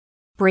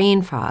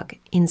brain fog,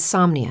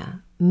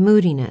 insomnia,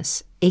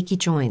 moodiness, achy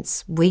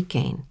joints, weight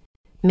gain.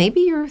 Maybe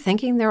you're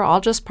thinking they're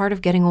all just part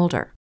of getting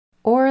older,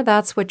 or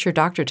that's what your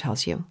doctor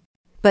tells you.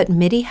 But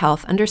MIDI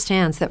Health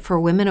understands that for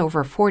women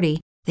over 40,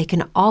 they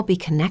can all be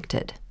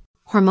connected.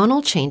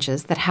 Hormonal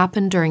changes that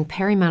happen during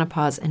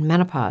perimenopause and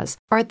menopause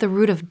are at the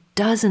root of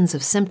dozens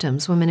of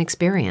symptoms women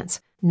experience,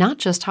 not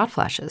just hot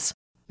flashes.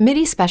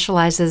 MIDI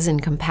specializes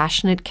in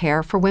compassionate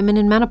care for women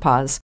in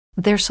menopause.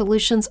 Their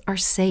solutions are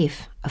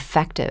safe,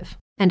 effective,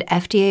 and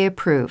FDA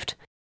approved.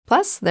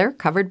 Plus, they're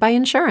covered by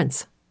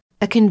insurance.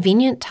 A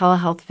convenient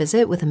telehealth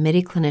visit with a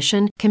MIDI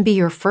clinician can be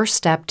your first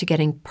step to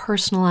getting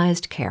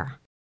personalized care.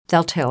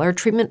 They'll tailor a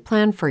treatment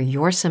plan for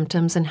your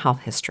symptoms and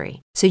health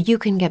history so you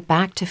can get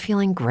back to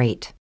feeling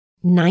great.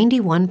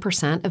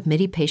 91% of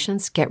MIDI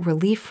patients get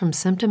relief from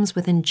symptoms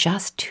within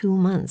just 2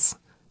 months.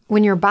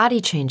 When your body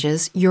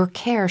changes, your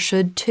care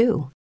should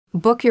too.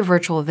 Book your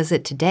virtual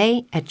visit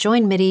today at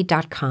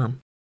joinmidi.com.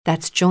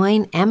 That's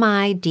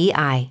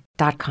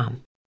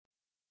joinmidi.com.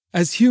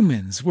 As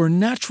humans, we're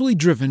naturally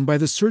driven by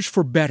the search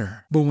for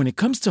better. But when it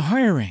comes to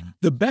hiring,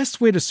 the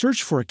best way to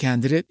search for a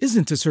candidate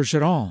isn't to search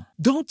at all.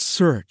 Don't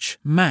search,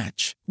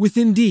 match with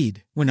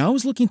Indeed. When I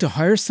was looking to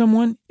hire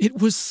someone,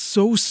 it was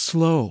so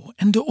slow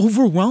and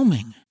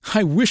overwhelming.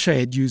 I wish I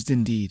had used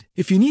Indeed.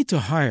 If you need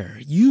to hire,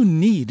 you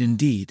need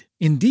Indeed.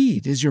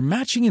 Indeed is your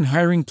matching and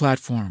hiring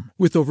platform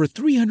with over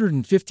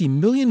 350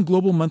 million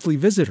global monthly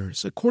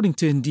visitors, according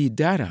to Indeed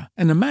data,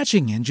 and a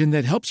matching engine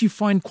that helps you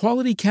find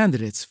quality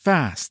candidates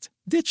fast.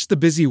 Ditch the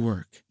busy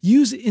work.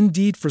 Use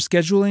Indeed for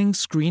scheduling,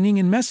 screening,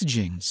 and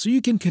messaging so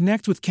you can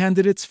connect with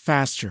candidates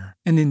faster.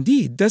 And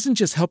Indeed doesn't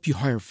just help you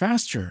hire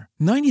faster.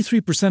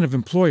 93% of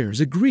employers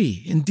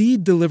agree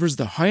Indeed delivers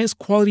the highest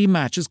quality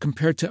matches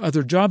compared to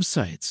other job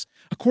sites,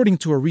 according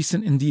to a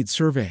recent Indeed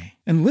survey.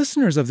 And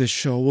listeners of this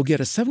show will get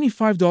a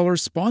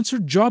 $75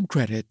 sponsored job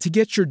credit to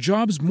get your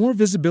jobs more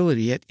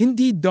visibility at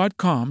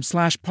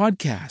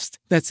Indeed.com/podcast.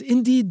 That's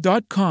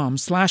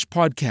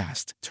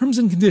Indeed.com/podcast. Terms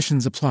and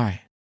conditions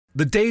apply.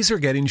 The days are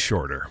getting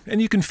shorter,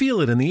 and you can feel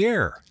it in the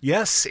air.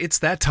 Yes, it's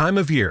that time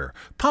of year.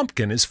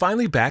 Pumpkin is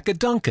finally back at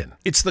Dunkin'.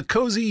 It's the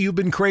cozy you've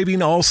been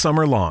craving all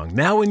summer long,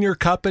 now in your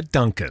cup at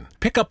Dunkin'.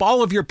 Pick up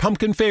all of your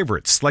pumpkin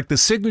favorites, like the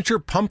signature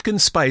pumpkin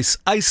spice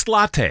iced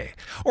latte,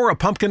 or a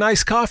pumpkin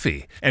iced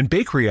coffee, and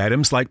bakery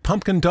items like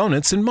pumpkin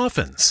donuts and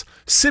muffins.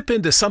 Sip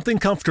into something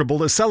comfortable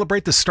to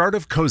celebrate the start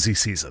of cozy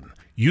season.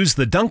 Use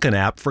the Dunkin'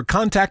 app for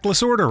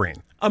contactless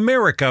ordering.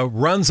 America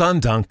runs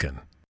on Dunkin'.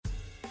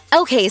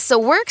 Okay, so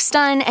work's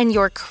done and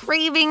you're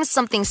craving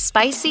something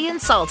spicy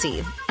and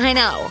salty. I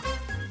know.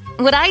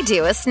 What I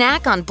do is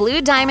snack on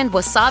Blue Diamond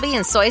wasabi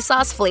and soy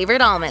sauce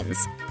flavored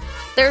almonds.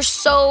 They're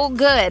so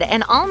good,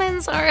 and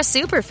almonds are a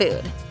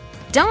superfood.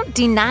 Don't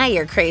deny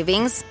your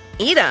cravings.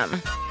 Eat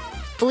them.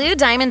 Blue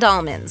Diamond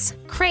almonds.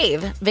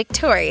 Crave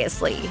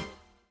victoriously.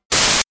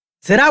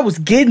 Said I was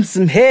getting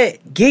some head,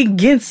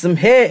 getting some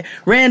head.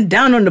 Ran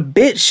down on the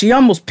bitch, she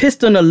almost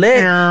pissed on the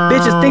leg.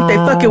 Bitches think they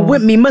fucking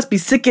with me, must be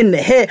sick in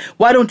the head.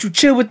 Why don't you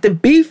chill with the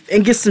beef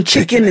and get some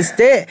chicken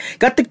instead?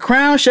 Got the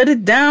crown, shut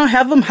it down,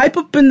 have them hype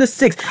up in the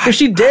 6. If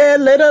she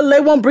dead, let her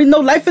lay, won't breathe no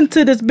life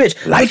into this bitch.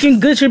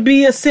 Looking good should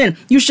be a sin,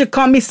 you should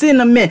call me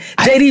cinnamon.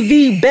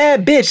 JDV,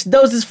 bad bitch,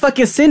 those is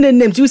fucking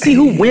synonyms. You see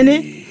who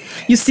winning?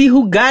 You see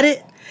who got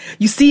it?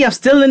 You see I'm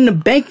still in the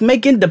bank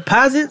making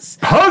deposits?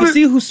 You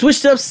see who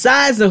switched up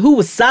sides and who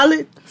was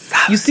solid?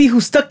 You see who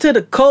stuck to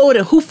the code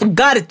and who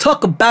forgot to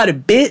talk about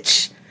it,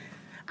 bitch?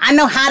 I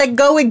know how to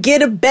go and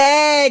get a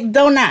bag,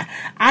 don't I?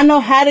 I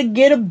know how to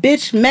get a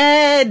bitch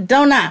mad,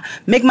 don't I?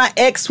 Make my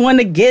ex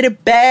wanna get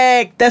it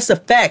back, that's a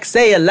fact.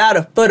 Say it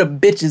louder for the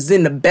bitches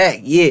in the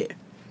back, yeah.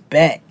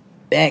 Back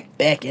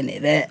into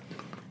that.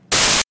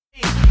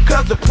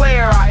 Cause the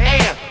player I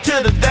am,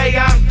 till the day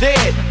I'm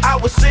dead. I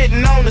was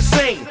sitting on the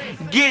scene,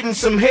 getting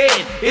some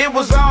head. It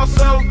was all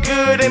so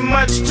good and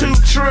much too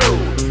true.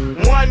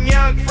 One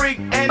young freak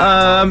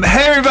and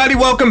hey everybody,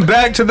 welcome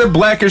back to the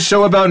Blackest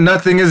Show About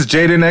Nothing. Is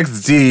Jaden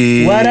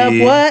XD. What up,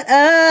 what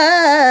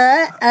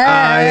up?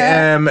 I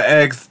am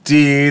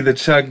XD, the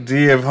Chuck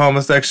D of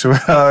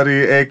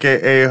homosexuality,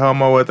 aka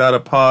homo without a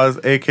pause,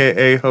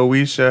 aka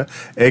Hoisha,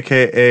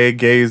 aka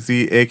Gay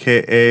Z,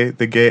 aka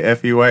the gay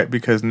F.E. White,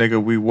 because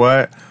nigga we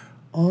what?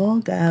 All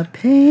got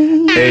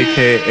pain.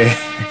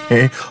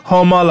 AKA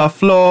Homo La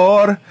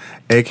Flor.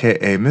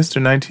 AKA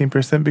Mr.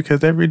 19%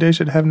 because every day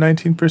should have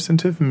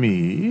 19% of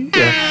me.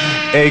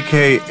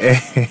 AKA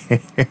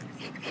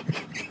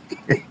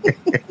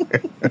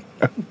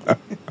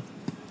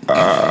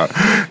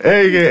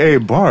AKA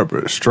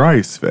Barbara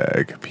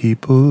Streisand.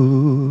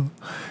 People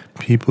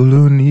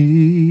who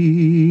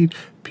need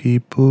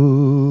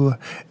people.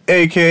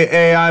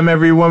 AKA I'm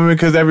every woman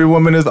because every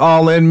woman is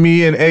all in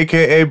me, and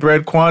AKA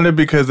Bread Quanda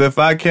because if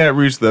I can't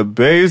reach the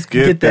base,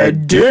 get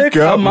that dick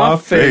out my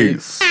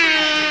face.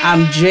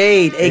 I'm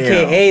Jade,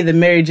 a.k.a. the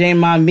Mary Jane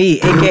Mommy,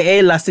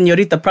 a.k.a. La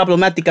Señorita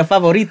Problemática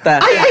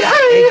Favorita,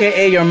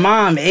 a.k.a. your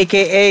mom,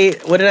 a.k.a.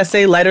 what did I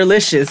say?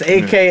 Lighterlicious,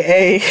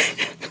 a.k.a.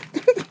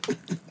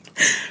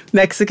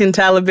 Mexican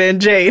Taliban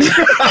Jade.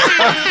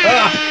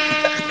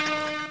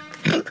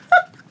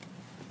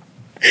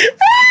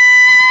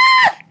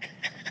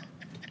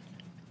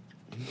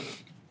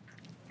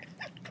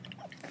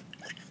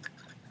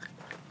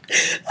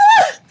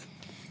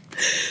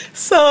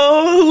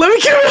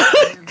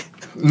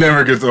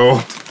 Never gets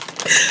old.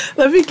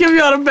 Let me give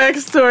you all the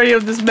backstory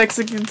of this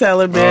Mexican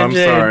Taliban. I'm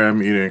sorry,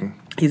 I'm eating.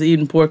 He's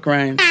eating pork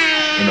rinds.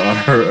 In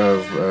honor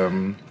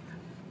of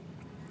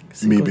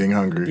me being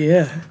hungry.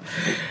 Yeah.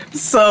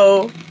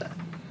 So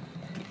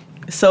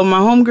my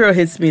homegirl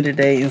hits me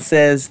today and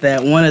says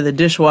that one of the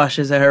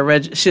dishwashers at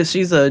her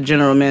she's a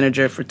general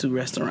manager for 2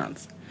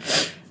 restaurants.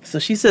 So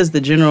she says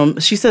that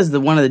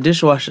one of the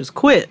dishwashers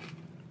quit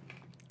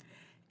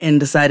and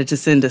decided to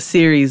send a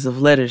series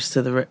of letters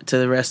to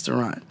the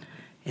restaurant.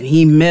 And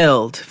he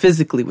mailed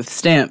physically with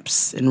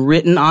stamps and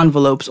written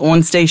envelopes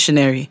on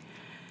stationery.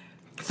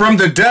 From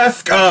the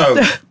desk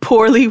of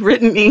poorly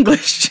written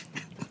English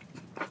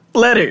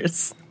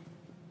letters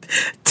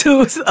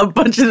to a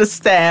bunch of the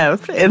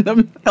staff and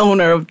the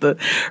owner of the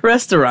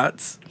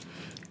restaurants.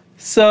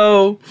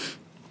 So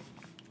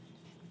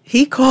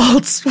he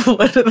called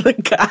one of the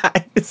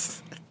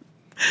guys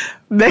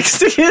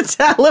Mexican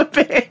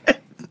Taliban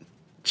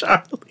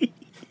Charlie.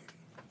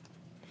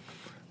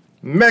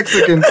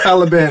 Mexican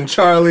Taliban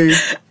Charlie.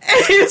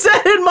 And he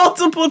said it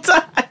multiple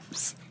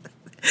times.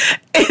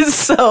 And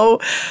so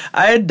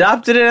I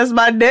adopted it as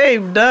my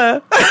name,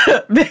 duh.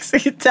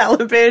 Mexican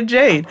Taliban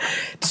Jade.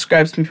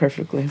 Describes me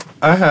perfectly.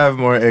 I have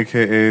more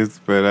AKAs,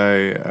 but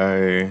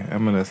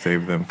I'm gonna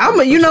save them.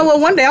 You know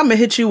what? One day I'm gonna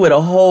hit you with a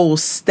whole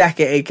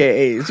stack of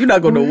AKAs. You're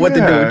not gonna know what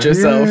to do with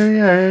yourself.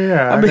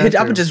 Yeah. I'm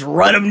gonna just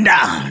run them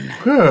down.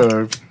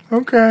 Good.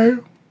 Okay.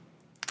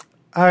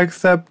 I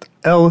accept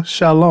El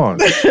Chalon.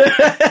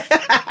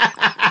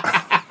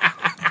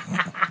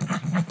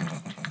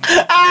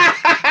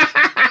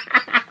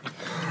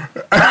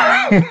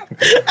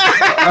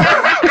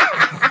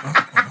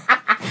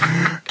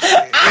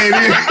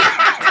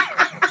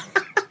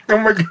 Oh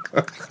my god.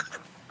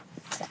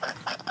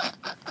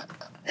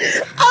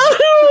 I don't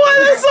know why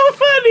that's so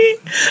funny.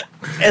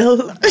 El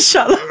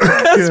Shalom,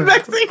 because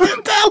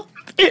Mexican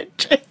Taliban.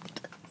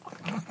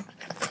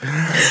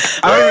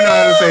 I don't even know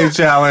how to say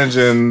challenge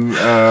in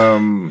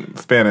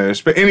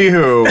Spanish, but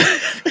anywho,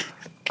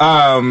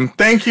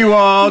 thank you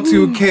all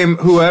to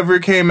whoever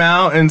came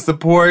out and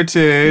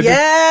supported Jade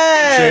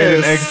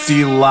and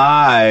XD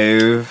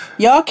Live.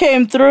 Y'all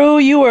came through.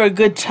 You were a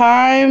good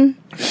time.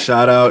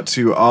 Shout out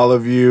to all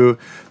of you.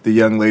 The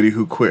young lady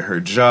who quit her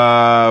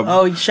job.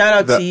 Oh, shout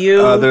out to you.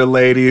 The other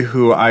lady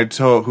who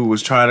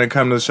was trying to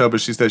come to the show,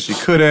 but she said she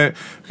couldn't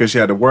because she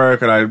had to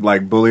work, and I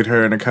bullied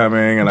her into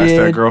coming, and I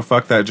said, "Girl,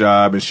 fuck that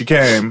job," and she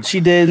came. She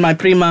did, my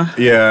prima.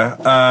 Yeah.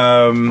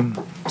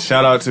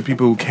 Shout out to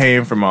people who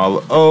came from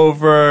all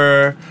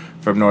over,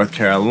 from North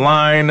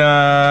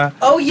Carolina.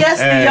 Oh yes,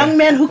 the young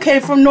man who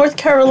came from North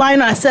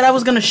Carolina. I said I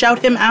was gonna shout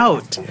him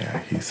out. Yeah,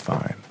 he's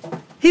fine.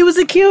 He was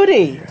a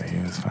cutie. Yeah, he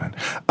was fine.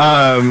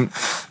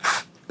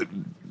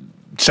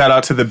 Shout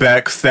out to the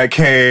Becks that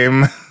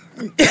came.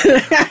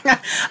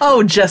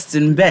 Oh,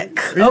 Justin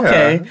Beck.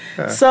 Okay.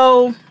 Yeah.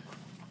 So,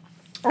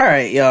 all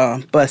right,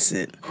 y'all. Bust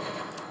it.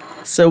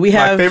 So we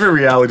have... My favorite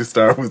reality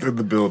star was in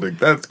the building.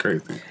 That's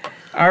crazy.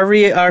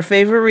 Our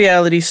favorite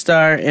reality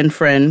star and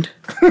friend.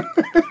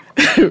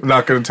 I'm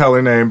not going to tell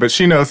her name, but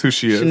she knows who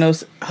she is. She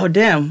knows... Oh,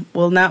 damn.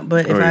 Well, not...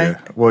 But if I...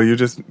 Well, you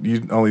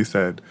only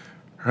said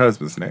her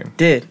husband's name.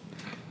 Did.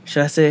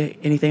 Should I say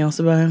anything else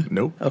about him?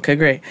 Nope. Okay,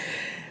 great.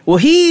 Well,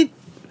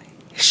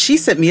 she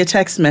sent me a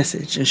text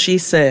message, and she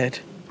said,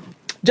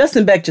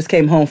 Justin Beck just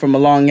came home from a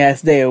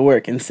long-ass day at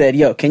work and said,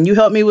 yo, can you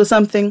help me with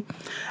something?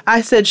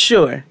 I said,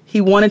 sure. He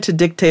wanted to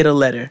dictate a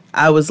letter.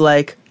 I was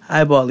like,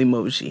 eyeball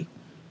emoji.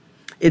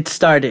 It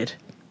started,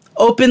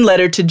 open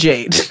letter to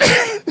Jade.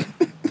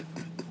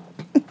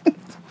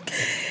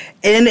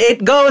 And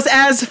it goes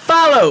as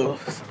follows.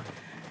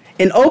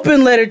 An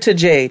open letter to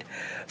Jade.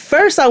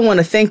 First, I want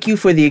to thank you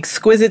for the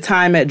exquisite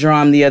time at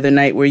Drom the other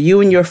night where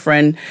you and your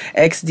friend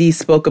XD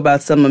spoke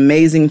about some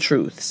amazing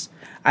truths.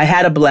 I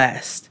had a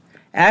blast.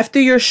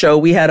 After your show,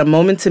 we had a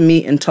moment to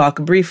meet and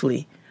talk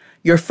briefly.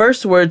 Your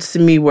first words to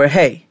me were,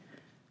 hey,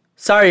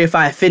 sorry if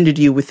I offended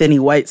you with any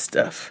white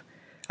stuff.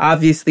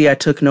 Obviously, I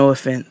took no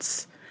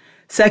offense.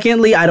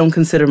 Secondly, I don't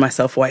consider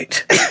myself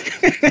white.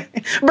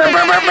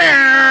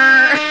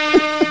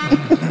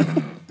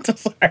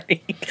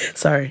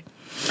 Sorry.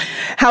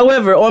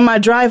 However, on my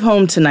drive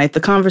home tonight,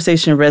 the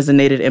conversation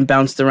resonated and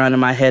bounced around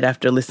in my head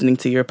after listening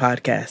to your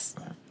podcast.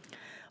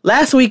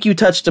 Last week, you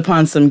touched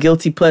upon some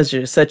guilty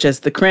pleasures, such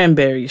as The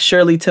Cranberries,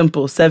 Shirley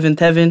Temple, Seventh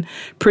Heaven,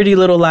 Pretty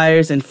Little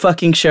Liars, and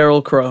fucking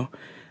Sheryl Crow.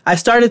 I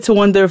started to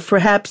wonder if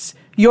perhaps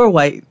you're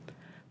white.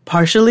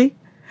 Partially.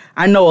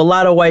 I know a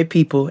lot of white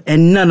people,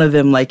 and none of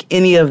them like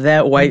any of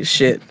that white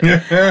shit.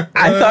 I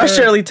thought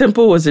Shirley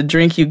Temple was a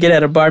drink you get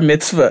at a bar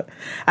mitzvah.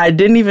 I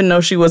didn't even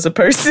know she was a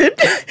person.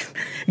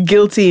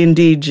 Guilty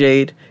indeed,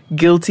 Jade.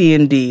 Guilty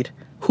indeed.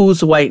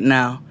 Who's white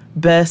now?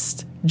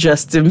 Best,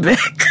 Justin Beck.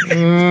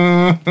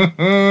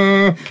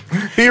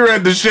 He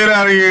read the shit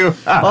out of you.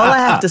 All I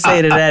have to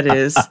say to that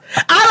is,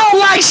 I don't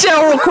like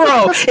Sheryl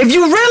Crow. If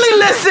you really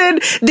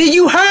listened, then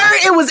you heard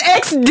it was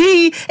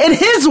XD and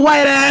his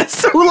white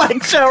ass who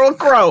liked Sheryl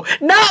Crow,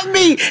 not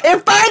me.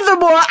 And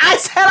furthermore, I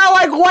said I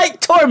like white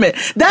torment.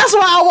 That's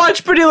why I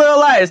watch Pretty Little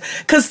Liars,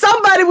 because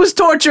somebody was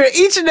torturing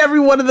each and every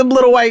one of them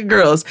little white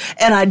girls,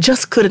 and I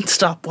just couldn't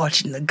stop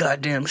watching the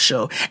goddamn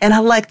show. And I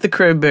like the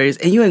Cranberries,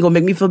 and you ain't gonna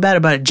make me feel bad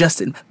about it,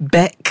 Justin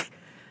Beck.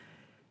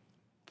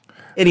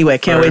 Anyway,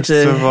 can't wait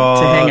to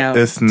hang out.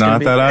 It's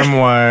not that I'm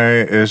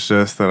white, it's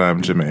just that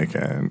I'm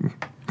Jamaican.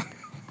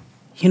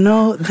 You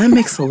know, that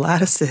makes a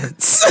lot of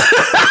sense.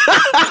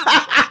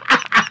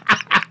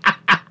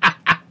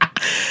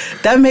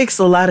 That makes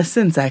a lot of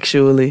sense,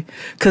 actually.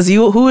 Because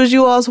who is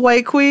you all's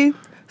white queen?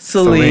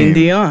 Celine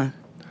Dion.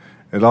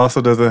 It also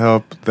doesn't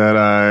help that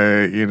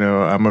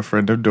I'm a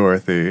friend of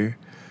Dorothy.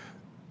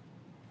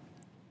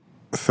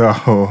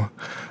 So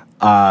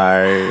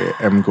I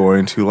am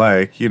going to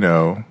like,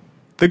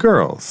 the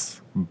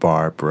girls.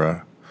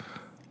 Barbara,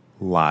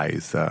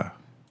 Liza,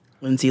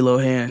 Lindsay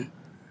Lohan.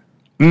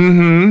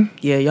 Mm-hmm.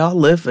 Yeah, y'all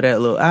live for that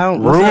little.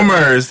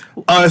 Rumors,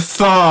 a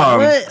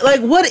song.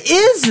 What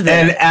is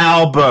that? An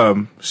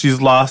album. She's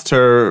lost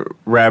her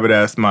rabbit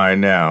ass mind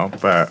now,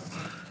 but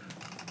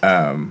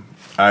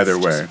either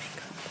way,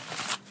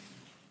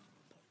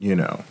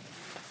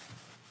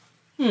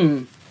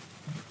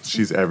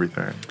 she's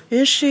everything.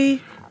 Is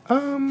she?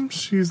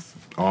 She's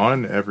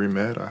on every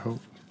med, I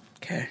hope.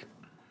 Okay.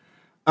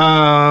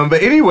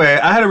 But anyway,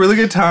 I had a really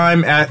good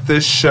time at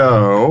this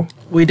show.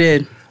 We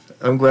did.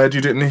 I'm glad you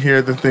didn't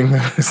hear the thing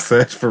that I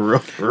said for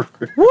real.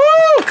 Woo!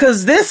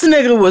 Because this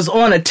nigga was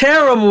on a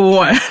terrible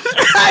one.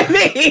 I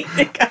mean,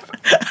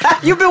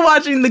 you've been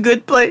watching The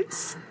Good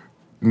Place?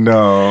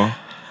 No.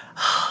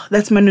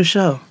 That's my new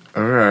show.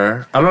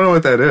 Okay. I don't know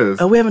what that is.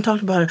 Oh, we haven't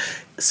talked about it.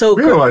 So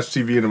we haven't watched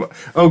TV in a while.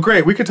 Oh,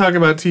 great. We could talk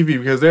about TV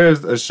because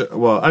there's a show.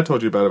 Well, I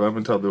told you about it, but I'm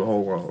going to tell the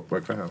whole world.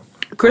 What the hell?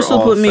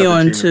 Crystal put me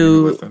on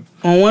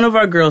one of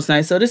our girls'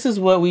 nights. So this is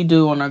what we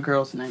do on our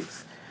girls'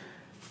 nights.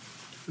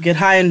 We get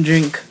high and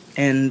drink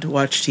and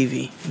watch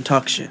TV and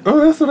talk shit. Oh,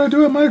 that's what I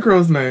do at my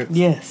girls' night.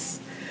 Yes.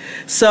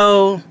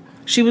 So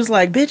she was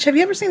like, bitch, have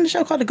you ever seen the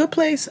show called The Good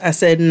Place? I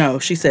said, no.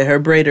 She said her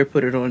braider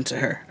put it on to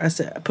her. I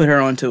said, put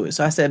her onto it.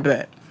 So I said,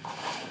 bet.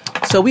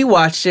 So we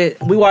watched it.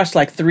 We watched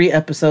like 3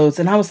 episodes.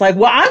 And I was like,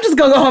 well, I'm just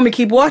going to go home and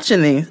keep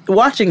watching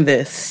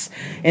this.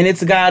 And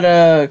it's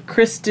got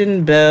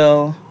Kristen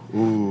Bell.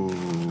 Ooh.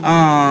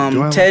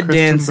 Ted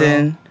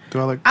Danson. Do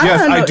I like?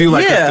 Yes, I do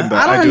like Kristen Bell.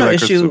 I don't have no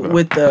issue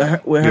with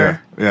her.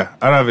 Yeah,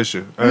 I don't have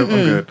issue. I'm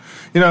good.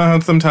 You know how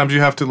sometimes you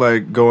have to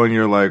like go on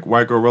your like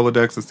white girl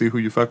Rolodex to see who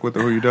you fuck with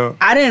or who you don't.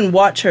 I didn't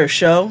watch her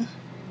show.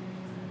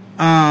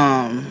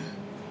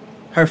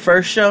 Her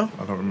first show.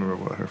 I don't remember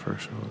what her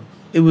first show was.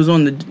 It was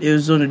on the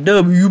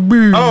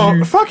WB.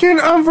 Oh, fucking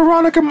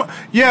Veronica.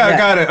 Yeah, I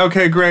got it.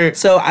 Okay, great.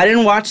 So I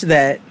didn't watch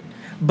that,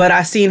 but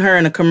I seen her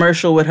in a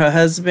commercial with her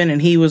husband,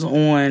 and he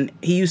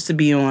used to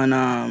be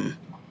on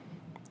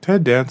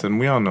Ted Danson.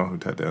 We all know who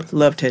Ted Danson is.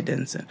 Love Ted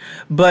Danson.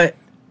 But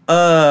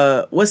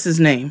what's his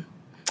name?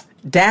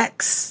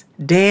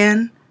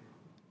 Dan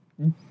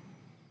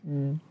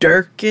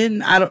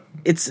Durkin.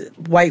 It's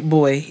white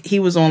boy. He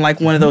was on like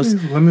one of those.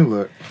 Let me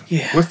look.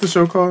 Yeah. What's the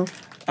show called?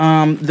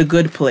 The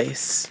Good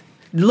Place.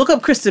 Look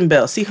up Kristen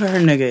Bell. See who her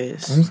nigga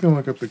is. I'm just gonna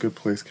look up The Good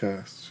Place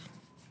cast.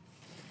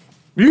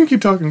 You can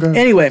keep talking, guys.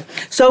 Anyway,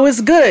 so it's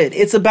good.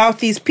 It's about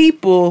these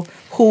people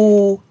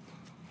who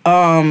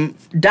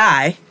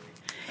die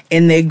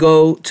and they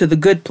go to the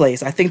good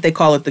place. I think they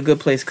call it the good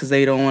place because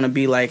they don't want to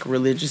be like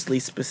religiously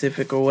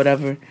specific or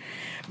whatever.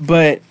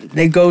 But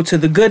they go to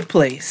the good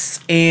place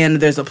and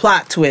there's a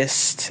plot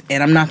twist.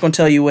 And I'm not going to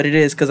tell you what it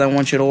is because I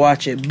want you to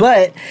watch it.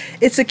 But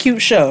it's a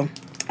cute show.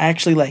 I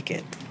actually like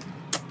it.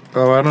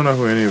 Oh, I don't know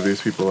who any of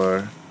these people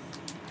are.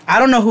 I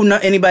don't know who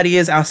anybody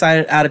is out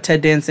of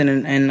Ted Danson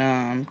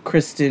and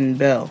Kristen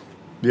Bell.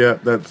 Yeah,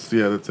 that's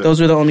it. Those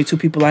were the only 2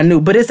 people I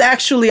knew. But it's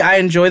actually, I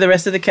enjoy the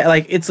rest of the cast.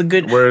 Like, it's a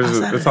good... Where is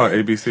it? It's on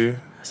ABC?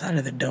 Outside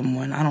of the dumb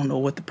one. I don't know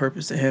what the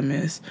purpose of him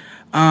is.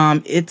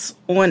 It's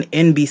on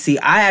NBC.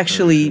 I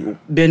actually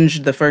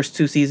binged the first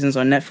 2 seasons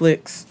on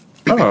Netflix.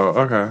 Oh,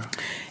 okay.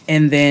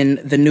 And then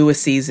the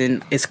newest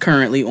season is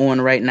currently on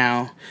right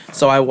now.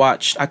 So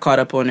I caught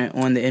up on it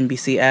on the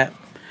NBC app.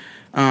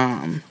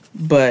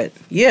 But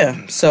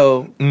yeah,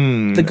 so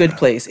The Good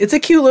Place. It's a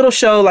cute little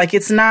show. Like,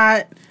 it's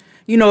not,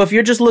 if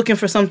you're just looking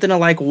for something to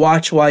like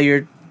watch while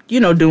you're,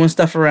 doing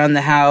stuff around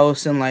the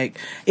house and like,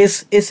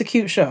 it's a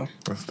cute show.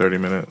 That's 30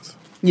 minutes.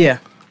 Yeah.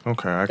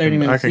 Okay, I can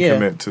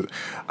commit to.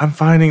 I'm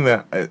finding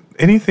that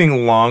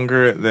anything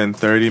longer than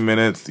 30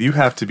 minutes, you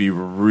have to be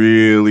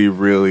really,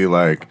 really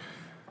like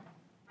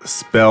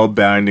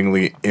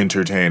spellbindingly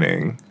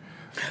entertaining.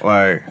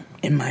 Like,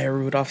 and Maya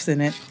Rudolph's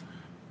in it.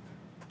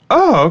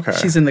 Oh, okay.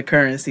 She's in the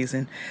current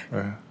season.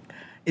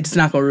 It's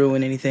not going to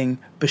ruin anything,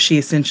 but she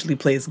essentially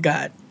plays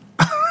God.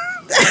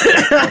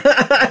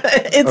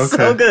 It's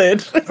so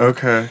good.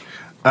 Okay.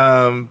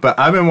 But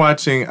I've been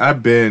watching. I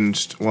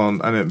binged. Well,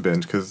 I didn't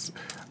binge because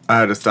I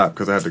had to stop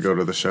because I had to go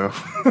to the show.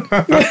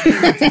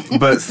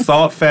 But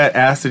Salt, Fat,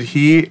 Acid,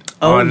 Heat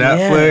on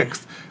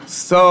Netflix.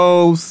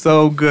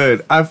 So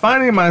good. I'm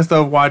finding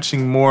myself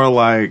watching more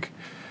like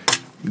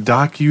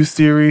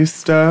docu-series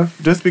stuff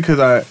just because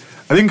I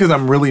think because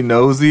I'm really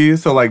nosy.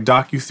 So like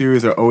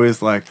docu-series are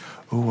always like,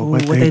 oh,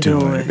 what they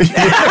doing? Yeah,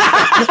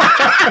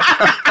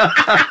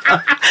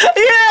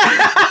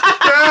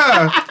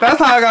 that's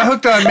how I got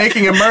hooked on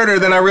Making a Murder.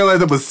 Then I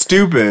realized it was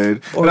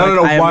stupid. Or and I don't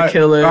know why.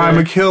 I'm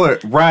a killer.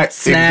 Right,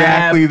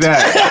 Snapped. exactly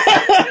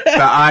that.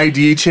 The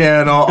ID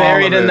channel,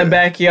 Buried all of in the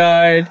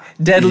backyard,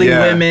 Deadly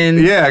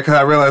Women. Yeah, because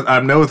I realized I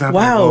know what's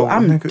happening. Wow,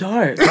 I'm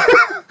dark.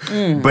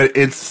 But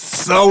it's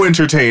so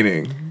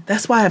entertaining.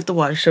 That's why I have to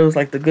watch shows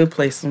like The Good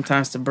Place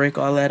sometimes to break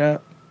all that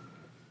up.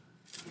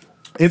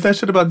 Ain't that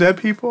shit about dead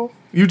people?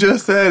 You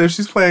just said if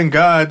she's playing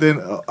God, then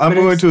I'm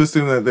going to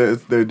assume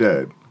that they're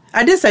dead.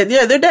 I did say,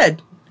 yeah, they're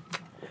dead.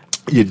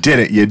 You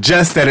didn't. You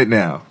just said it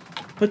now.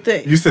 But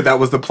you said that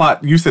was the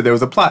plot. You said there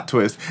was a plot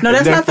twist. No,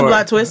 that's not the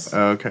plot twist.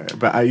 Okay,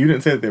 but you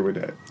didn't say that they were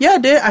dead. Yeah, I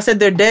did. I said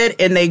they're dead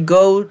and they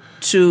go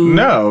to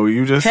no,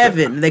 you just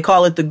heaven. They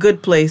call it the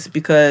good place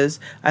because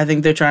I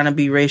think they're trying to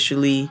be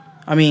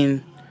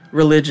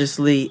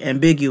religiously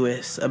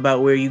ambiguous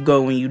about where you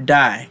go when you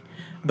die.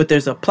 But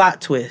there's a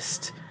plot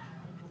twist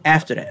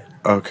after that.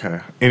 Okay.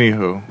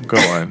 Anywho, go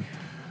on.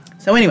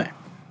 So anyway.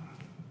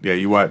 Yeah,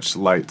 you watch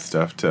light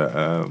stuff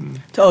to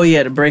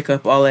to break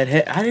up all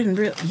that. I didn't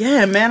really.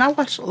 Yeah, man, I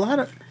watched a lot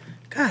of.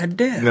 God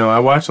damn. No, I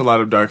watched a lot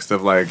of dark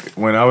stuff. Like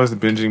when I was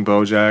binging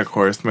BoJack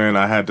Horseman,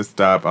 I had to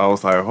stop. I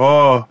was like,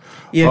 oh.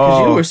 Yeah,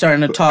 because you were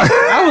starting to talk.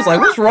 I was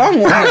like, what's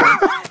wrong with him?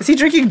 Is he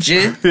drinking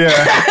gin? Yeah.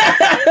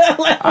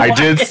 Like, I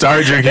did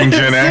start drinking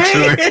gin,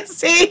 actually.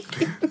 See?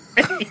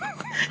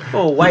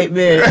 Oh, white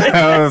man.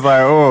 I was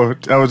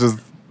like, I was just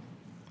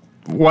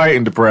white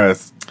and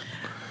depressed.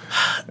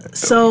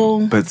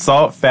 So, but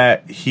Salt,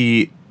 Fat,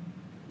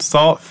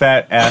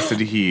 Acid,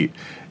 Heat.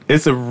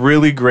 It's a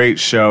really great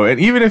show,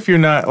 and even if you're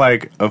not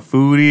like a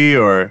foodie,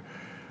 or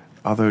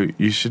although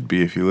you should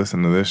be if you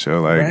listen to this show,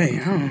 like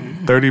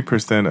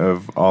 30%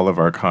 of all of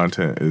our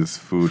content is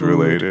food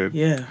related.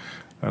 Yeah,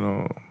 I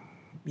don't.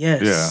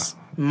 Yes.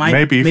 Yeah,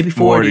 maybe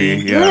 40.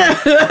 Yeah.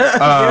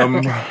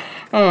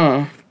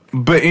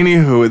 But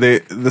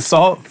anywho, the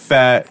Salt,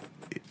 Fat,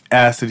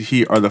 Acid,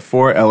 Heat are the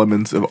 4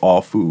 elements of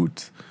all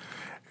foods.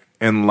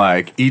 And,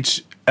 like,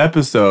 each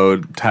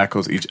episode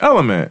tackles each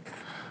element.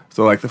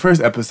 So, like, the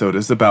first episode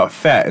is about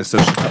fat. And so,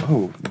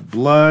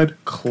 blood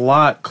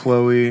clot,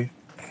 Chloe.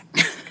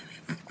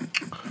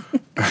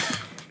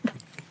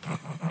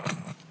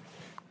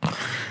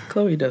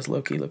 Chloe does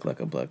low-key look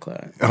like a blood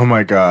clot. Oh,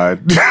 my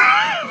God.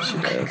 She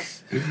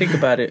does. Think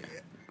about it.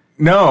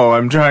 No,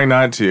 I'm trying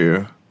not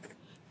to.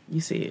 You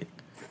see it.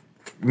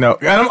 No,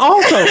 and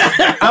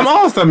I'm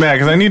also mad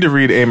because I need to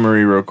read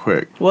A-Marie real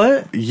quick.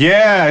 What?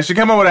 Yeah, she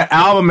came out with an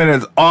album and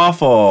it's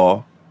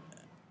awful.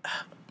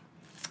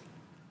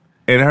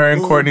 And her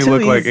and Courtney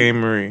look like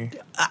A-Marie.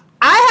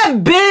 I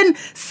have been...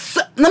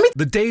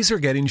 The days are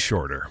getting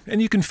shorter,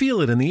 and you can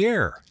feel it in the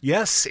air.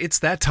 Yes, it's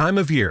that time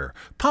of year.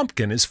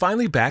 Pumpkin is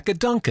finally back at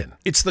Dunkin'.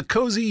 It's the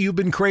cozy you've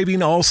been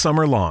craving all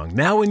summer long,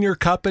 now in your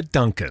cup at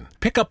Dunkin'.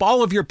 Pick up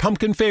all of your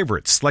pumpkin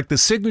favorites, like the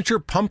signature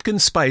pumpkin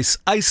spice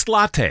iced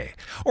latte,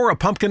 or a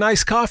pumpkin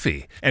iced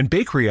coffee, and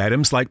bakery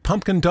items like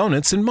pumpkin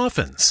donuts and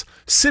muffins.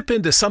 Sip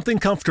into something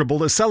comfortable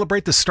to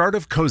celebrate the start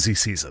of cozy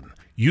season.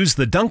 Use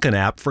the Dunkin'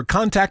 app for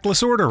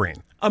contactless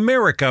ordering.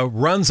 America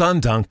runs on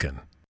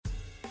Dunkin'.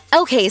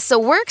 Okay, so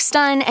work's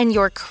done and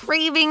you're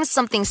craving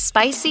something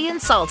spicy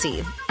and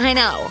salty. I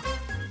know.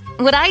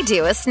 What I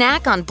do is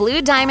snack on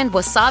Blue Diamond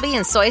wasabi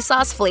and soy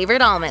sauce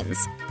flavored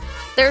almonds.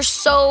 They're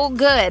so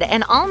good,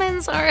 and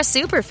almonds are a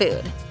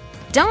superfood.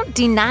 Don't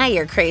deny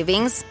your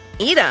cravings.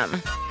 Eat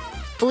them.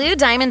 Blue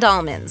Diamond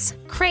almonds.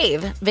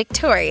 Crave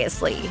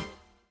victoriously.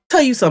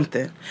 Tell you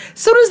something. As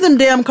soon as them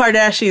damn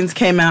Kardashians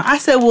came out, I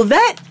said, well,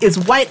 that is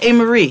white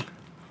A-Marie.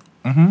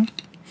 Mm-hmm.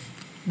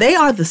 They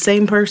are the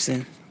same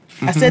person.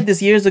 Mm-hmm. I said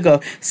this years ago.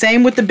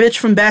 Same with the bitch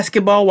from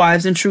Basketball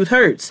Wives and Truth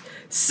Hurts.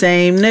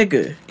 Same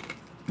nigga.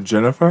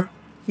 Jennifer?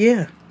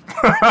 Yeah.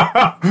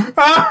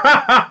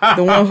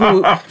 The one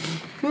who...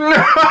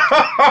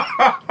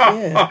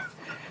 Yeah.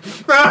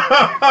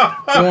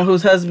 The one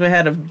whose husband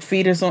had a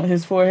fetus on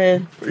his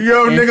forehead.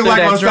 Yo, nigga,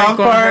 like on South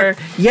Park?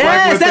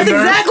 Yes, that's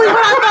exactly what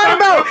I thought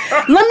about.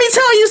 Let me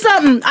tell you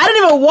something. I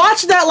didn't even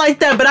watch that like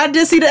that, but I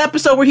did see the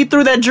episode where he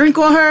threw that drink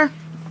on her.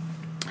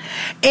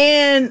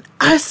 And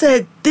I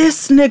said,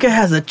 this nigga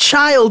has a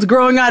child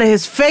growing out of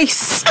his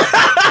face.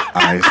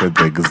 I said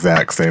the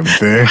exact same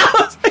thing.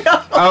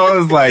 I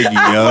was like, yo.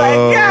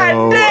 God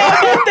damn,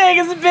 that thing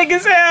is big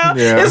as hell.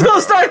 Yeah. It's going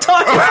to start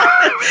talking.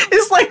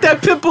 It's like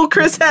that pitbull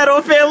Chris had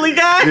on Family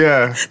Guy.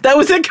 Yeah. That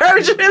was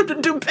encouraging him to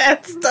do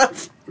bad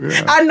stuff.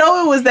 Yeah. I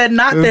know it was that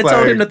knot that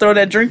told him to throw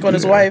that drink on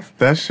his wife.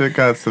 That shit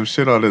got some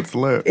shit on its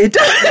lip. It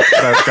does.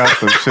 That's got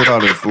some shit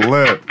on its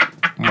lip,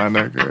 my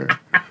nigga.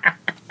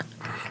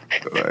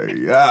 Like,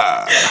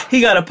 yeah.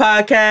 He got a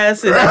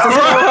podcast and that's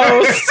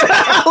his co-host.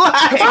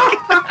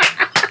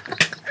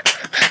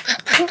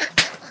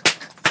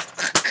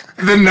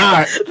 The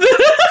knot.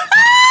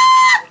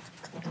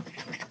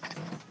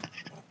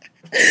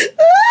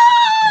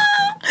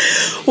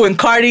 When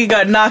Cardi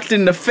got knocked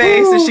in the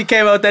face and she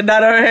came out with that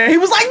knot on her hair, he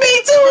was like,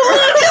 me too,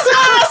 look, it's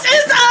us,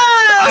 it's us.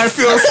 I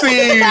feel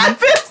seen. I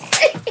feel seen.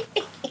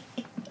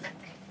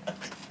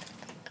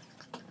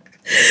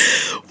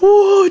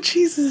 Oh,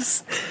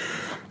 Jesus.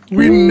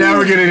 We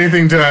never get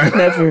anything done.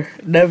 Never.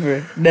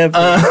 Never.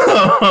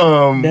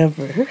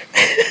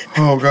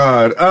 Oh,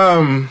 God.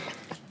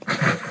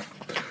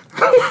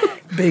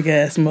 Big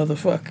ass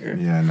motherfucker.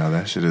 Yeah, no,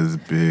 that shit is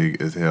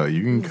big as hell.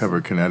 You can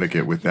cover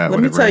Connecticut with that. Let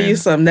me tell you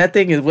something. That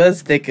thing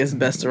was thick as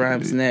Busta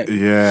Rhymes' neck.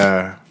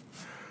 Yeah.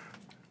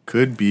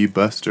 Could be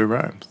Busta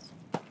Rhymes.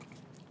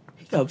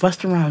 He got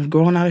Busta Rhymes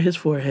growing out of his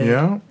forehead.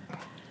 Yeah.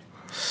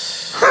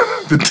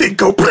 The tick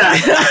go black.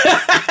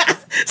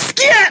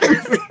 Scat!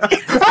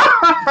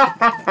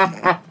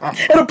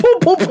 And a poo.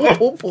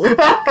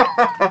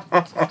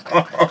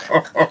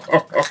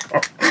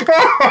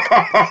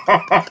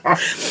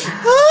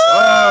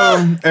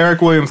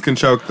 Eric Williams can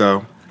choke,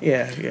 though.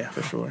 Yeah,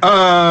 for sure.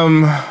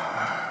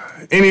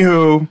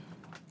 Anywho,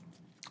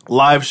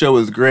 live show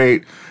was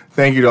great.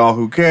 Thank you to all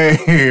who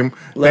came.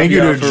 Thank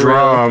you to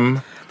Drum.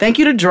 Real. Thank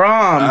you to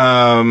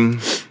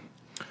Drum.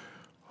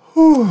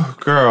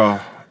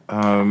 Girl.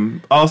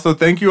 Also,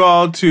 thank you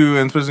all to,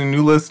 and especially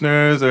new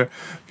listeners, or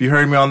if you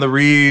heard me on the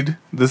read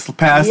this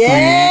past week.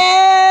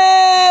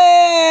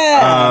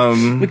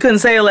 We couldn't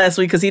say it last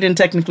week because he didn't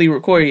technically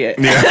record yet.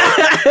 Yeah.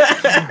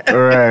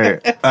 Right.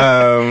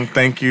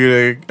 Thank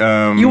you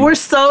to... you were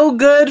so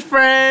good,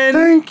 friend.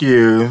 Thank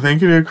you.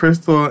 Thank you to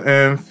Crystal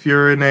and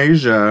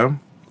Furinasia.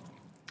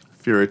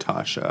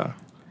 Furitasha.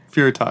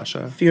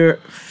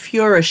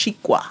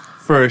 Furashikwa.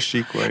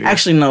 Furashikwa, yeah.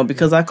 Actually, no,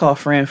 because I call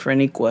Fran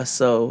Franiqua,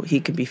 so he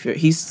could be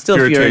he's still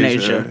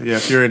Furinasia. Yeah,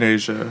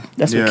 Furinasia.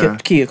 That's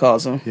what Kia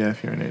calls him. Yeah,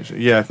 Furinasia.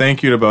 Yeah,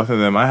 thank you to both of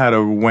them. I had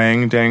a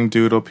wang dang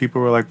doodle.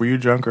 People were like, were you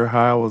drunk or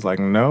high? I was like,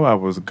 no, I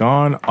was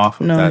gone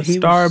off of that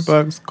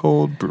Starbucks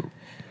cold brew.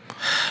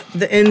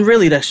 And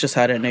really, that's just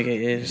how that nigga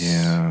is.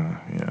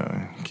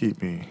 Yeah.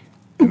 Keep me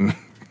on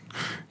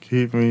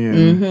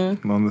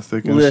the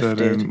sick and shut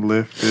in,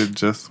 lifted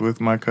just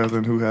with my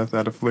cousin who has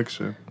that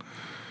affliction.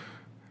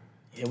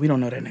 Yeah, we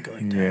don't know that nigga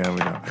like that. Yeah, we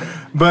don't.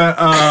 But,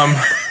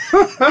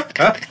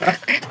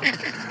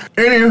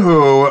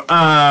 anywho,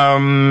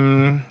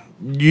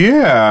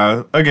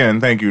 yeah. Again,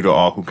 thank you to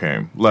all who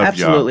came. Love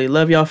y'all. Absolutely.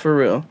 Love y'all for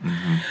real.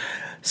 Mm-hmm.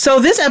 So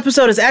this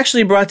episode is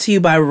actually brought to you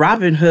by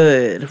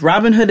Robinhood.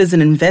 Robinhood is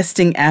an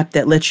investing app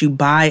that lets you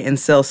buy and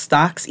sell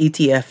stocks,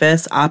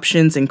 ETFs,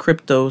 options, and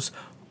cryptos,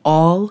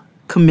 all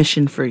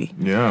commission-free.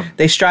 Yeah.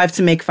 They strive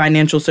to make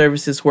financial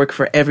services work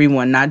for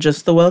everyone, not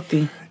just the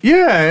wealthy.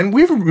 Yeah, and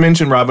we've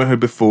mentioned Robinhood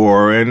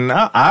before, and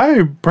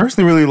I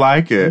personally really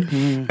like it.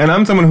 Mm-hmm. And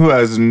I'm someone who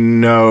has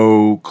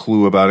no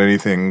clue about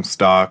anything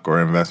stock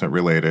or investment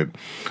related.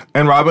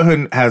 And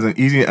Robinhood has an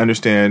easy to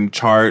understand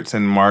charts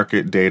and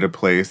market data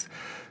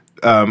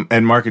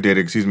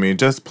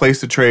just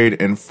place the trade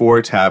in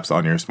 4 taps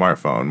on your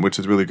smartphone, which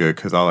is really good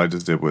because all I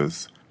just did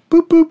was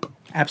boop, boop.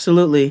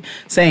 Absolutely.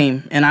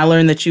 Same. And I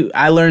learned that you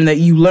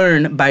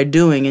learn by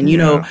doing. And, you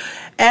know,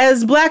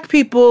 as Black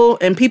people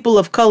and people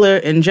of color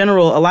in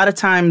general, a lot of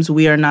times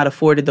we are not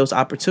afforded those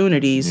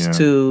opportunities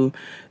to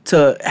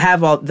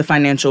have all the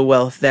financial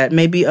wealth that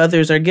maybe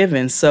others are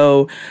given.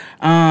 So,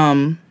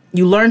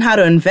 you learn how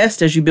to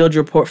invest as you build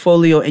your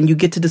portfolio, and you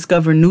get to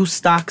discover new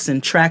stocks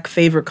and track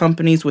favorite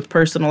companies with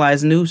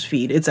personalized news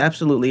feed. It's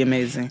absolutely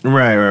amazing.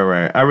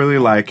 Right. I really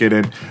like it.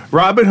 And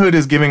Robinhood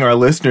is giving our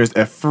listeners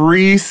a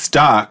free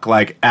stock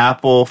like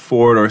Apple,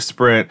 Ford, or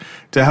Sprint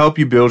to help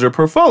you build your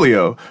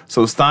portfolio.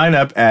 So sign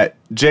up at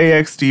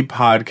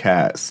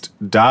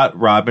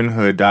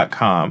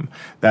jxdpodcast.robinhood.com.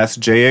 That's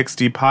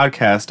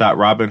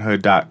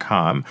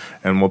jxdpodcast.robinhood.com.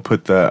 And we'll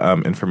put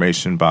the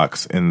information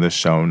box in the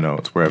show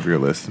notes wherever you're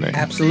listening.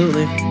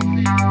 Absolutely.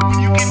 You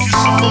get you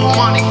some more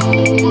money.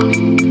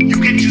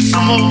 You get you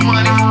some more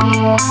money.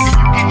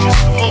 You get you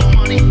some more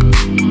money.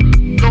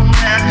 Don't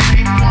have to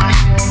be funny.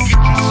 Get you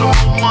some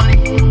more money.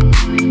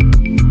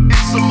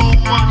 Get some more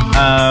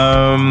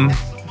money.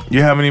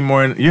 You have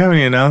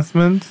any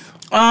announcements?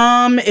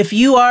 If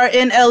you are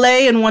in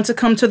LA and want to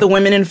come to the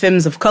Women and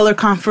Femmes of Color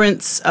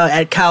Conference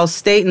at Cal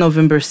State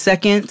November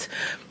 2nd,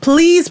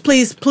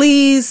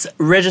 please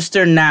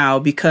register now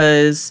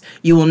because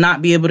you will not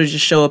be able to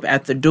just show up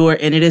at the door,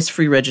 and it is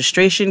free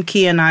registration.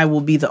 Kia and I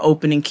will be the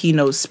opening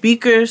keynote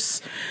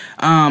speakers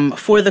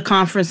for the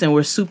conference, and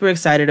we're super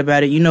excited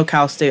about it. You know,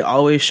 Cal State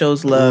always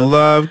shows love.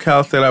 Love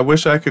Cal State. I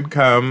wish I could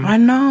come. I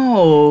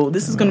know.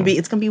 It's going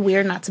to be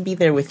weird not to be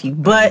there with you,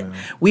 but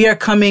we are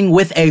coming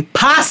with a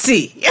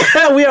posse.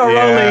 We are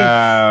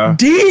rolling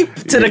deep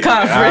to the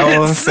conference. I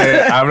will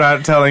say, I'm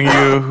not telling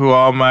you who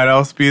all might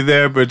else be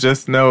there, but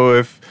just know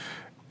if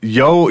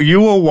you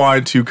will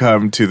want to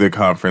come to the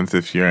conference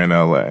if you're in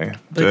LA.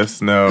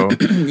 Just know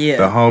Yeah.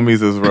 the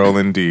homies is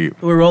rolling deep.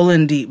 We're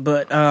rolling deep,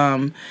 but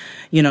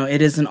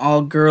it is an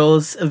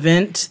all-girls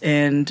event,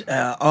 and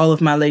all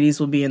of my ladies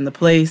will be in the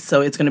place,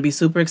 so it's going to be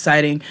super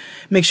exciting.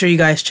 Make sure you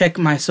guys check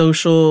my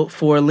social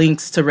for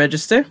links to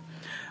register.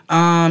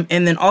 And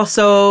then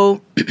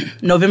also,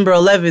 November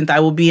 11th,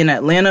 I will be in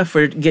Atlanta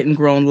for Getting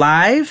Grown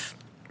Live.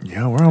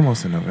 Yeah, we're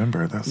almost in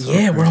November. That's so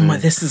Yeah, we're crazy.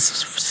 almost. This is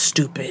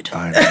stupid.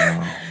 I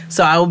know.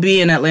 So I will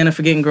be in Atlanta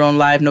for Getting Grown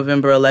Live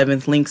November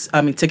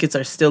 11th. Tickets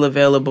are still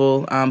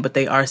available, but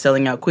they are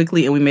selling out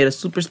quickly. And we made a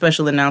super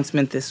special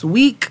announcement this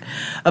week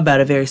about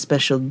a very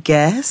special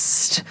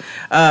guest.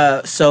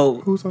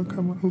 Who's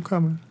coming? Who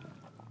coming?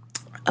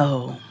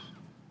 Oh.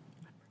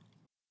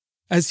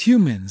 As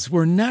humans,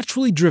 we're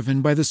naturally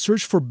driven by the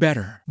search for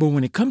better. But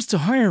when it comes to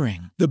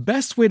hiring, the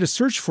best way to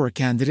search for a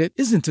candidate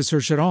isn't to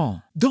search at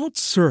all. Don't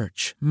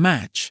search,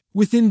 match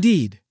with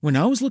Indeed. When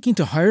I was looking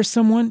to hire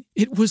someone,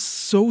 it was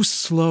so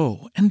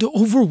slow and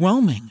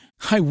overwhelming.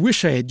 I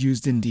wish I had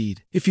used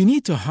Indeed. If you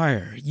need to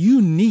hire,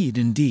 you need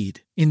Indeed.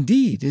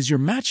 Indeed is your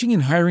matching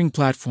and hiring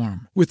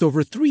platform with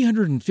over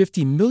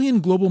 350 million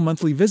global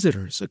monthly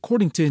visitors,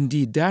 according to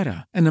Indeed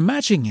data, and a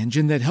matching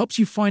engine that helps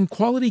you find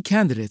quality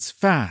candidates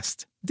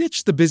fast.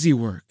 Ditch the busy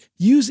work.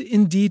 Use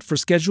Indeed for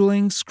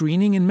scheduling,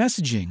 screening, and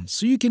messaging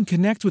so you can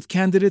connect with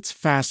candidates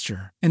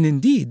faster. And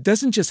Indeed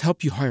doesn't just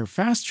help you hire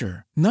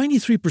faster.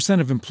 93%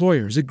 of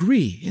employers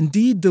agree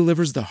Indeed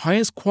delivers the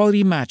highest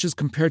quality matches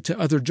compared to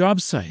other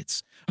job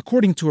sites,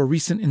 according to a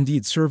recent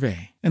Indeed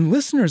survey. And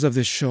listeners of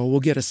this show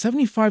will get a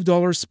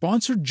 $75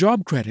 sponsored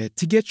job credit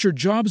to get your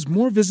jobs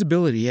more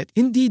visibility at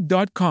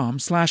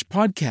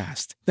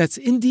Indeed.com/podcast. That's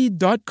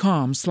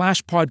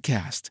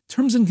Indeed.com/podcast.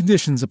 Terms and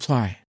conditions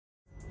apply.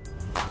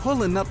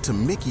 Pulling up to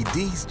Mickey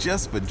D's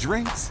just for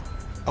drinks?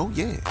 Oh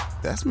yeah,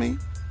 that's me.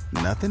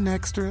 Nothing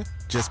extra,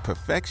 just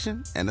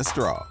perfection and a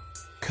straw.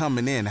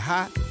 Coming in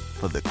hot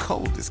for the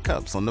coldest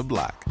cups on the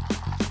block.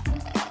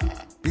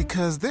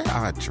 Because there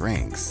are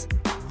drinks.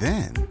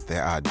 Then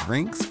there are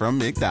drinks from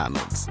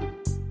McDonald's.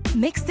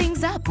 Mix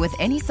things up with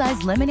any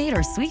size lemonade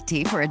or sweet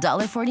tea for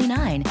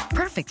 $1.49.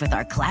 Perfect with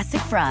our classic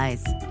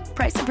fries.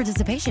 Price and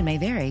participation may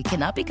vary.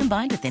 Cannot be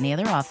combined with any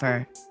other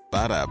offer.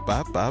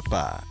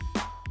 Ba-da-ba-ba-ba.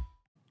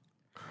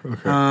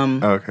 Okay.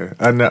 Okay.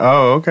 I know.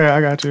 Oh, okay.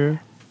 I got you.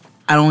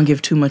 I don't want to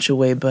give too much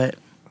away, but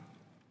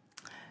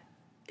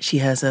she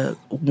has a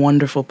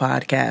wonderful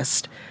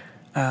podcast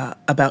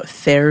about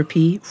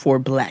therapy for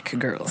Black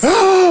girls.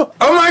 Oh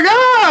my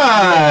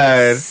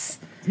God!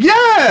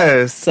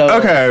 Yes. So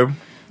okay,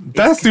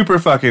 that's super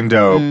fucking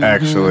dope.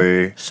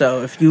 Actually,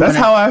 so if you that's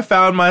how I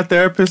found my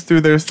therapist, through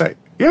their site.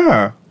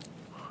 Yeah.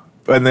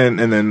 And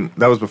then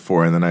that was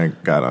before, and then I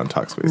got on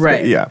Talkspace.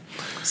 Right. But yeah.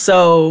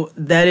 So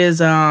that is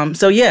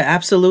so yeah,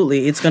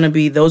 absolutely. It's gonna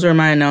be, those are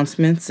my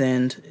announcements,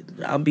 and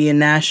I'll be in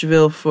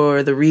Nashville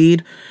for the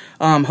read,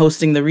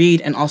 hosting the read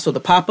and also the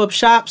pop-up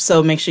shop.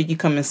 So make sure you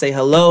come and say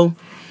hello.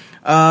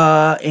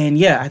 And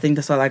yeah, I think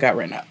that's all I got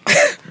right now.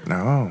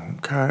 Oh,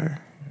 okay.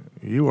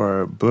 You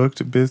are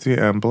booked, busy,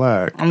 and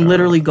black. I'm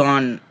literally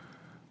gone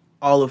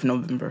all of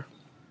November.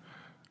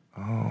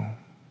 Oh.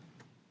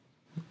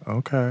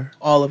 Okay.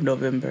 All of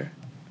November.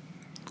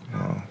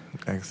 Well,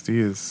 XD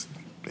is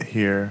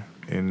here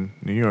in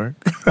New York.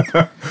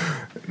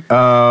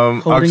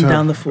 Holding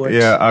down the fort.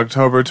 Yeah,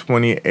 October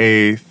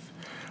 28th.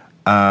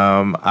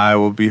 I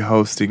will be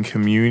hosting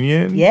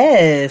Communion.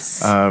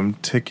 Yes.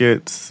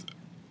 Tickets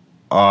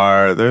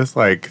are, there's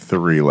like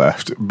 3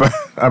 left, but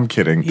I'm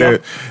kidding.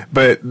 Yep.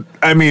 But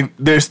I mean,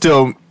 they're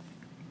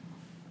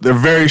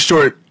very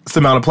short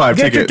amount of supply of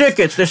Get tickets. your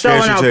tickets. They're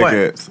selling out quick.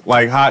 Tickets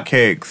like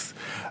hotcakes.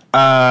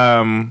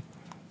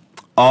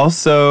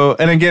 Also,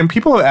 and again,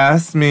 people have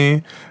asked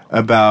me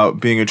about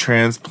being a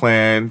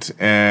transplant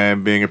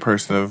and being a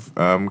person of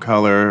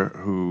color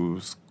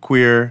who's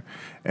queer,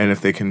 and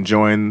if they can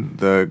join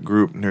the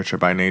group Nurture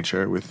by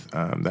Nature with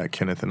that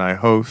Kenneth and I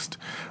host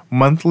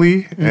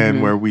monthly,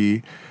 and where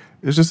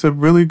it's just a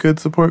really good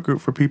support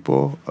group for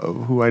people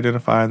who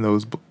identify in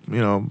those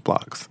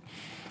blocks.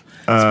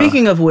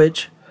 Speaking of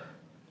which,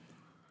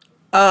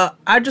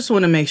 I just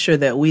want to make sure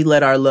that we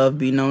let our love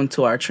be known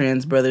to our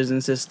trans brothers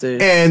and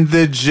sisters. And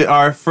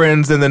our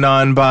friends in the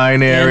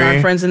non-binary. And our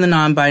friends in the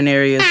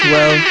non-binary as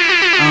well.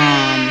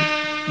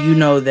 You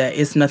know that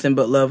it's nothing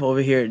but love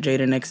over here at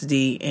Jaden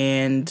XD,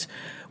 and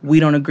we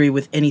don't agree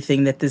with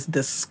anything that this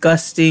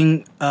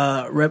disgusting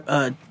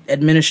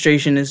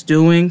administration is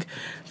doing.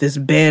 This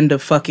band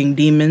of fucking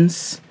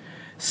demons.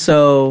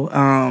 So,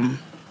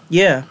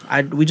 yeah,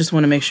 we just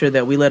want to make sure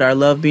that we let our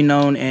love be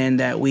known and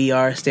that we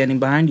are standing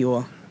behind you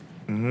all.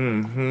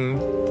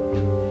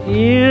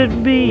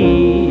 It'd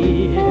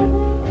be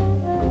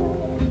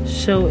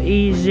so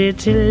easy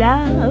to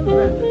love,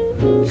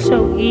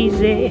 so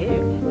easy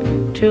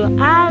to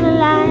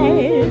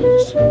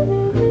idolize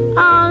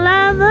all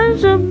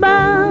others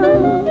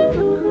above.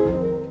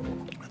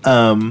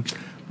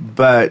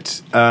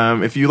 But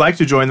if you'd like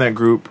to join that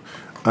group,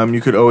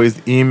 You could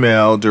always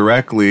email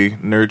directly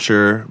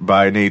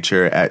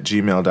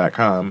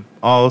nurturebynature@gmail.com.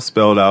 All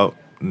spelled out,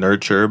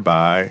 nurture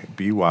by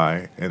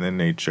BY and then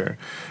nature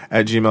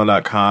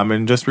 @gmail.com,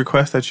 and just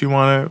request that you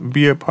want to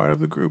be a part of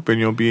the group, and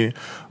you'll be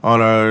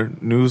on our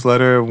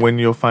newsletter when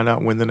you'll find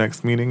out when the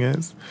next meeting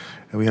is.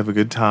 And we have a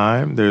good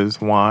time.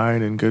 There's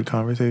wine and good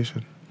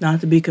conversation.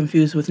 Not to be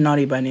confused with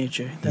Naughty by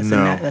Nature. That's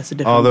a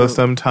different Although group.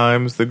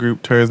 sometimes the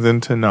group turns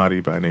into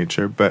Naughty by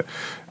Nature, but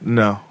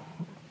no.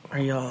 Are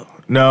y'all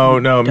No,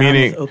 down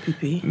meaning with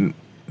OPP?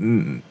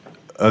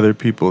 Other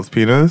people's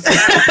penis.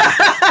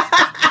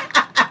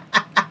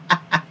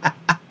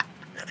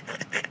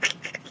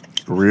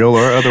 Real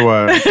or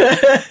otherwise.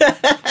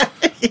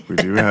 We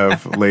do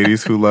have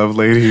ladies who love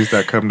ladies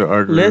that come to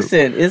our group.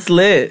 Listen, it's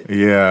lit.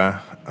 Yeah.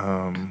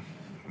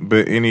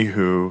 But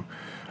anywho,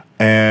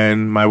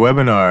 and my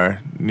webinar,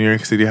 New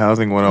York City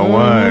Housing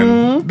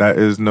 101, that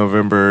is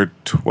November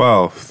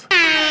 12th.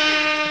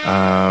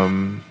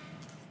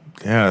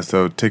 Yeah,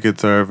 so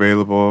tickets are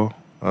available.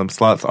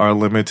 Slots are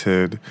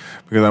limited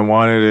because I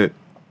wanted it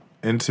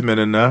intimate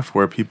enough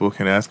where people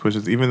can ask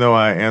questions. Even though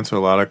I answer a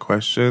lot of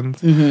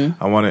questions,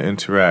 I want to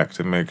interact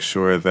and make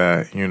sure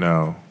that, you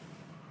know,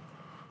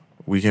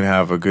 we can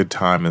have a good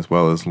time as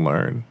well as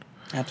learn.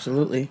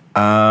 Absolutely.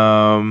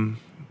 Our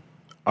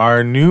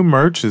new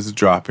merch is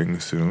dropping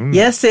soon.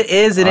 Yes, it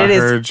is, and I it is.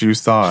 heard you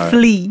saw it.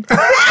 Flea.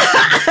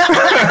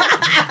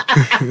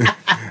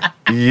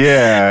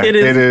 Yeah, It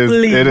is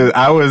Flea. It is.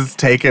 I was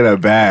taken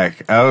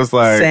aback. I was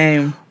like,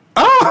 Same.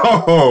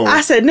 oh,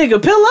 I said,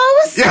 nigga,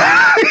 pillows?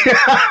 Yeah.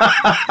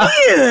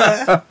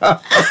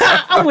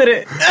 I'm with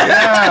it.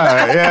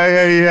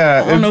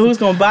 yeah. I don't know who's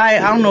going to buy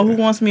it. I don't know who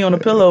wants me on a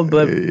pillow,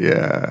 but.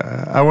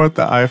 Yeah, I want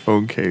the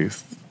iPhone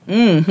case.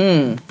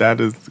 Mm-hmm. That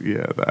is, the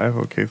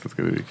iPhone case is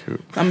going to be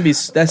cute.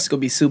 That's going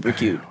to be super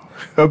cute.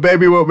 A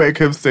baby won't make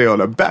him stay on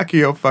the back of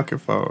your fucking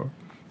phone.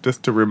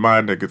 Just to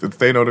remind niggas and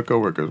staying on the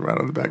coworkers right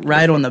on the back.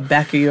 Right on the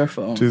back of your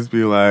phone. Just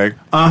be like,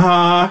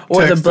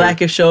 Or the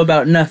blackest show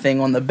about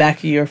nothing on the back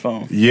of your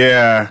phone.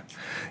 Yeah,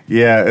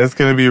 it's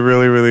gonna be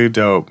really, really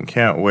dope.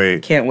 Can't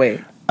wait.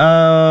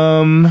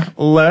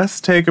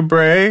 Let's take a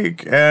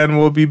break and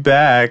we'll be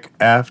back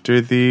after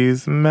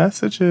these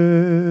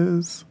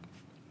messages.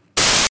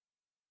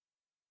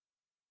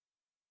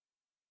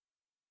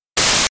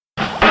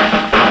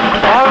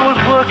 I was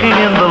working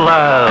in the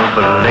lab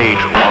late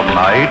one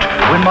night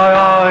when my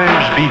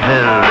eyes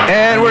beheld.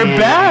 And we're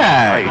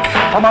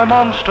back. On my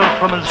monster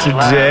from his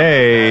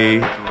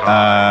Today,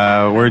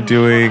 we're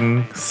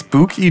doing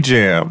spooky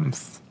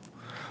jams.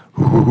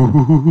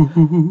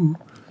 Ooh,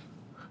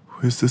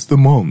 this is the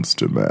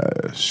Monster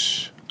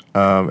Mash.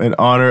 In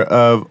honor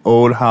of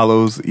Old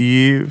Hallows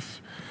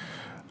Eve.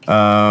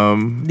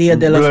 Dia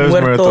de los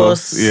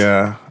Muertos.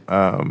 Yeah.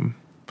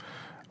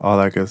 All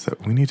that good stuff.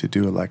 We need to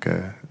do like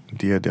a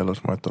Dia de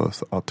los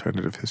Muertos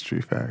alternative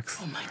history facts.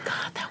 Oh my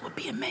God, that would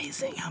be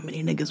amazing. How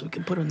many niggas we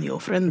could put on the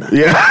ofrenda?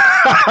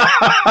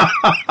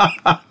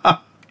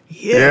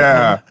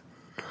 Yeah.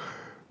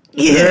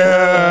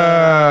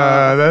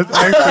 That's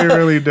actually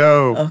really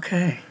dope.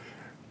 Okay.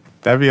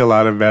 That'd be a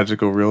lot of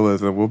magical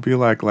realism. We'll be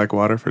like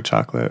Water for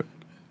Chocolate.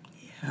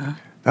 Yeah.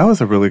 That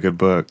was a really good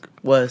book.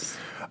 Was.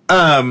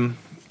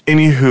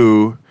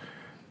 Anywho,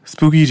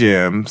 spooky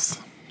jams.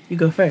 You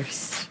go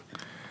first.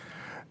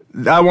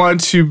 I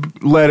want to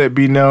let it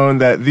be known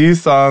that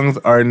these songs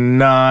are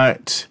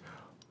not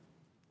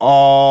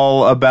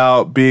all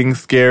about being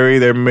scary.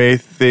 They might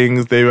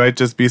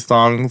just be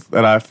songs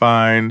that I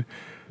find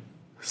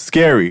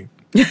scary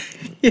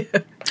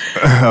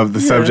of the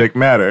subject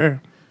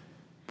matter.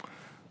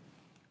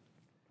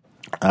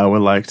 I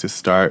would like to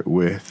start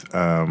with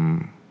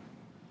the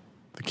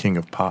King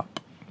of Pop.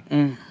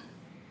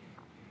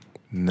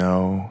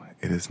 No,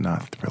 it is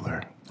not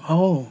Thriller.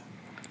 Oh.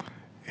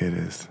 It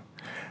is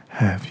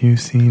Have You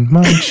Seen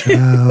My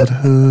Childhood?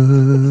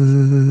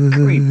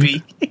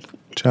 Creepy.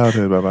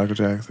 Childhood by Michael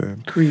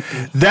Jackson.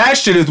 Creepy. That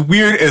shit is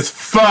weird as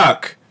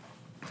fuck.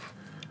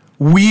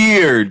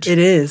 Weird. It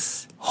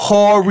is.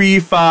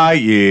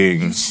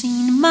 Horrifying.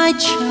 Seen my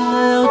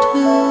childhood.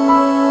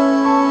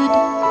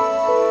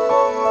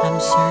 I'm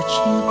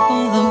searching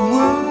for the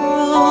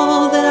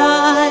world that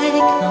I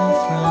come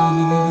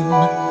from.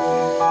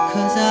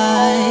 'Cause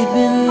I've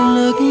been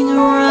looking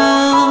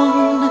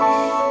around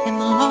in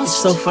the lost. It's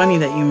so funny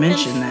that you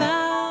mentioned that.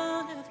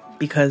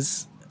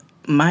 Because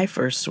my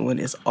first one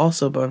is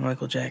also by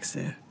Michael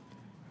Jackson.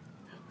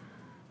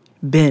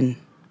 Ben.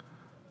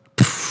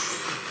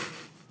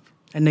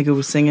 That nigga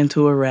was singing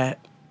to a rat.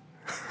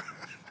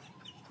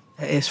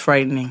 It's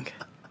frightening.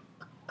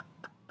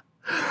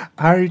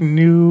 I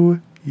knew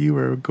you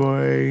were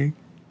going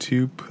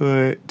to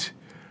put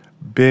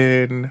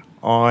Ben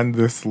on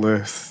this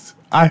list.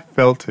 I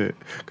felt it.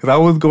 Because I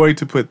was going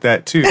to put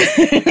that too.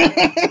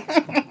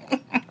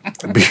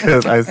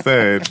 Because I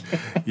said,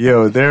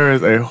 yo, there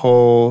is a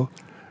whole...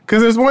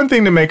 Because there's one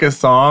thing to make a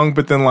song,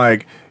 but then,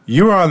 like,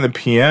 you were on the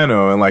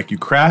piano and, like, you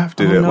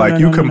crafted it. Like,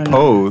 you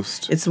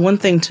composed. It's one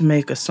thing to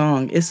make a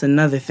song. It's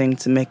another thing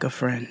to make a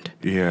friend.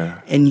 Yeah.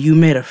 And you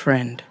made a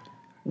friend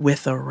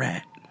with a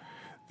rat.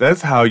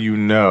 That's how you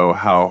know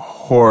how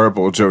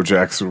horrible Joe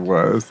Jackson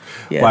was.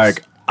 Yes.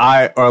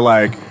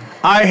 I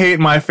hate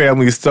my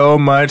family so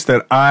much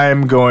that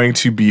I'm going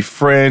to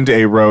befriend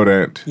a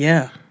rodent.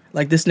 Yeah.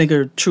 Like this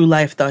nigga, true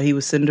life, thought he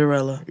was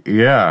Cinderella.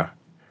 Yeah.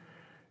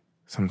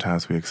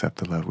 Sometimes we accept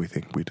the love we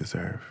think we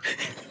deserve.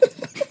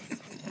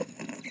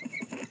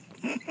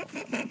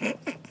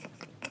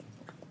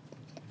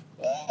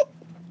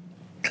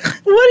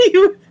 What are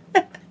you...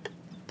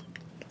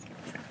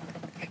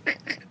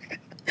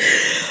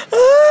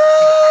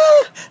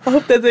 I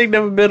hope that thing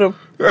never bit him.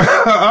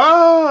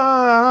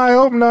 I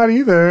hope not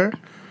either.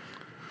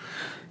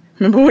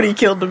 Remember when he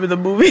killed him in the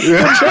movie?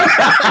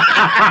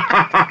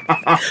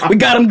 We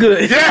got him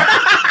good.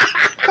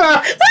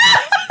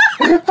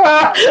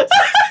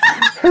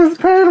 His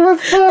pain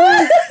was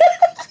funny.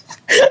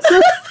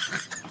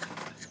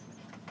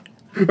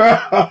 He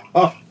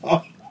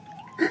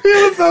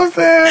was so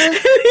sad.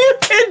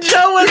 And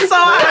Joe was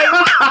sorry.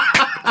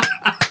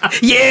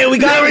 Yeah, we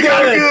got him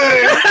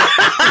good.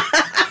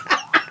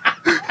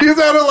 He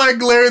sounded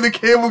like Larry the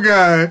Cable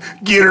Guy.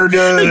 Get her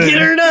done.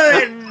 Get her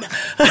done.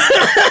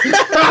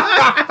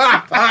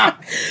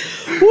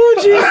 Oh,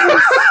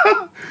 Jesus.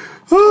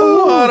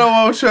 Oh, I don't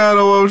want you. I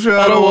don't want you.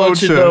 I don't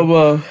want you no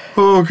more.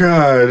 Oh,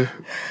 God.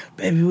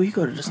 Baby, will you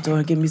go to the store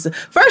and get me some?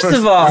 First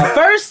of all.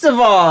 Every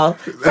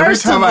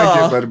time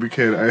I get Butter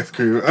Bouquet ice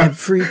cream.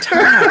 Every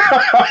time.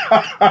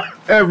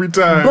 Every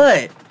time.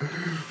 But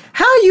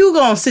how you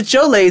gonna sit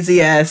your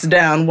lazy ass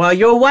down while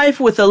your wife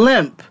with a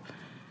limp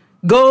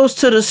goes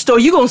to the store?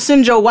 You gonna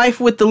send your wife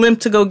with the limp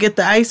to go get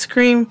the ice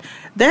cream?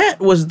 That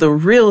was the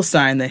real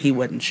sign that he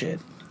wasn't shit.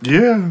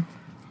 Yeah.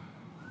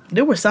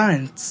 There were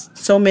signs.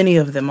 So many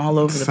of them all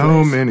over the place.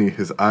 So many.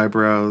 His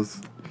eyebrows.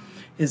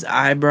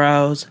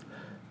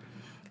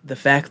 The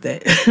fact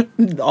that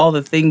all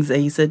the things that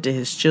he said to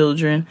his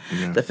children.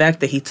 Yeah. The fact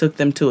that he took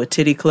them to a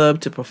titty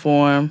club to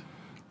perform.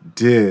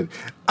 Did.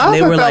 And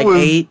they were like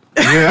 8.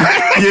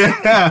 Yeah.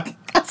 Yeah.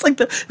 I was like,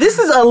 this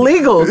is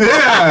illegal.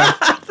 Yeah.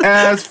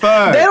 As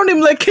fuck. They don't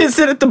even let kids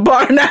sit at the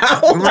bar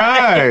now.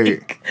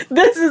 Right.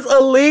 This is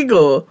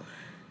illegal.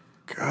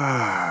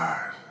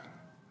 God.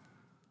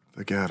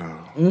 The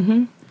ghetto.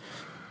 Mm-hmm.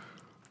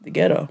 The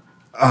ghetto.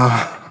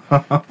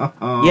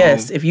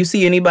 Yes, if you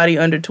see anybody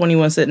under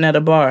 21 sitting at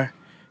a bar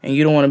and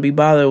you don't want to be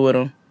bothered with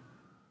them,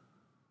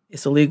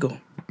 it's illegal.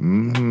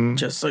 Mm-hmm.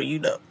 Just so you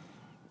know.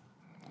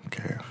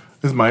 Okay.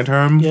 This is my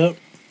turn? Yep.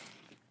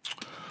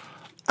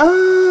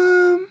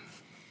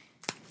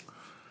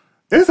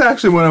 It's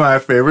actually one of my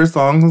favorite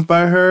songs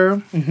by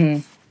her. Mm-hmm.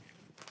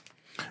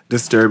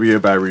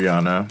 Disturbia by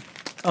Rihanna.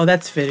 Oh,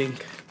 that's fitting.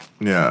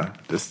 Yeah.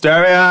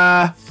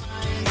 Disturbia.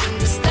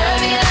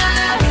 Disturbia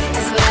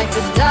is like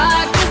the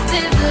darkest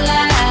is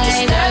light.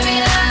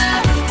 Disturbia,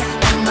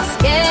 and my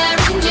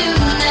scaring you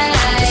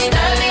night.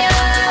 Disturbia,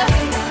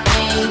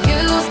 ain't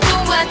used to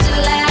what you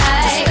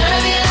like.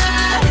 Disturbia,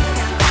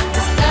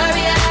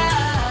 Disturbia.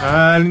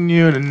 Finding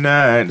you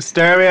tonight.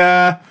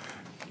 Disturbia.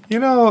 You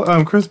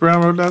know, Chris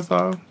Brown wrote that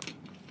song.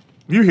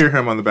 You hear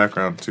him on the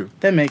background too.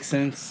 That makes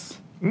sense.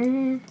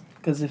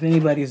 Because if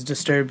anybody's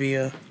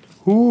Disturbia,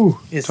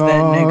 it's talk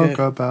that nigga.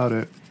 Talk about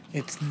it.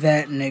 It's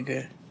that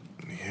nigga.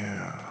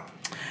 Yeah.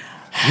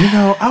 You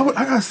know,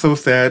 I got so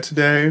sad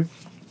today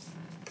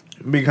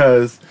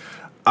because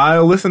I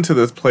listened to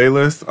this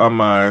playlist on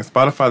my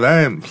Spotify that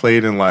I hadn't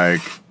played in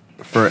like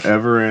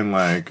forever in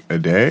like a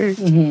day.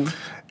 Mm-hmm.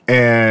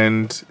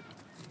 And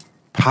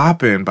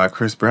Poppin' by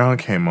Chris Brown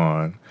came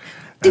on.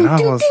 And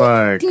I was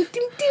like,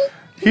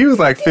 he was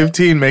like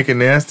 15 making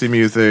nasty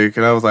music.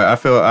 And I was like,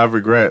 I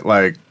regret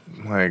like,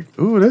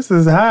 ooh, this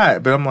is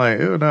hot. But I'm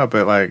like, ooh, no,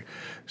 but like,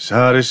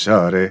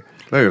 shawty.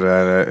 Look at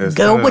that. It's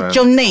girl, what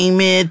your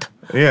name is?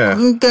 Yeah.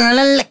 Girl,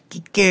 I like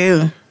you,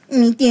 girl.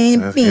 Let's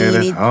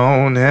get it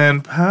on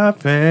and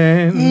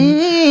poppin'.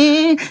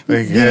 We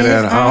get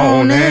it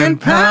on and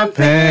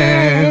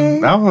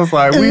poppin'. I was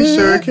like, we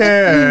sure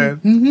can.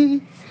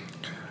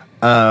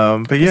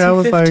 But yeah, I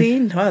was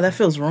 15? like, wow, that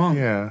feels wrong.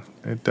 Yeah,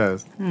 it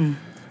does.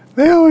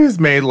 They always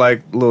made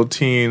like little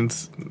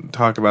teens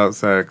talk about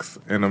sex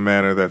in a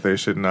manner that they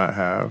should not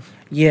have.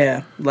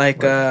 Yeah,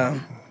 like hell,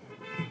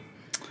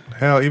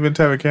 even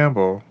Tevin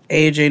Campbell.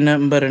 Age ain't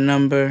nothing but a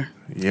number.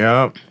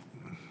 Yep.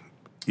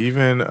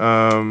 Even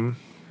no,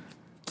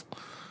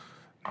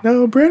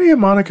 Brandy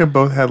and Monica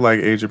both had like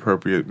age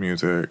appropriate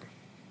music.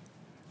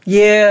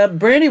 Yeah,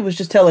 Brandy was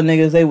just telling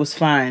niggas they was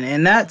fine,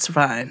 and that's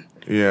fine.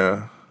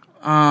 Yeah.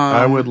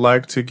 I would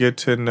like to get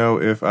to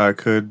know if I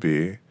could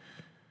be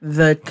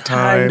the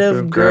kind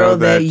of girl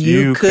that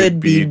you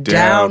could be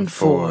down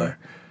for.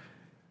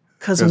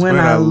 Because when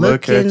I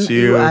look at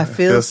you, I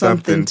feel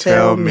something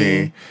tell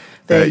me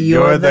that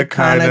you're the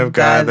kind of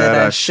guy that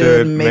I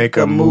should make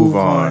a move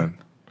on.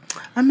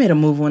 I made a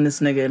move on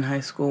this nigga in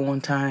high school one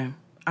time.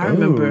 I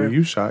remember.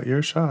 You shot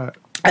your shot.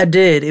 I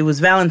did. It was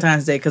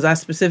Valentine's Day because I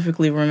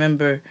specifically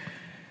remember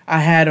I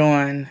had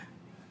on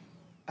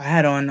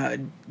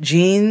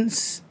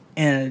jeans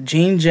and a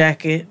jean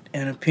jacket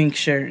and a pink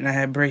shirt, and I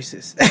had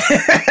braces.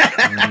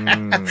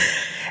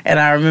 And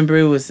I remember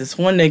it was this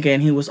one nigga,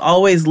 and he was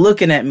always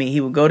looking at me.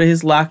 He would go to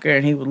his locker,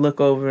 and he would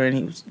look over, and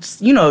he was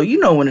just, you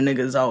know when a nigga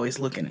is always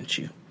looking at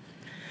you.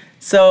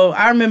 So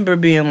I remember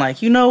being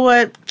like, you know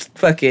what?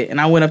 Fuck it. And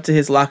I went up to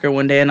his locker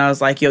one day, and I was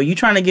like, yo, you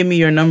trying to give me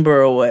your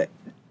number or what?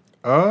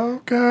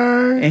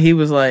 Okay. And he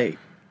was like,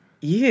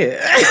 yeah.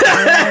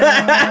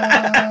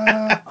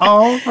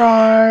 All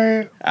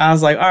right. I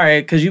was like, all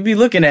right, because you be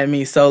looking at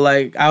me. So,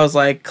 like, I was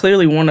like,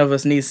 clearly one of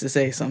us needs to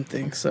say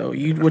something. So,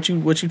 what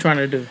you trying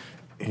to do?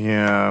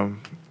 Yeah.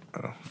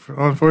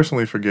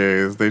 Unfortunately for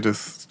gays, they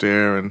just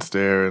stare and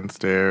stare and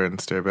stare and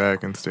stare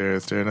back and stare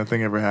and stare.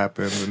 Nothing ever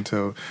happens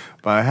until,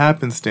 by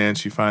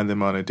happenstance, you find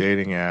them on a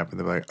dating app and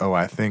they're like, oh,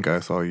 I think I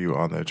saw you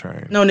on the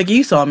train. No, nigga,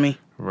 you saw me.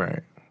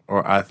 Right.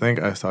 Or I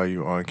think I saw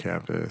you on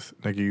campus.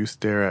 Nigga, you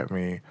stare at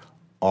me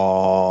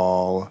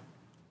all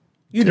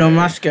You know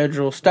my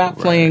schedule. Stop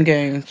playing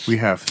games. We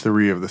have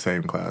 3 of the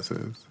same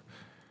classes.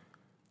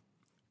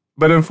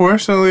 But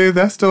unfortunately,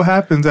 that still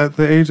happens at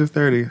the age of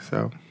 30,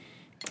 so...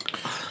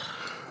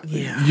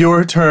 Yeah.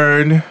 Your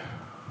turn.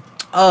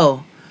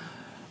 Oh,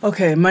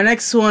 okay. My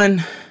next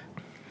one,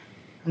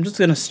 I'm just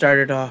gonna start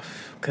it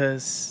off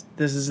because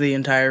this is the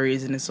entire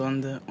reason it's on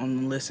the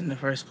list in the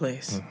first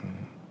place.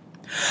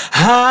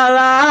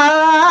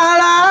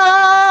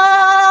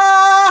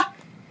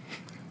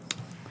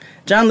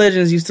 John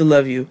Legends Used to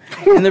Love You,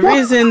 and the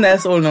reason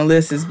that's on the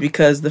list is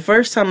because the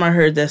first time I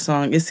heard that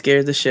song, it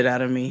scared the shit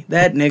out of me.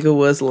 That nigga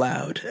was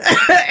loud.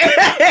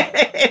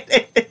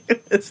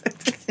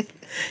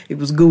 It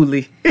was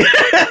ghouly.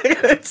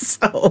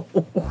 So.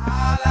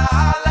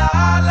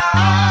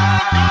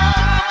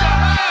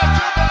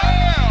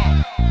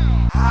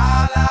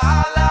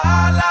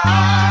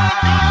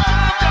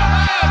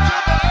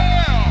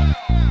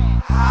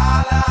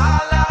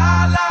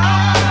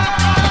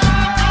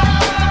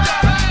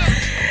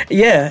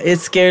 Yeah, it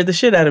scared the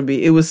shit out of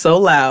me. It was so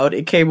loud.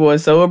 It came on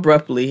so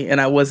abruptly, and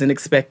I wasn't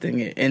expecting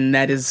it. And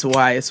that is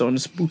why it's on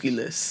the spooky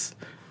list.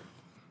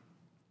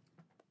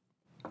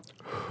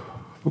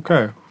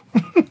 Okay.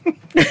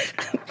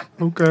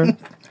 Okay.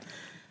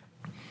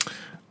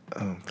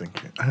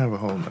 Thank you. I have a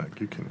whole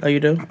neck. You can. Oh, you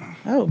do?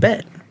 Oh,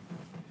 bet.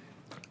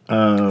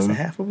 It's a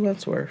half a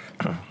blunt's worth.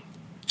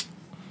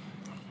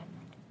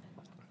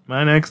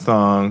 My next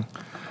song,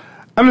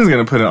 I'm just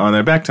gonna put it on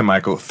there. Back to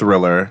Michael,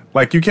 Thriller.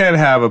 Like, you can't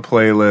have a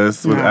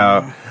playlist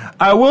without. No.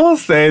 I will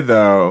say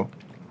though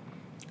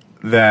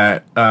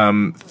that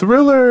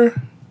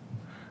Thriller,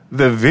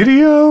 the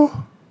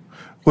video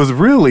was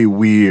really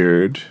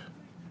weird.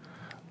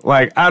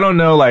 Like, I don't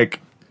know, like,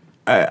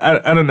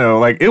 I don't know,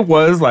 like, it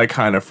was, like,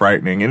 kind of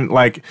frightening. And,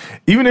 like,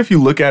 even if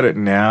you look at it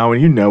now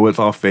and you know it's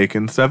all fake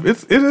and stuff,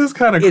 it is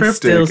kind of cryptic.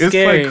 Still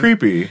scary. It's, like,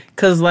 creepy.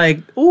 Because let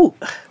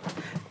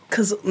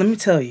me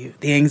tell you,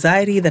 the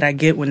anxiety that I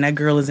get when that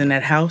girl is in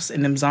that house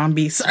and them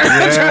zombies are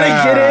trying to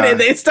get in and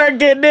they start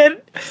getting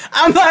in,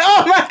 I'm like,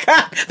 oh, my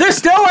God,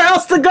 there's nowhere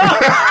else to go.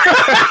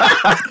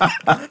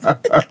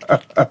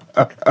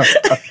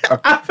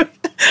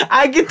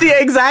 I get the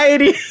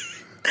anxiety.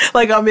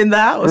 Like I'm in the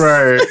house.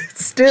 Right.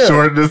 Still.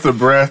 Shortness of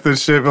breath and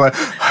shit.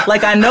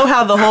 Like I know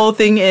how the whole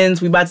thing ends.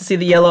 We about to see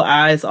the yellow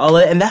eyes, all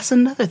of it. And that's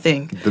another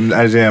thing. The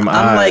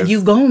I'm like,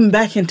 you going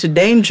back into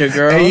danger,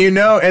 girl. And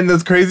and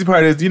the crazy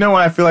part is,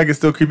 why I feel like it's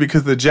still creepy?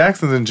 Because the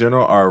Jacksons in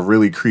general are a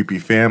really creepy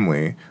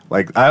family.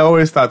 Like, I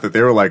always thought that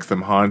they were like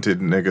some haunted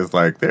niggas.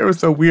 Like, they were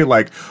so weird.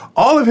 Like,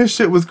 all of his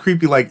shit was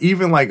creepy. Like,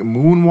 even like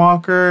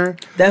Moonwalker.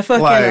 That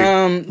fucking,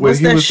 like, when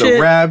he was the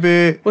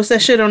rabbit. What's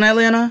that shit on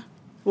Atlanta?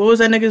 What was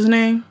that nigga's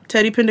name?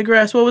 Teddy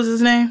Pendergrass. What was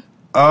his name?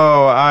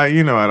 Oh, I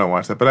don't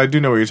watch that, but I do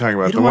know what you're talking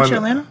about. You don't watch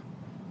Atlanta?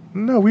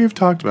 No, we've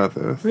talked about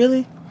this.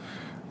 Really?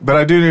 But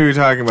I do know what you're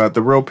talking about.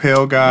 The real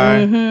pale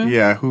guy. Mm-hmm.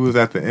 Yeah, who was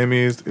at the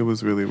Emmys. It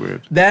was really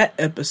weird. That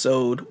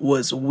episode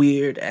was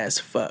weird as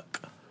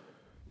fuck.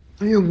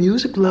 Are you a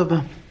music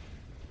lover?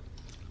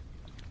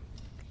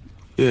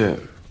 Yeah,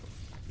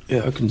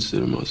 I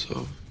consider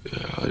myself.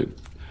 Yeah, I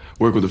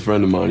work with a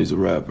friend of mine. He's a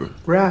rapper.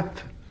 Rap.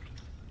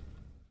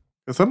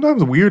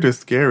 Sometimes weird is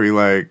scary,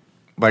 like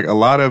a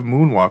lot of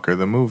Moonwalker,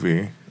 the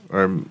movie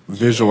or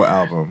visual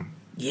album.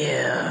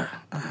 Yeah.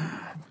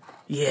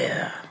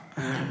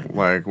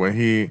 Like when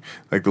he,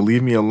 like the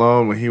Leave Me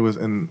Alone, when he was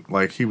in,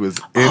 like he was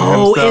in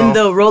himself. In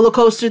the roller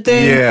coaster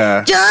thing?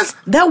 Yeah.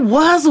 That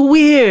was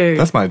weird.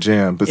 That's my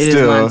jam, but it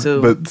still, is mine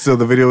too. But still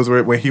the videos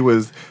where when he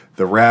was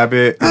the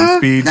rabbit and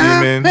Speed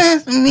Demon.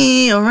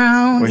 Me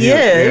around.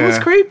 It was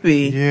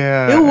creepy.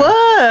 Yeah. It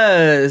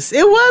was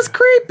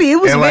creepy.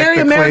 It was and very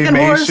American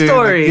Horror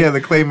Story.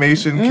 The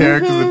claymation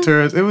characters, the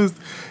tourists.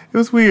 It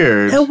was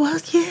weird. It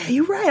was,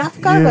 you're right. I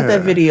forgot about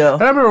that video.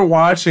 And I remember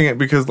watching it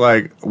because,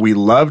 like, we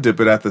loved it,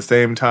 but at the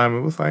same time,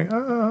 it was like,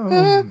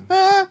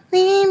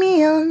 leave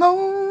me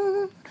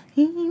alone.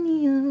 Leave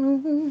me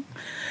alone.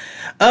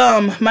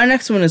 My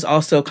next one is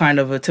also kind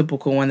of a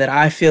typical one that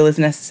I feel is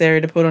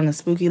necessary to put on the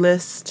spooky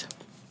list.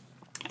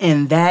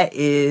 And that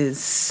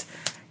is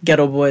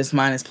Ghetto Boys'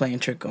 Mind is Playing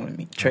Tricks on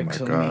Me. Oh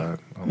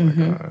my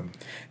God.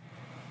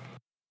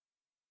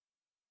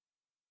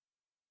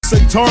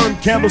 turn.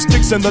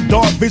 Candlesticks in the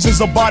dark,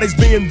 visions of bodies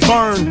being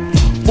burned.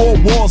 Four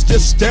walls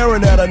just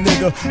staring at a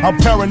nigga. I'm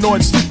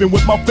paranoid, sleeping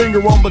with my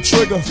finger on the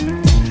trigger.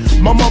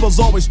 My mother's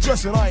always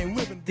stressing I ain't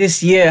living.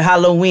 This year,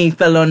 Halloween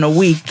fell on the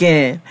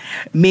weekend.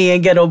 Me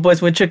and Ghetto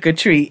Boys went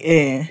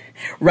trick-or-treating,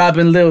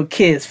 robbing little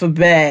kids for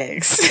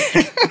bags.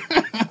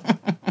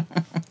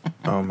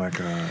 Oh my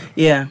God.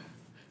 Yeah.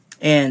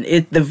 And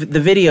the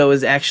video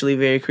is actually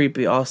very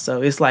creepy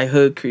also. It's like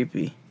hood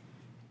creepy.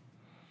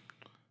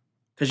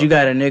 Because you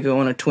got a nigga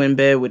on a twin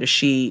bed with a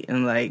sheet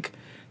and like,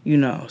 you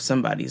know,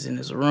 somebody's in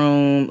his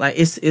room. Like,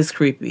 it's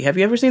creepy. Have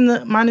you ever seen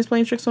the Mind is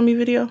Playing Tricks on Me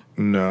video?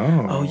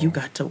 No. Oh, you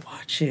got to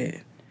watch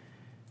it.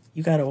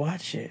 You got to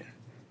watch it.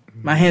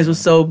 My hands were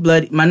so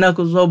bloody. My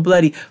knuckles were so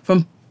bloody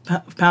from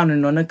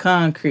pounding on the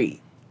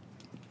concrete.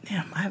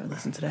 Damn, I haven't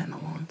listened to that in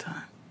a long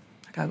time.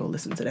 I gotta go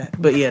listen to that.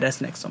 But yeah,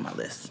 that's next on my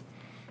list.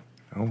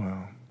 Oh,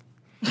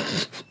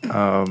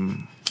 well.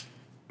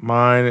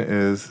 Mine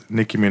is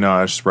Nicki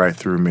Minaj, Right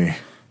Through Me.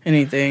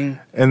 Anything.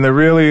 And the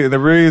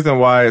reason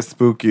why it's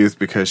spooky is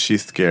because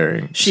she's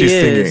scaring. She's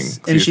singing.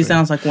 And she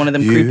sounds like one of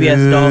them creepy ass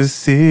You dolls.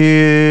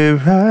 see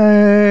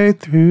right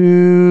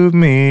through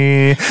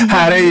me.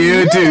 How do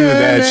you do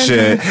that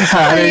shit?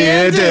 How do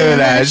you do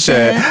that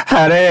shit?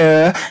 How do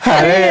you?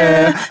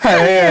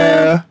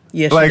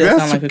 Yeah, she like, does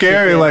that's sound like a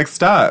scary. creepy Like,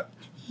 stop.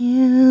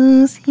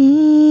 You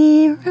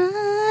see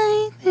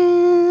right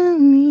through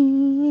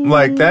me.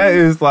 Like, that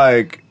is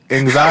like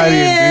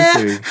anxiety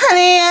inducing.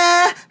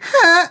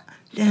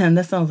 Damn,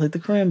 that sounds like the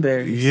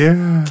Cranberries.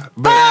 Yeah.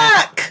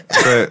 But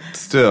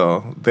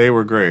still, they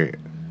were great.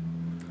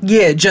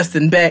 Yeah,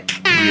 Justin Beck.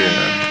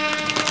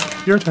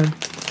 Yeah. Your turn.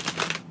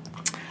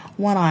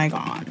 What I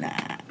got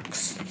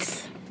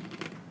next?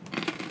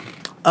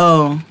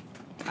 Oh,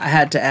 I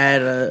had to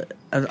add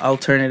an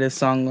alternative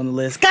song on the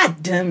list.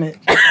 God damn it.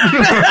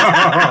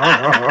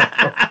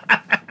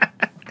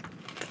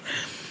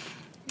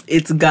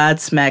 It's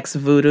Godsmack's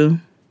Voodoo.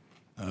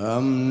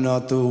 I'm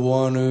not the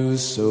one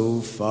who's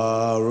so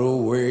far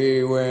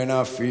away when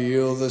I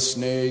feel the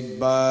snake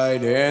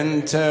bite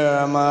and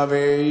tear my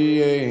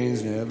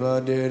veins. Never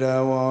did I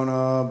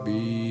wanna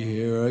be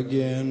here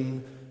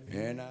again.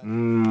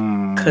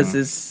 Because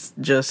it's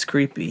just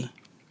creepy.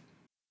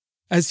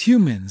 As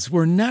humans,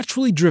 we're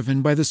naturally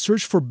driven by the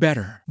search for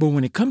better. But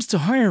when it comes to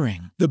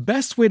hiring, the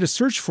best way to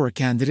search for a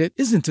candidate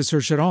isn't to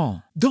search at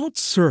all. Don't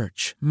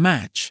search,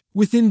 match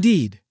with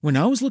Indeed. When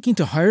I was looking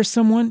to hire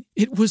someone,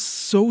 it was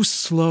so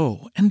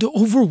slow and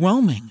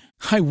overwhelming.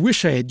 I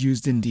wish I had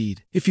used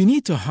Indeed. If you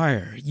need to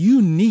hire,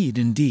 you need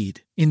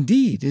Indeed.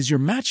 Indeed is your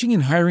matching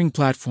and hiring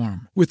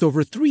platform with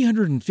over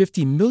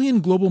 350 million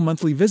global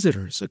monthly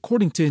visitors,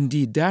 according to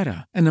Indeed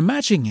data, and a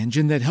matching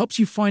engine that helps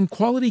you find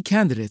quality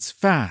candidates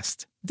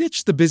fast.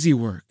 Ditch the busy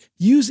work.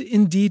 Use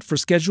Indeed for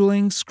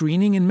scheduling,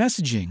 screening, and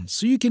messaging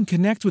so you can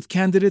connect with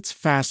candidates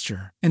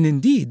faster. And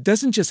Indeed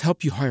doesn't just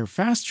help you hire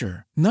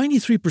faster.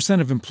 93%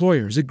 of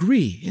employers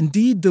agree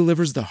Indeed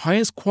delivers the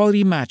highest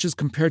quality matches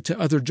compared to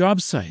other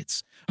job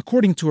sites,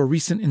 according to a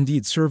recent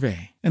Indeed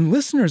survey. And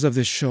listeners of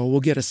this show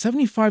will get a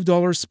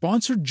 $75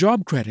 sponsored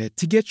job credit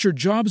to get your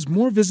jobs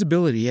more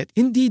visibility at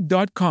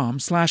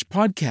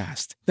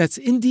Indeed.com/podcast. That's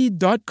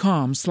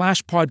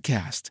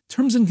Indeed.com/podcast.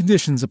 Terms and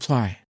conditions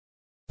apply.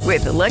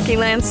 With the Lucky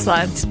Land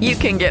Slots, you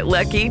can get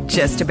lucky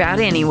just about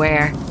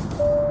anywhere.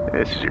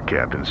 This is your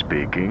captain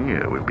speaking.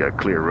 We've got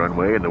clear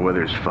runway and the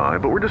weather's fine,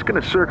 but we're just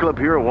going to circle up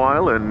here a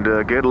while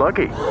and get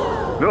lucky.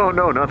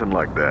 No, nothing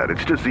like that.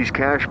 It's just these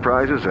cash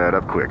prizes add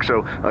up quick.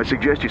 So I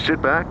suggest you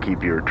sit back,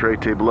 keep your tray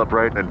table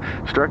upright, and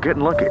start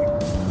getting lucky.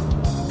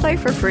 Play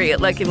for free at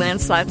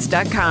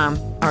LuckyLandSlots.com.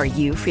 Are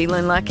you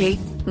feeling lucky?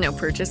 No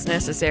purchase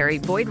necessary.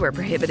 Void where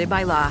prohibited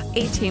by law.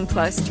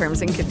 18+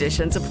 terms and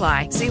conditions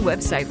apply. See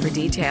website for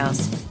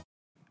details.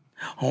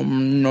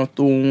 I'm not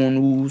the one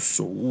who's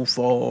so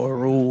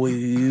far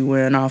away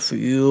when I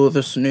feel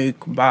the snake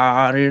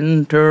bite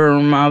and tear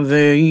my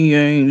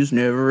veins.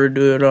 Never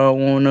did I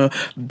wanna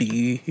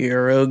be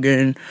here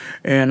again,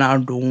 and I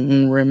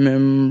don't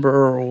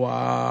remember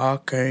why I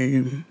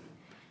came.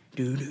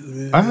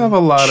 I have a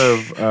lot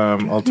of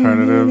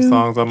alternative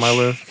songs on my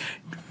list.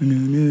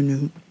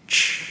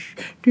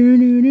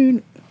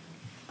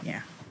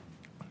 Yeah.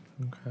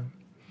 Okay.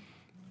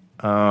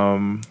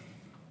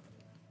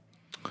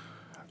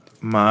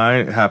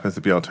 Mine happens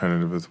to be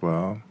alternative as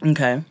well.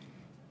 Okay.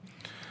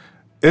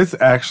 It's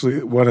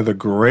actually one of the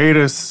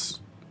greatest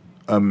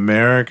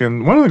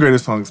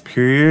songs,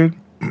 period.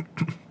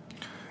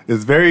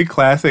 It's very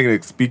classic and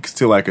it speaks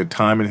to like a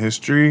time in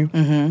history.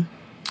 Mm-hmm.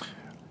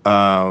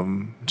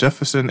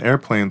 Jefferson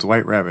Airplane's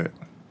White Rabbit.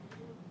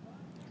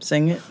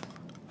 Sing it.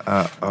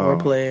 Or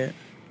play it.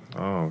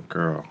 Oh,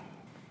 girl.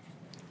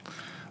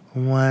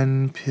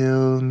 One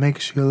pill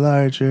makes you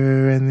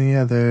larger and the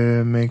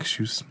other makes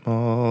you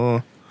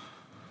small.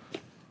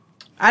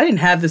 I didn't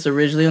have this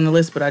originally on the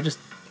list, but I just...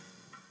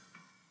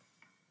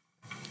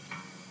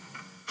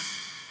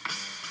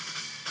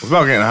 It's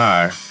about getting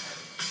high.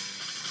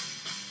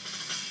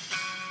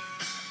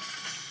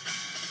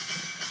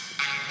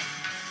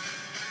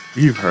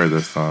 You've heard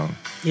this song.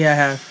 Yeah, I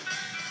have.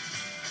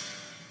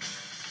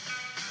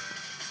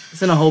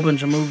 It's in a whole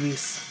bunch of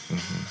movies.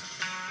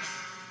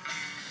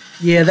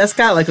 Yeah, that's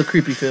got like a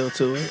creepy feel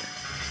to it.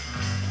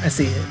 I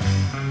see it.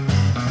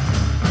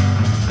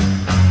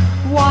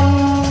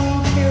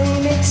 One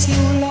pill makes you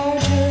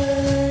larger.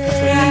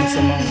 That's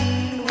what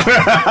Nina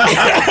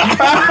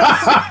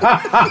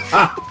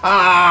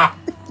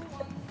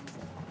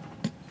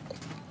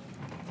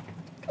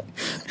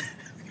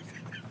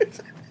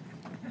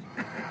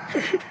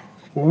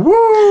Simone.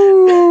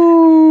 Woo!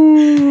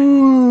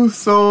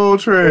 Soul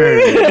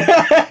Train.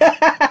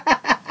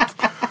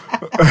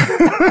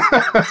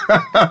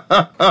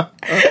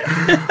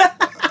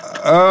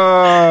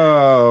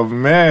 Oh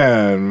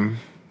man,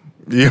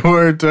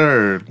 your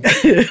turn.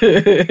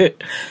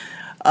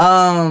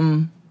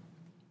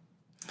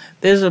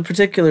 There's a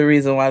particular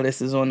reason why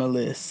this is on the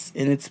list,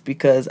 and it's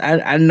because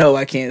I know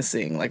I can't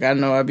sing. Like, I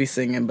know I be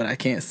singing, but I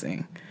can't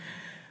sing.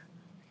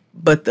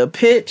 But the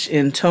pitch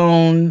and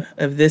tone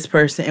of this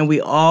person, and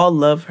we all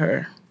love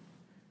her,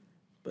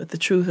 but the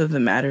truth of the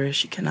matter is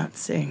she cannot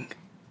sing.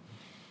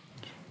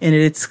 And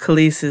it's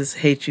Khaleesi's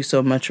Hate You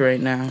So Much Right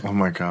Now. Oh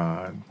my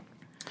God.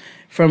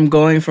 From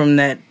going from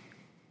that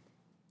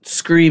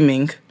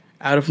screaming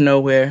out of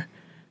nowhere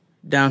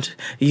down to,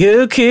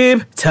 you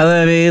keep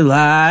telling me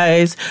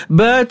lies,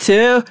 but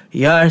to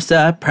your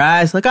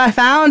surprise, look, I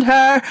found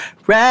her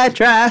red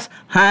dress,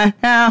 I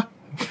now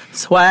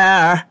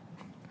swear.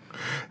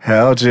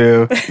 Held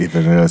you,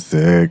 even a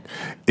sick,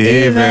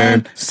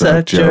 even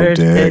sucked your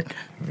dick.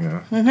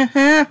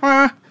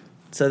 Yeah.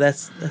 So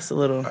that's a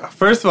little.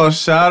 First of all,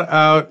 shout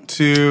out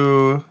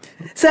to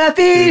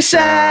Safisha.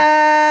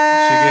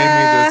 She gave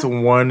me this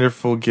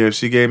wonderful gift.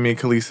 She gave me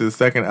Khaleesi's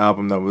second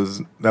album that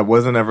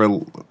wasn't ever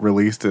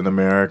released in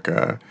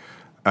America.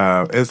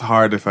 It's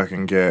hard to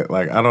fucking get.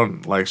 Like, I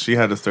don't like. She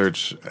had to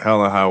search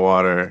hell and high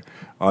water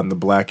on the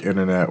black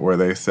internet where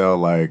they sell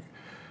like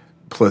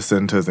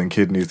placentas and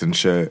kidneys and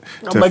shit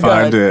to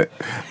find it.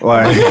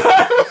 Like.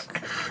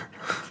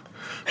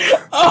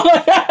 Oh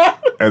my God.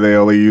 And they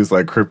only use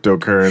like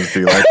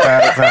cryptocurrency. Like,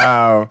 that's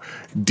how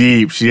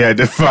deep she had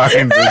to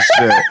find this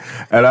shit.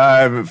 And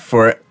I'm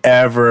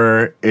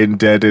forever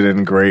indebted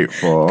and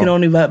grateful. You can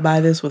only buy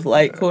this with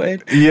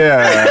Litecoin.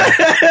 Yeah.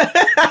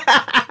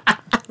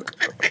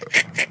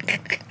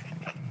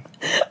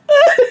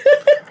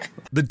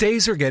 The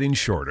days are getting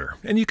shorter,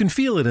 and you can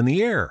feel it in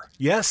the air.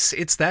 Yes,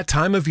 it's that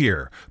time of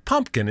year.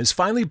 Pumpkin is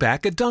finally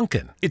back at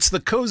Dunkin'. It's the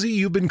cozy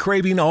you've been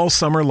craving all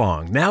summer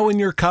long, now in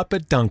your cup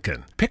at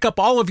Dunkin'. Pick up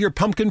all of your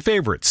pumpkin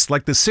favorites,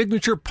 like the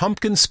signature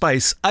pumpkin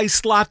spice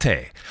iced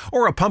latte,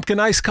 or a pumpkin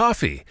iced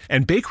coffee,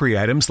 and bakery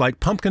items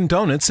like pumpkin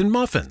donuts and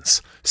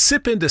muffins.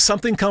 Sip into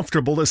something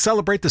comfortable to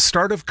celebrate the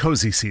start of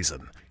cozy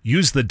season.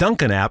 Use the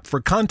Dunkin' app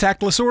for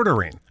contactless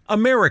ordering.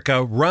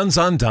 America runs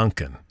on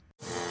Dunkin'.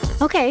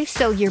 Okay,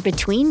 so you're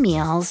between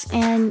meals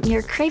and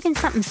you're craving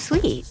something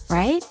sweet,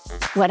 right?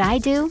 What I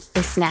do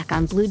is snack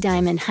on Blue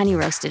Diamond Honey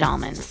Roasted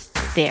Almonds.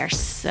 They're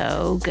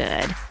so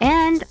good.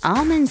 And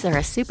almonds are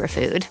a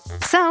superfood.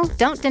 So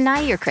don't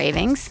deny your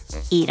cravings.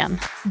 Eat them.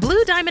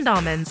 Blue Diamond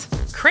Almonds.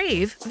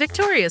 Crave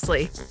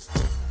victoriously.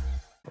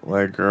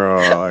 Like, girl.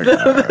 Like,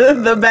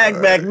 the back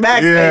yeah,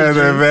 pages.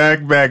 the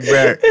back.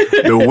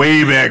 The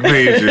way back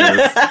pages.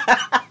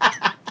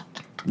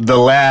 The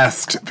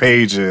last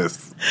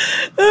pages.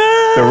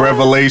 The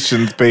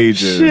Revelations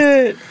pages.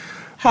 Shit.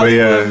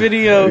 Hollywood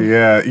Video.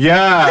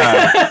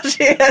 Yeah.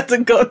 She had to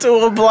go to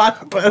a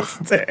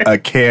Blockbuster. A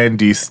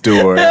candy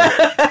store.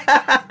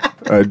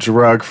 A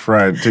drug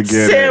front to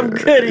get Sam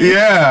Goody.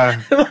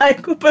 Yeah.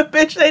 Like, but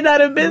bitch, they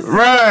not in business.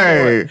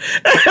 Right.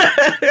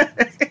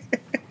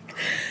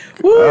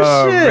 Woo,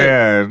 Oh, shit.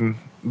 man.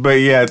 But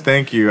yeah,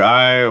 thank you.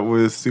 I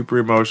was super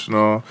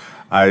emotional.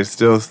 I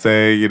still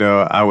say,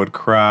 I would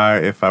cry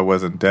if I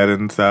wasn't dead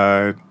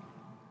inside.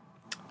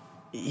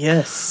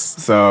 Yes.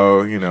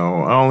 So,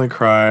 I only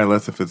cry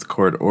unless if it's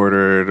court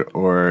ordered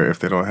or if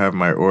they don't have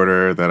my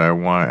order that I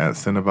want at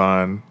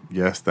Cinnabon.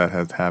 Yes, that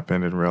has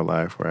happened in real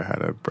life where I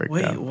had a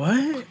breakdown. Wait,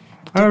 what?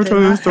 I ever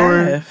told you the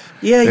story?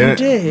 Yeah, They you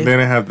did. They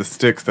didn't have the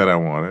sticks that I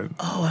wanted.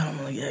 Oh, I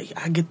don't like.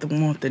 I get the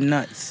one with the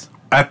nuts.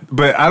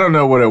 But I don't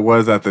know what it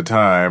was at the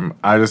time.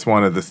 I just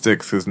wanted the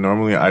sticks because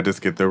normally I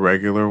just get the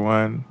regular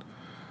one.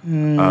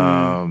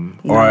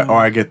 Or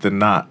I get the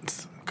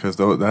knots because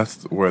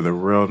that's where the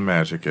real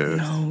magic is.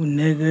 No,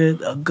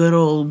 nigga, a good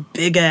old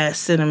big ass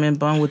cinnamon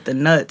bun with the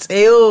nuts.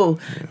 Ew.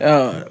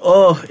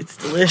 Oh, it's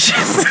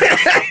delicious.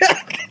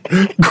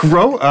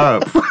 Grow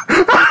up.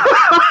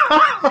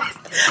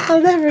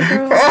 I'll never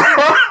grow up.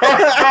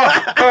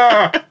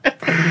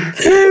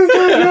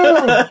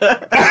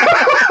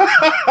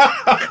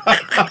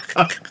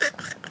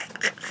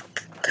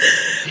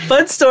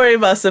 Fun story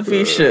about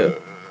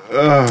Safisha.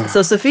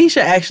 So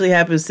Safisha actually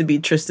happens to be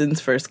Tristan's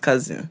first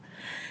cousin.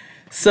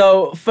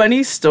 So,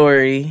 funny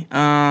story.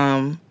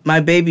 My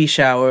baby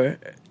shower,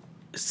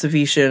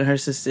 Safisha and her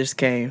sisters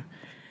came,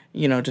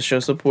 to show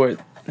support.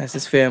 That's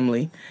his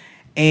family.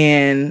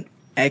 And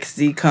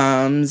XZ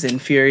comes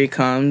and Fury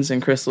comes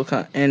and Crystal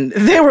comes. And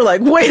they were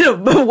like, wait a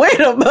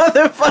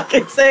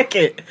motherfucking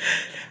second.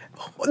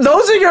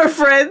 those are your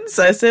friends?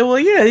 I said, well,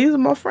 yeah, these are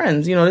my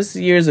friends. You know, this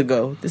is years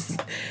ago.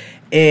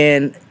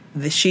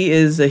 She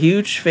is a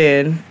huge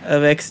fan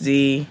of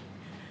XD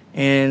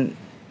and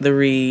the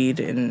Reed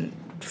and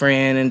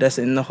Fran and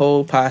Dustin and the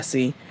whole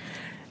posse.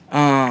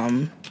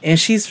 And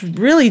she's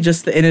really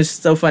just, and it's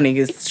so funny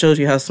because it shows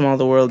you how small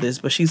the world is,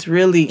 but she's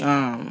really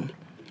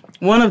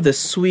one of the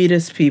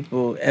sweetest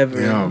people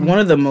ever. Yeah. One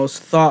of the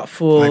most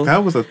thoughtful. Like,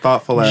 that was a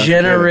thoughtful ass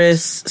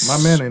generous. gift. My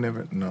man ain't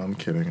never. No, I'm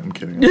kidding.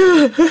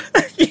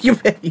 You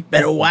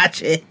better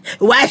watch it.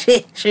 Watch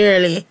it,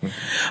 Shirley.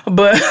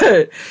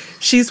 But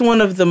she's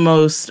one of the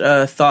most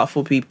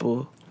thoughtful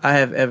people I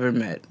have ever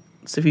met.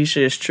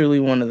 Safisha is truly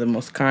one of the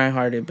most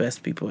kind-hearted,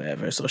 best people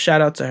ever. So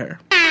shout out to her.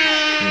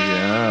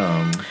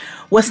 Yeah.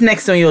 What's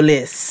next on your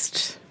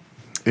list?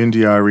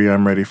 NDRE,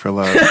 I'm Ready for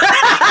Love.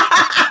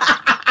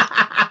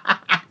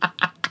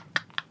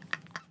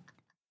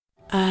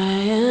 I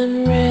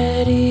am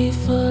ready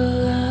for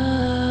love.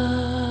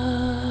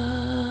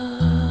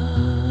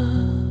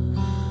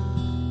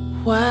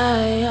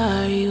 Why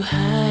are you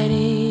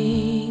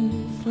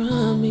hiding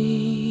from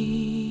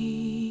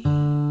me?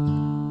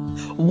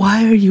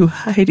 Why are you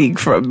hiding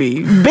from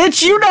me?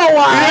 Bitch, you know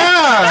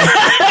why.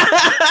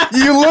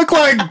 Yeah. You look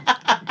like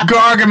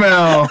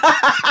Gargamel.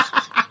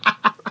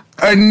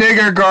 A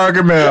nigger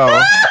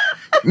Gargamel.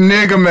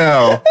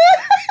 Niggamel.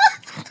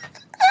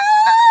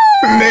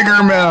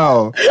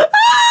 Niggermel.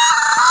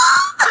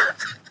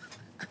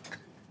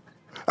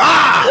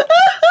 Ah!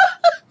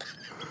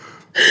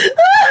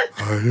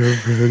 I am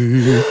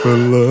ready for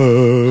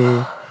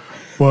love.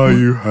 Why are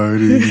you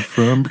hiding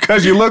from?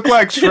 Because you look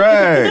like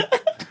Shrek.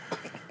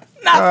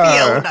 Not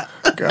Fiona.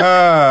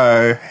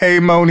 God. Hey,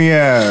 Moni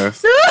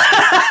ass.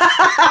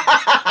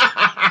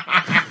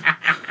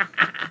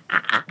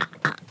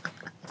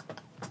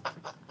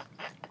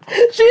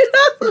 She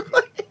doesn't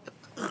like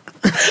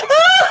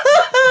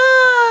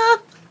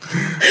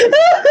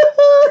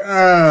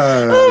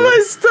oh, my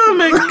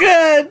stomach,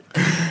 God.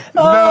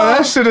 No,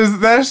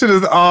 that shit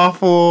is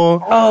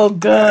awful. Oh,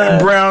 God.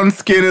 Brown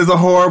Skin is a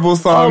horrible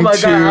song, oh my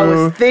too. God, I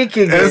was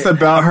thinking It's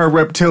about her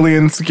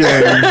reptilian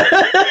skin.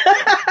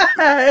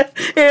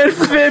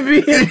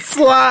 Amphibian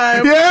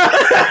slime. Yeah.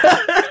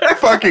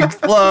 Fucking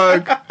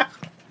slug.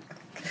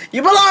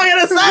 You belong in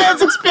a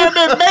science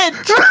experiment,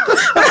 bitch.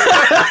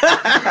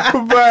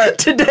 But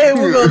today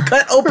we're going to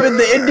cut open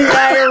the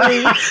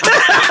NDRE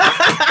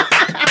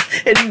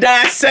and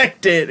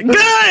dissect it.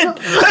 Good.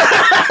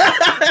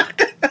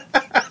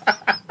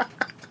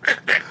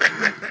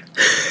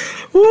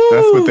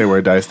 That's what they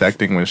were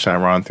dissecting when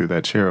Chiron threw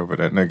that chair over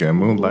that nigga in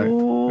Moonlight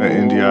at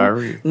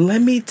NDRE.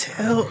 Let me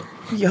tell,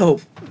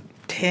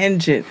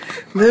 tangent.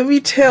 Let me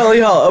tell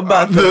y'all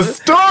about the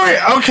story.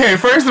 Okay,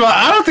 first of all,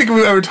 I don't think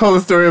we ever told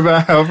a story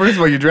about how, first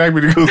of all, you dragged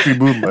me to go see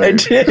Moonlight. I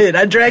did.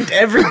 I dragged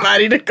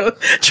everybody to go.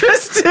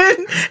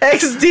 Tristan,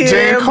 XD.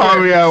 Jane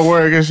called me at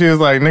work and she was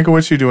like, nigga,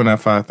 what you doing at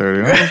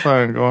 5:30? I'm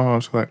fine, going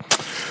home. She's like,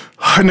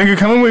 nigga,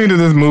 come with me to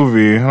this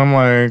movie. And I'm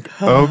like,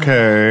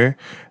 okay.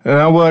 And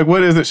I was like,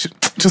 what is it? She,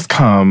 just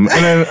come.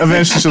 And then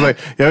eventually she's like,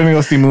 yeah, let me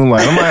go see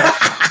Moonlight. I'm like,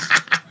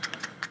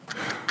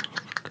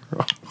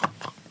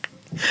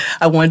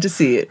 I wanted to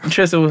see it. And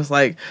Tristan was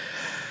like,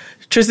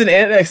 Tristan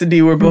and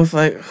XD were both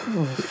like,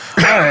 oh,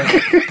 all right,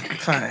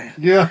 fine.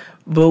 Yeah.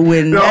 But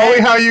when only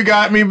how you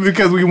got me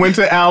because we went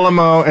to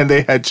Alamo and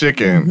they had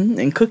chicken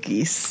and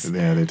cookies.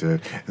 Yeah, they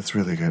did. It's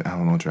really good.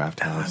 Alamo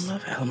Draft House. I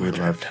love Alamo. We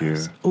love you.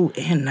 Oh,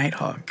 and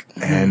Nighthawk.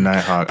 And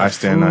Nighthawk. I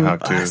stand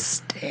Nighthawk too. I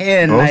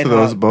stand both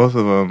Nighthawk. Both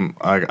of them.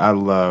 I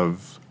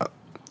love.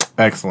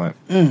 Excellent.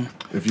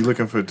 If you're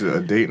looking for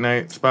a date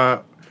night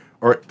spot.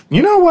 Or,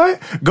 you know what?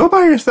 Go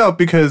by yourself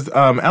because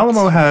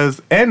Alamo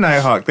has, and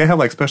Nighthawk, they have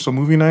like special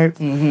movie nights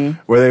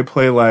where they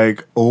play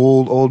like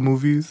old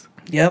movies.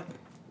 Yep.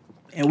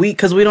 And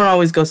because we don't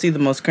always go see the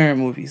most current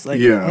movies.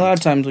 Like, a lot of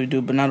times we do,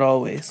 but not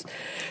always.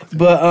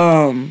 But,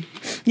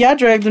 I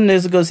dragged them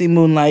to go see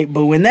Moonlight.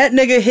 But when that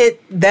nigga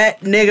hit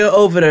that nigga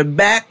over the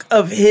back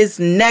of his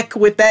neck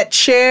with that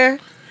chair,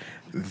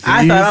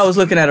 I thought I was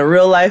looking at a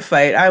real life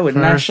fight. I would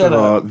not shut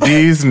up.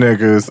 These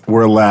niggas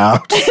were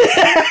loud.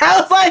 I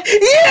was like,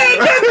 yeah,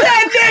 get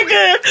that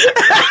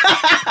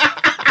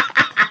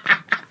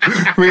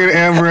nigga. Me and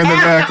Amber in the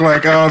back,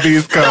 like, all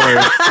these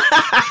colors.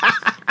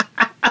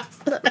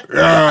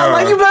 I'm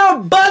like, you better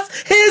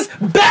bust his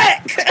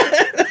back.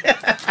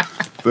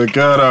 The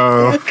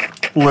ghetto.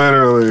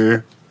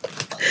 Literally.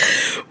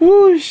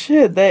 Woo,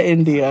 shit. That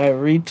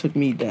NDRE took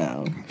me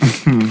down.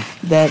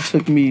 That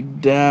took me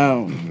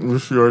down.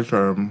 It's your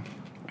turn.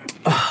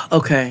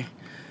 Okay.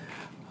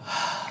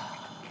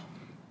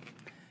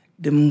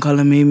 Them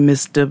calling me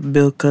Mr.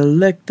 Bill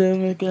Collector,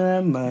 making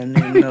that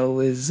money, know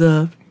it's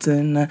up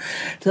tonight.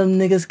 Some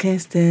niggas can't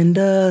stand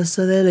us,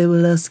 so they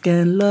label us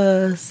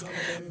scandalous.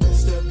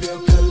 Mr. Bill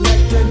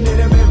Collector, need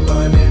them in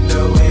money,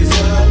 know it's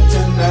up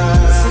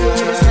tonight. Some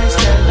niggas can't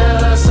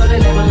stand us, so they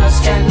label us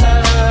scandalous.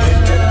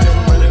 Ain't got them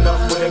running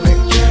off with a big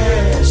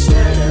cash,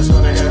 that's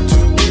gonna have to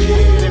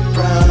get it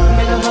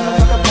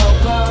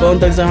right. Bone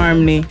Thugs and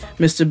Harmony,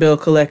 Mr. Bill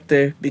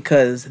Collector,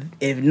 because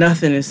if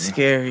nothing is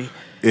scary,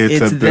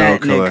 it's a bill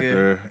that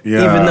collector. nigga.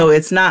 Yeah. Even though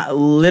it's not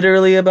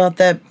literally about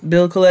that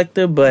bill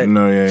collector, but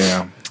No,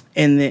 yeah.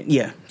 and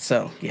then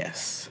so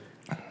yes.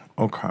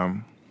 Okay.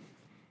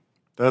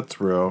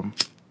 That's real.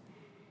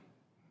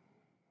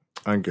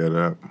 I get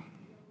it.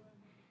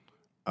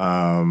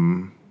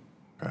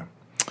 Okay.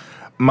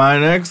 My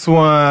next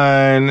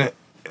one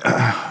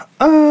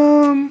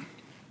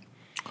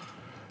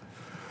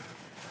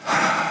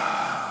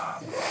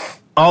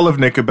all of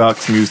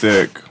Nickelback's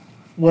music.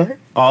 What?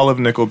 All of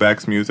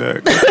Nickelback's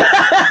music.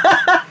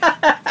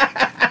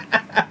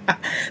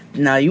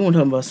 Nah, you want to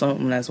talk about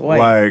something that's white.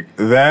 Like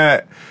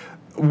that.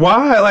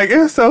 Why? Like,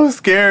 it's so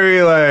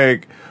scary.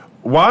 Like,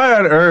 why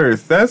on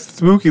earth? That's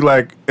spooky.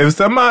 Like, if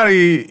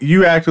somebody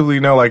you actively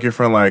know, like your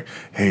friend, like,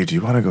 hey, do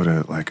you want to go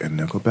to like a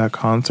Nickelback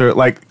concert?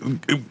 Like,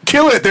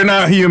 kill it. They're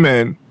not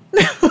human.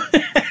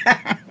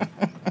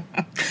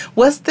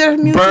 What's their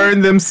music?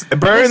 Burn them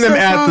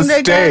at the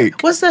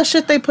stake. What's that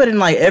shit they put in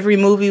like every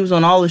movie? It was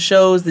on all the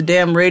shows, the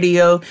damn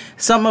radio.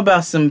 Something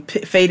about some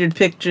faded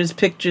pictures,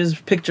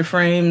 picture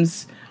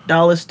frames,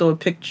 dollar store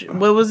picture.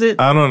 What was it?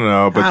 I don't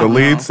know, but I the don't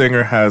lead know.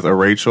 singer has a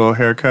Rachel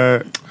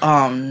haircut.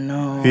 Oh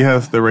no, He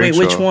has the Rachel.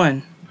 Wait, which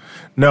one?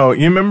 No,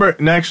 you remember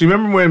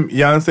when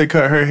Beyonce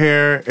cut her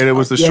hair and it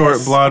was the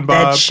short blonde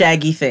bob? That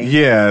shaggy thing.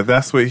 Yeah,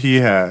 that's what he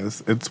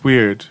has. It's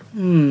weird. I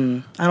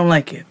don't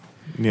like it.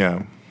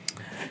 Yeah.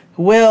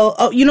 Well,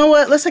 you know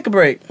what? Let's take a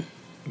break.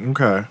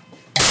 Okay.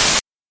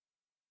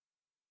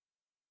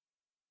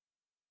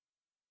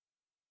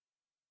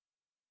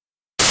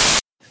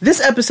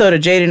 This episode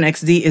of Jaden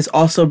XD is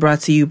also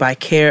brought to you by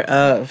Care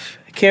Of.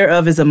 Care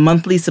Of is a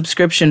monthly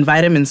subscription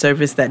vitamin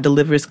service that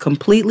delivers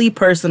completely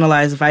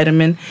personalized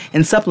vitamin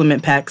and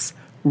supplement packs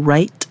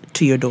right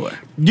to your door.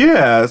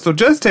 Yeah, so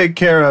just take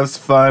Care Of's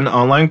fun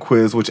online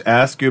quiz, which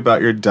asks you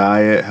about your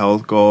diet,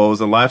 health goals,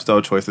 and lifestyle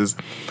choices,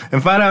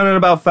 and find out in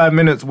about 5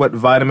 minutes what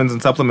vitamins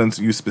and supplements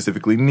you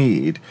specifically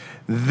need.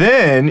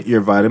 Then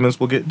your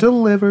vitamins will get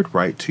delivered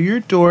right to your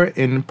door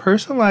in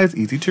personalized,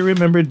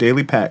 easy-to-remember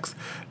daily packs,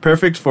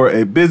 perfect for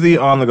a busy,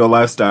 on-the-go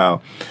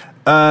lifestyle.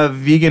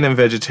 Vegan and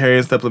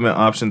vegetarian supplement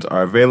options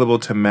are available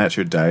to match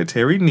your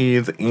dietary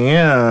needs,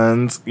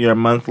 and your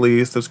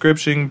monthly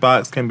subscription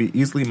box can be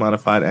easily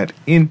modified at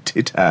any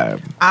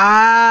time.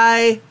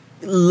 I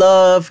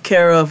love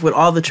Care Of. With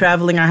all the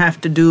traveling I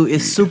have to do,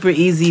 it's super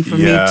easy for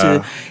me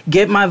to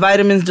get my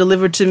vitamins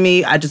delivered to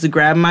me. I just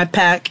grab my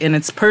pack and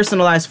it's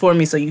personalized for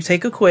me. So you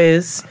take a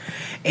quiz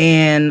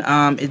and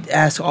it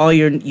asks all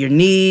your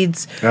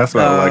needs. That's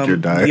why I like your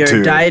diet your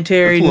too.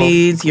 dietary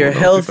needs, your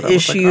health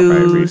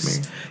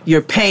issues,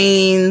 your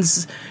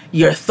pains,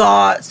 your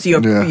thoughts,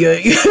 your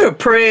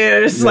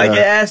prayers. Like, it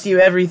asks you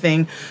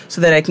everything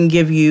so that I can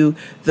give you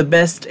the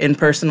best and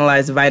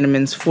personalized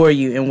vitamins for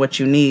you and what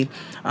you need.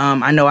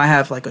 I know I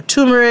have like a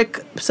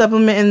turmeric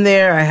supplement in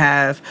there. I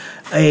have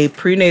a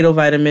prenatal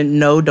vitamin.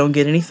 No, don't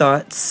get any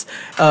thoughts.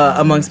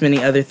 Amongst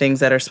many other things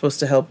that are supposed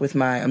to help with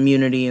my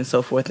immunity and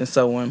so forth and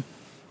so on.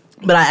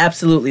 But I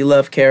absolutely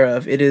love Care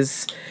Of.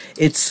 It's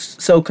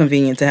so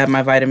convenient to have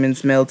my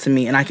vitamins mailed to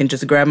me, and I can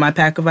just grab my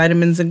pack of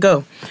vitamins and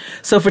go.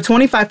 So for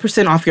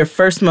 25% off your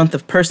first month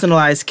of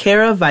personalized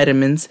Care Of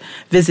vitamins,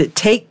 visit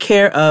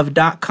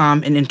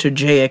takecareof.com and enter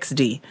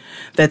JXD.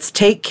 That's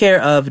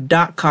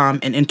takecareof.com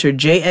and enter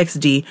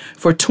JXD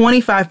for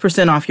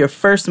 25% off your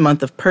first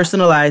month of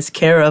personalized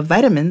Care Of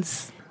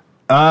vitamins.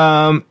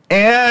 And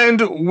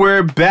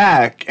we're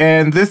back.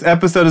 And this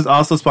episode is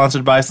also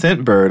sponsored by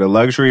Scentbird, a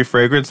luxury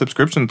fragrance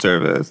subscription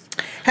service.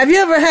 Have you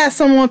ever had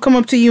someone come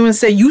up to you and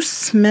say, you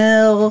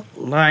smell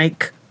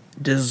like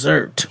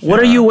dessert? What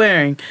are you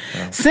wearing?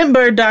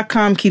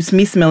 Scentbird.com keeps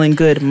me smelling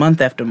good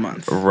month after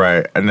month.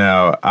 Right.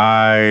 Now,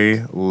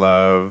 I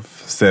love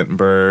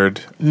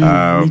Scentbird.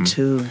 Me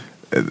too.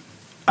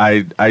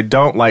 I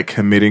don't like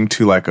committing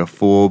to like a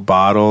full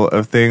bottle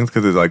of things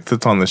because it like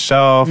sits on the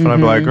shelf and I'd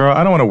be like, girl,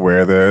 I don't want to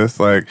wear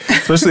this. Like,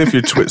 especially if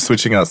you're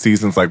switching out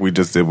seasons like we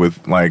just did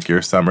with like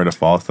your summer to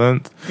fall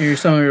scents. Your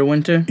summer to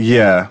winter?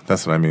 Yeah,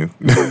 that's what I mean.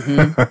 But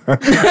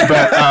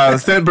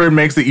Scentbird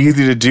makes it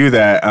easy to do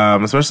that,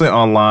 especially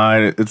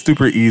online. It's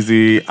super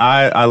easy.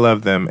 I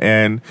love them.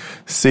 And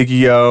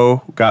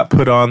Sigio got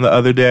put on the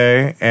other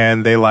day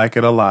and they like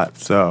it a lot.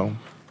 So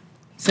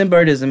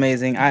Scentbird is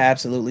amazing. I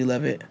absolutely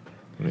love it.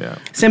 Yeah.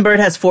 Scentbird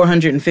has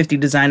 450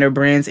 designer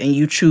brands, and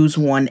you choose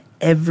one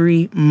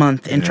every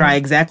month and try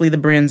exactly the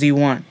brands you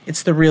want.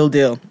 It's the real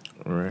deal.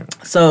 Right.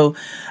 So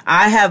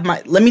I have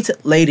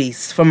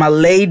ladies, for my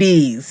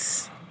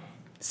ladies,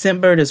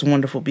 Scentbird is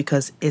wonderful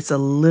because it's a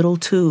little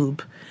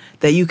tube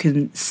that you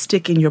can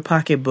stick in your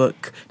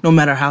pocketbook no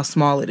matter how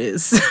small it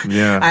is.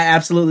 Yeah. I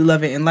absolutely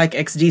love it. And like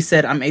XD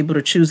said, I'm able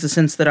to choose the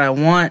scents that I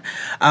want.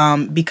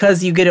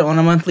 Because you get it on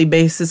a monthly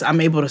basis, I'm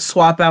able to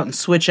swap out and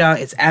switch out.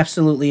 It's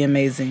absolutely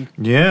amazing.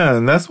 Yeah,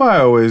 and that's why I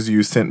always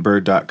use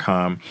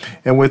Scentbird.com.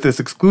 And with this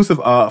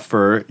exclusive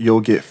offer, you'll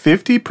get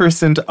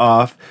 50%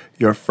 off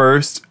your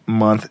first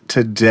month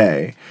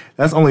today.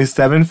 That's only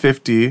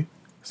 $7.50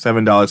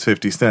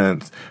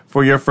 $7.50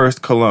 for your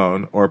first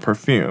cologne or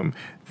perfume.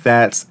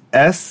 That's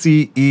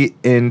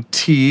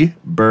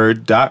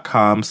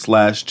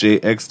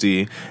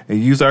scentbird.com/JXD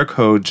and use our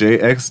code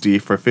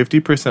JXD for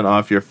 50%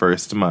 off your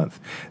first month.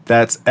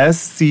 That's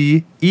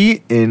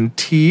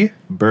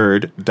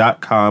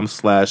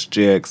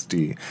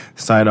scentbird.com/JXD.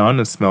 Sign on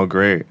and smell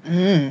great.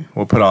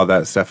 We'll put all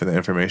that stuff in the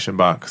information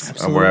box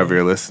wherever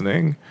you're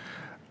listening.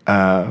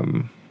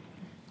 I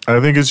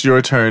think it's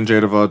your turn,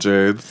 Jade of all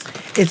Jades.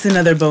 It's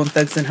another Bone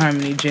Thugs and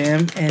Harmony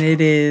jam, and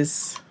it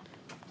is...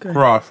 Good.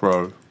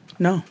 Crossroads.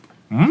 No.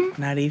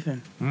 Not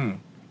even.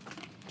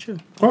 True.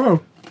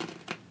 Oh.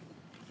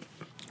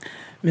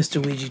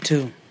 Mr. Ouija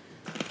 2.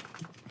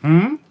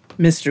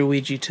 Mr.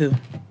 Ouija 2.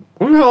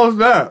 What the hell is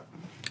that?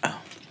 Oh,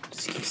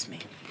 excuse me.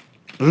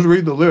 Just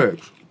read the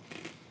lyrics.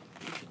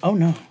 Oh,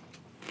 no.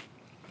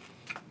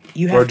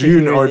 You have to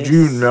hear this. Do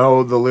you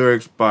know the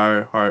lyrics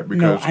by heart?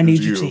 Because no, I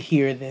need you to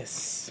hear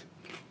this.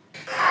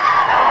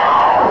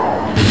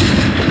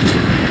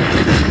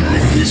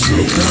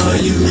 Are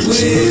you with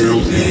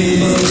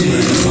me?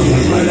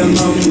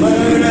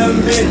 Murder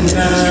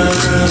midnight.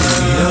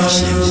 Are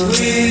you with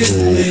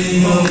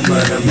me?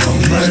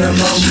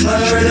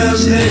 Murder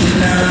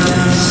midnight.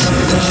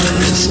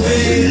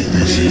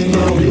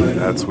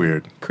 That's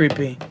weird.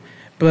 Creepy.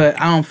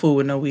 But I don't fool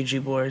with no Ouija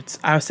boards.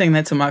 I was saying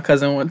that to my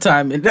cousin one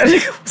time, and that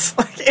nigga was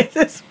like,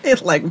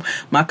 it's like,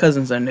 my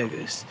cousins are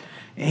niggas.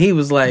 And he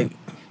was like,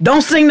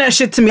 don't sing that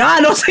shit to me.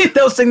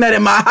 Don't sing that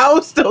in my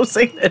house. Don't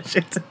sing that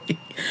shit to me.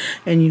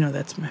 And you know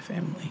that's my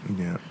family.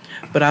 Yeah.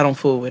 But I don't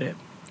fool with it.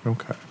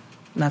 Okay.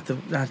 Not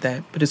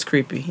that, but it's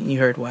creepy. And you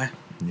heard why.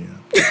 Yeah.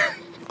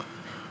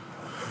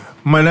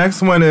 My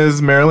next one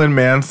is Marilyn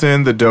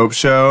Manson, The Dope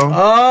Show.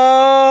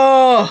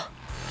 Oh!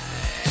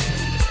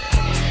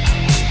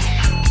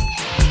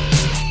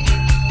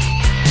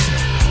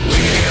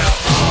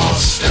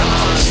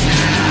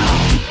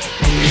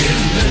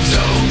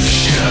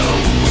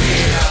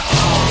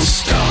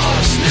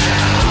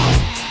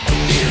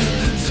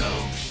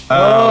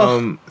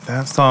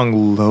 That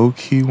song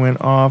low-key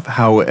went off.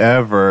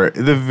 However,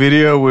 the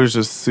video was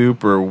just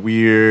super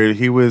weird.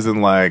 He was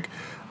in like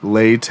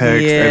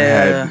latex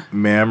and had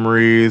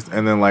memories,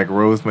 and then like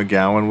Rose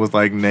McGowan was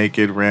like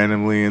naked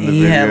randomly in the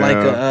video. He had like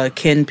a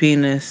Ken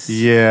penis.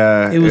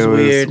 Yeah, it was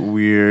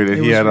weird.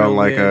 And he had on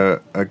like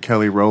a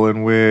Kelly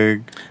Rowland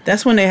wig.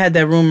 That's when they had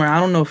that rumor. I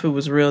don't know if it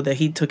was real that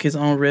he took his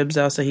own ribs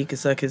out so he could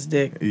suck his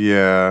dick.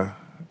 Yeah.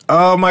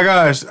 Oh my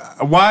gosh.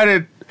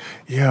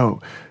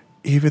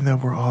 Even though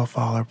we're all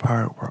fall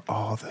apart, we're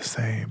all the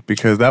same.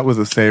 Because that was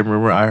the same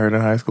rumor I heard in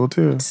high school,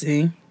 too.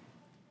 See?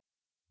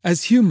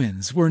 As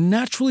humans, we're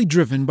naturally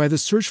driven by the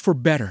search for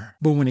better.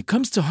 But when it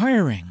comes to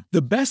hiring,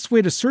 the best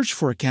way to search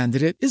for a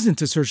candidate isn't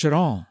to search at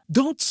all.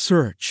 Don't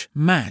search,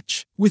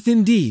 match with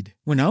Indeed.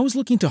 When I was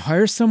looking to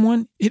hire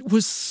someone, it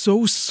was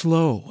so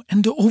slow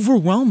and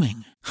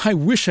overwhelming. I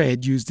wish I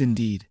had used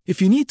Indeed.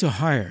 If you need to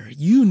hire,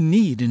 you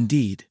need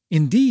Indeed.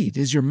 Indeed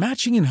is your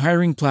matching and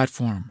hiring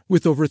platform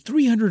with over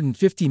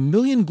 350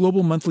 million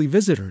global monthly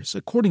visitors,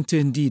 according to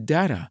Indeed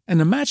data, and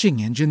a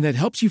matching engine that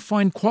helps you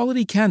find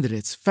quality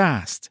candidates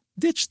fast.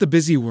 Ditch the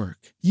busy work.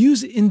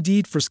 Use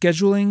Indeed for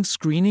scheduling,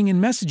 screening,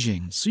 and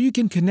messaging so you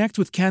can connect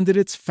with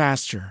candidates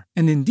faster.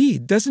 And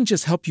Indeed doesn't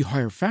just help you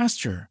hire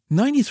faster.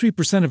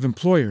 93% of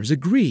employers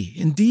agree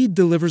Indeed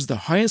delivers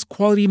the highest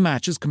quality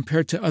matches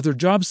compared to other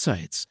job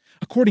sites,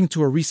 according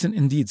to a recent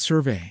Indeed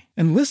survey.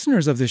 And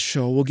listeners of this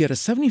show will get a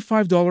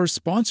 $75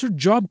 sponsored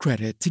job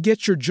credit to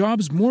get your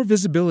jobs more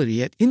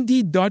visibility at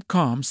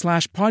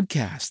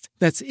Indeed.com/podcast.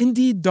 That's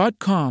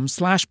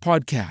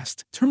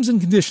Indeed.com/podcast. Terms and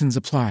conditions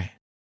apply.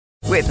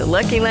 With the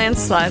Lucky Land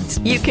Slots,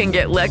 you can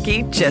get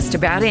lucky just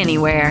about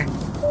anywhere.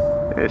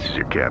 This is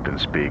your captain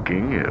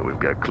speaking. We've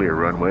got clear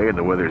runway and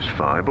the weather's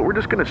fine, but we're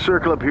just going to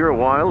circle up here a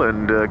while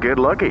and get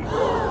lucky.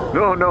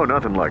 No,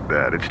 nothing like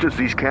that. It's just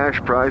these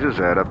cash prizes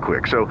add up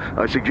quick. So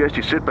I suggest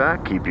you sit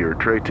back, keep your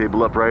tray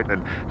table upright,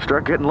 and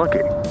start getting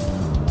lucky.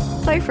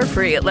 Play for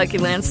free at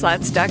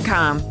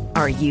LuckyLandSlots.com.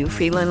 Are you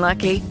feeling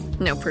lucky?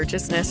 No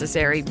purchase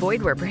necessary.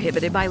 Void where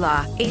prohibited by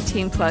law.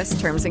 18+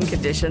 terms and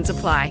conditions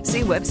apply.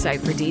 See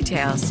website for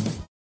details.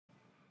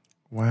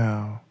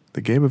 Wow. The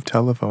game of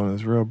telephone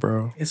is real,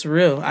 bro. It's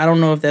real. I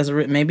don't know if that's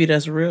real. Maybe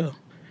that's real.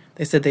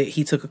 They said that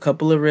he took a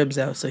couple of ribs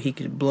out so he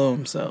could blow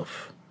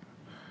himself.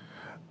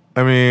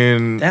 I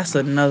mean... That's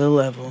another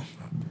level.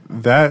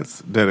 That's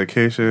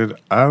dedication.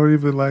 I don't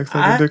even like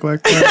sucking dick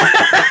like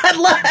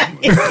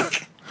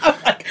that.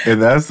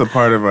 And that's the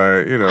part of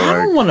my, I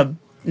don't want to...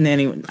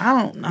 Anyway,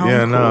 I don't know.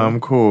 Yeah, cool. No, I'm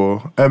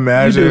cool.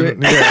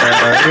 Imagine.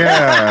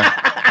 Yeah.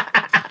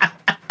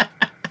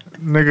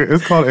 Nigga,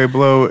 it's called a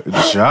blow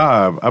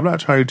job. I'm not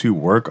trying to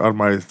work on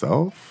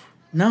myself.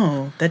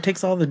 No, that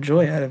takes all the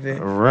joy out of it.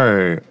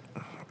 Right.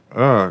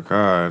 Oh,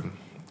 God.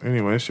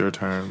 Anyway, it's your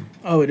turn.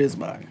 Oh, it is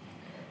mine.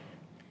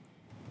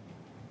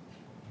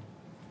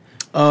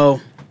 Oh.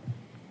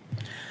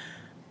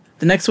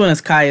 The next one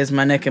is Kaya's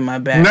My Neck and My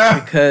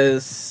Back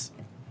because...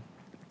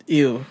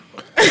 Ew.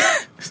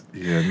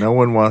 Yeah, no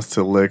one wants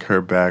to lick her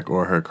back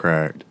or her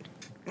crack.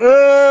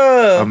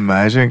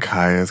 Imagine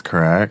Kaya's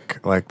crack.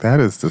 Like, that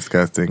is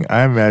disgusting.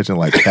 I imagine,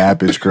 like,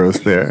 cabbage grows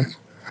there.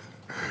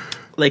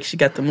 Like, she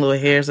got them little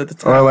hairs at the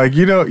top. Or, like,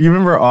 you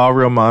remember All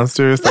Real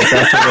Monsters? Like,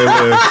 that's where they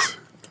lived.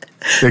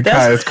 In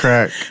Kaya's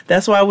crack.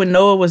 That's why when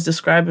Noah was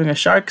describing a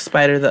shark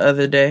spider the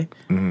other day,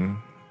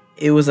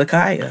 it was a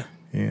Kaya.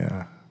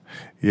 Yeah.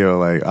 Yo,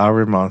 like, All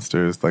Real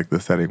Monsters, like, the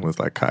setting was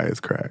like Kaya's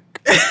crack.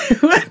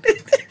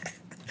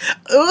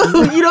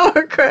 Ooh, you know what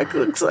her crack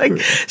looks like?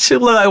 She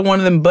look like one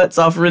of them butts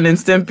off Ren and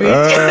Stimpy.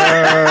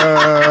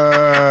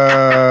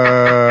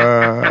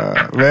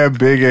 Man,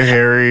 big and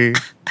hairy.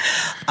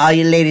 All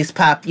you ladies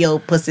pop your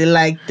pussy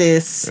like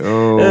this.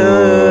 Oh,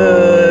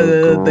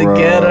 the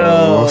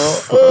ghetto.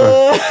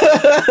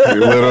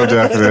 Little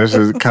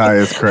definition,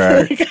 Kaya's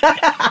crack.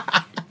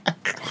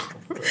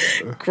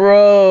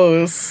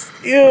 Gross.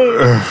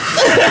 Ew.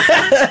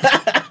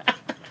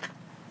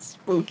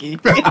 Spooky.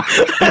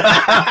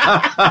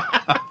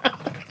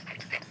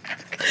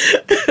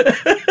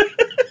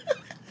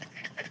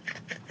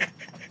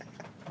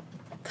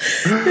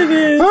 It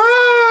is.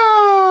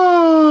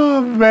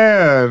 Oh,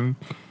 man.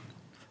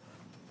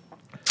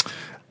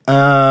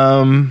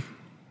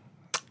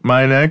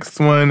 My next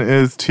one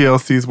is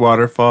TLC's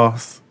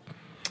Waterfalls.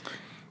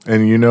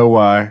 And you know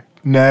why.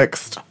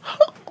 Next.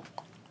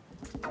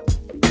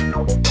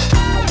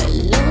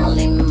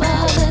 Lonely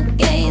mother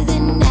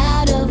gazing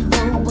out of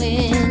the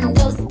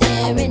window,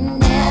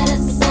 staring at a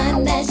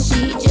sun that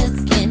she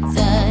just can't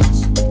touch.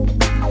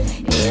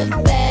 If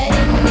at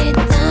any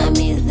time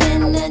he's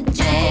in a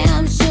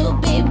jam, she'll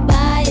be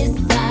by his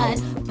side.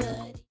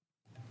 But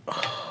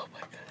oh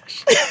my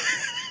gosh.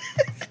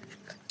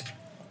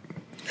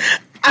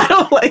 I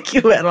don't like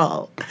you at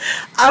all.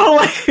 I don't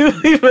like you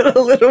even a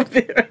little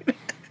bit right now.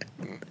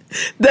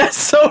 That's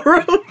so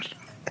rude.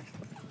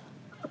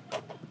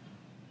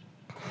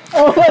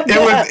 Oh my God. It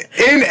was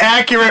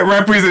inaccurate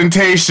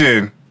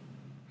representation.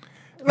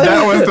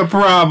 That was the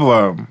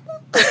problem.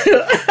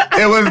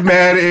 It was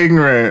mad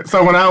ignorant.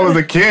 So when I was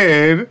a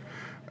kid,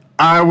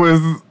 I'm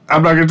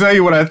not going to tell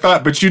you what I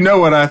thought, but you know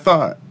what I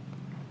thought.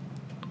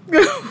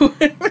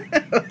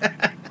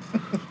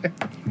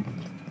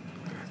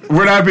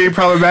 We're not being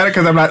problematic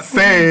because I'm not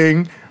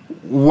saying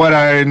what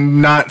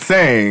I'm not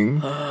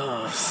saying.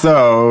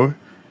 So,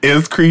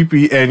 it's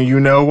creepy and you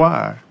know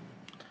why.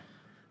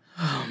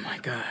 Oh my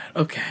God.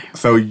 Okay.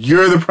 So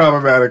you're the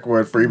problematic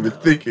one for even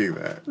thinking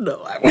that.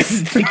 No, I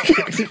wasn't thinking.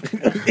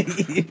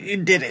 You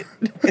did it.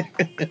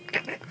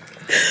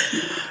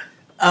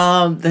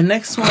 The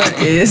next one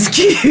is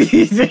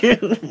Keith.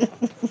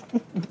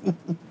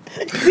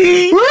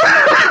 See?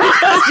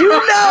 Because you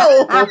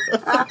know.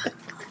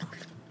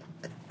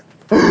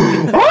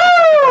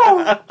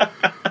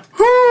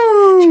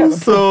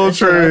 Soul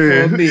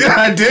Train. Yeah,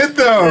 I did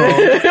though.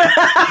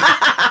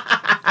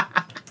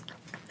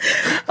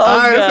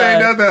 I didn't say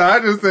nothing. I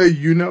just say,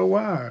 you know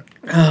why.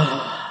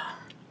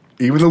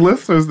 Even the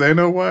listeners, they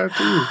know why too.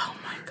 Oh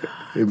my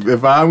God.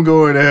 If I'm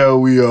going to hell,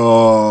 we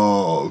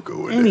all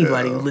go to hell.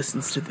 Anybody who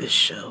listens to this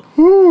show.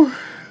 Whew,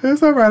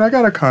 it's all right. I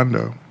got a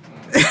condo.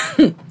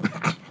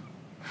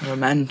 A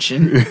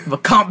mansion. A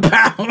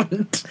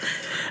compound.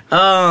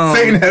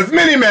 Satan has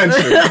many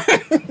mansions.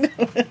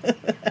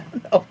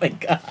 Oh my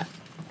God.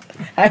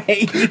 I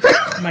hate you.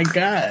 Oh my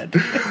God.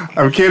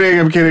 I'm kidding.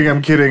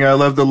 I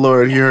love the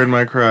Lord. He heard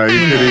my cry. He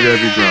pitied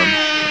every drum.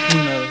 Who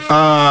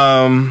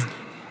knows?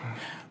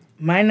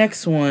 My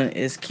next one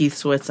is Keith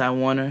Sweat's I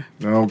Wanna.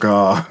 Oh,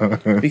 God.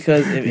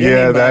 Because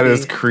if that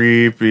is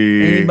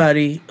creepy.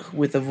 Anybody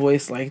with a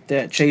voice like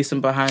that chasing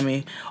behind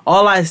me,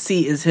 all I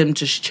see is him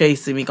just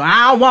chasing me, going,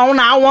 I want.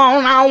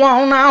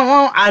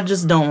 I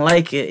just don't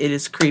like it. It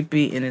is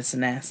creepy and it's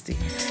nasty.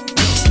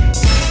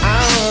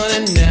 I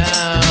wanna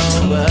know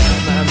what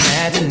my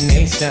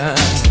imagination.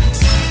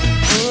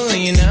 Ooh,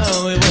 you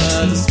know it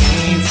was a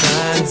sweet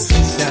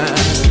sensation.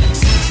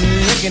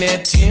 Looking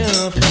at you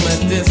from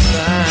a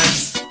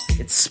distance.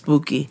 It's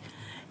spooky,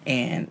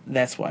 and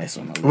that's why it's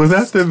on the list. Was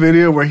that the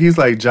video where he's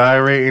like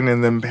gyrating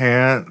in them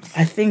pants?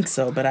 I think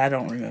so, but I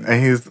don't remember.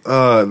 And he's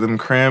them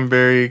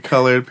cranberry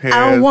colored pants.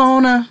 I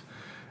wanna.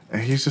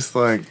 And he's just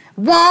like,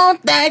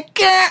 want that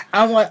girl.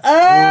 I'm like,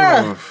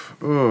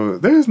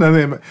 there's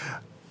nothing.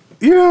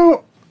 You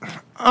know,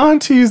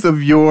 aunties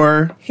of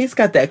yore. He's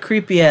got that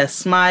creepy ass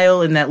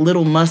smile and that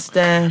little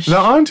mustache. The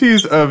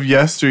aunties of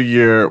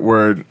yesteryear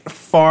were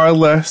far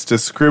less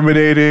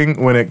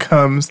discriminating when it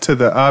comes to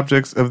the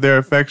objects of their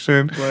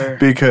affection.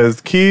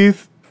 Because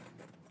Keith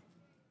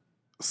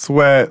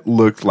Sweat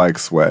looked like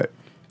Sweat.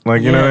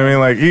 Like, you know what I mean?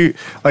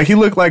 Like he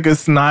looked like a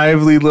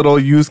snively little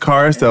used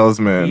car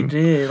salesman. He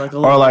did, like a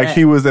or little like rat.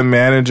 he was a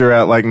manager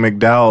at like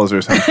McDowell's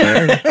or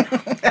something.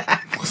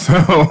 So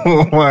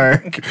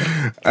like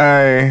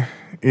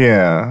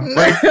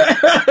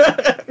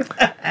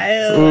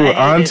Ooh,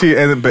 auntie,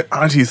 but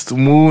auntie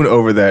swooned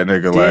over that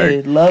nigga.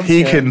 Dude, loved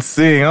he him. can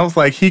sing. I was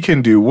like, he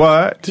can do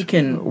what? He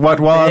can. What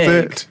was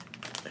beg. it?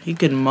 He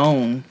can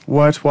moan.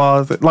 What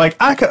was it? Like,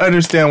 I could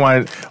understand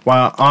why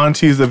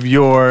aunties of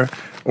yore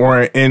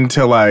were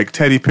into like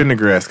Teddy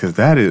Pendergrass, because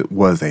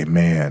was a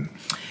man.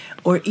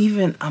 Or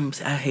even,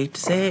 I hate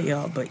to say it,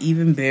 y'all, but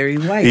even Barry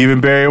White.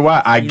 Even Barry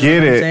White. I You know get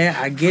what I'm it. saying?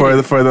 I get for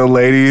it. For the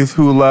ladies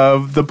who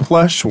love the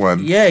plush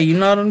ones. Yeah, you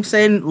know what I'm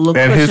saying?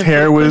 And his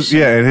hair was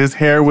and his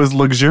hair was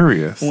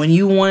luxurious. When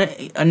you want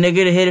a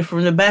nigga to hit it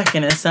from the back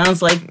and it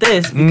sounds like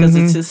this because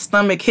it's his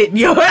stomach hitting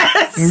your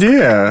ass.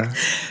 Yeah.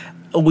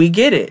 We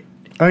get it.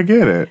 I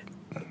get it.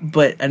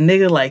 But a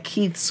nigga like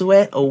Keith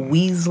Sweat, a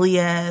Weasley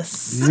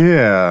ass.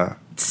 Yeah.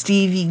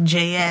 Stevie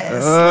J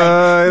ass.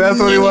 That's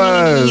what he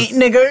was.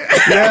 Nigga.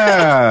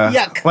 Yeah.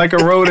 Yuck. Like a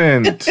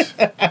rodent.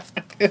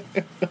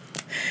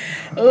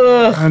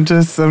 I'm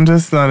just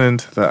not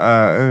into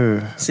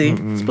the See?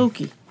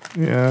 Spooky.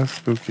 Yeah,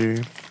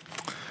 spooky.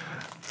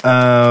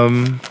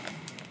 I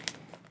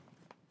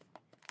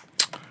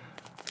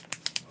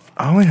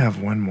only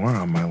have one more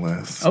on my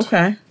list.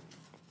 Okay.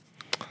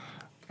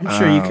 I'm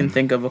sure you can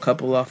think of a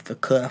couple off the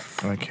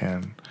cuff. I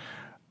can.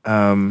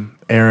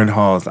 Aaron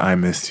Hall's I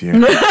Miss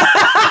You.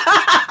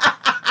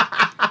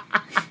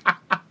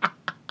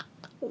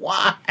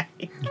 Why?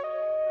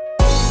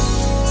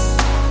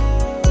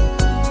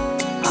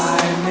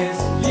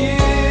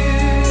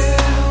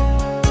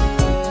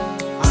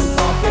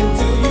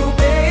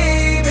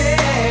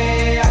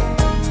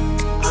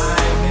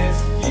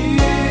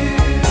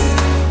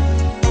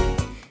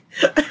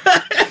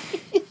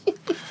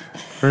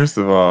 First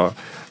of all,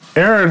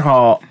 Aaron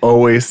Hall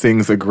always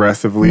sings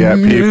aggressively at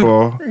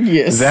people.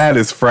 Yes. That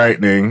is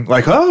frightening.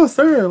 Like, oh,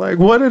 sir, like,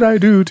 what did I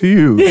do to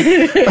you?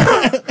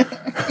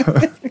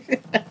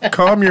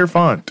 Calm your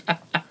font.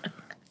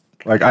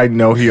 Like, I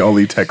know he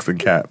only texts in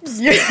caps.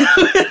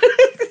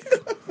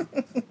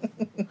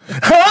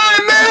 I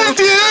miss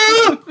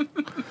you!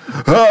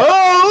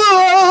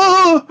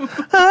 Oh,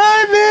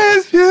 I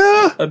miss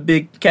you! A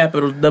big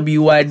capital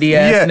W-I-D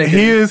ass nigga.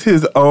 He is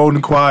his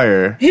own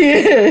choir. He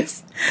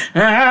is.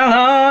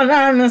 I don't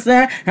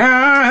understand.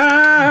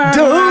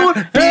 Don't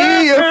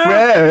be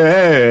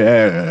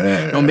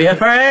afraid. Don't be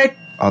afraid.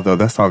 Although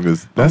that song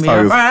is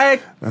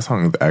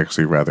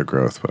actually rather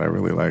gross, but I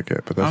really like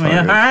it. But that song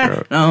is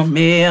gross. Don't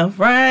be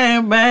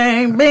afraid,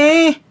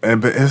 baby.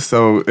 But it's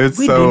so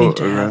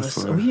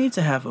We need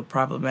to have a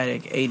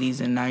problematic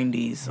 80s and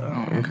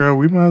 90s. Girl,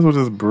 we might as well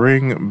just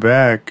bring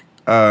back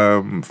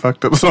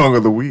fucked up song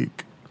of the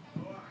week.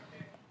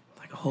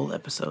 Like a whole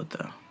episode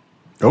though.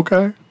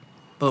 Okay.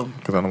 Boom.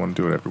 Because I don't want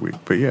to do it every week.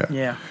 But yeah.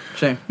 Yeah.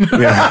 Same.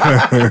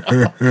 Yeah.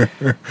 Too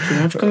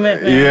much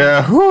commitment.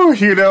 Yeah. Whew,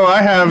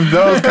 I have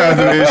those kinds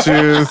of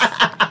issues.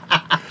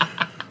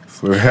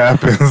 That's what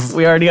happens.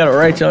 We already got to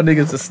write y'all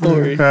niggas a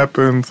story. What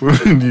happens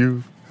when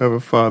you have a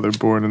father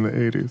born in the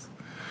 80s.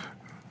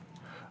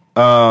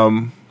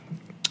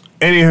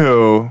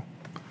 Anywho.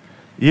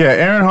 Yeah,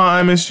 Aaron Hall,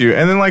 I Miss You.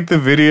 And then, like, the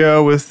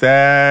video was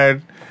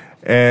sad.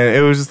 And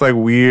it was just, like,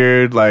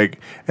 weird. Like,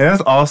 and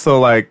that's also,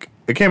 like,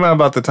 it came out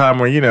about the time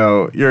where,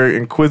 you're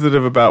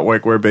inquisitive about,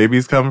 like, where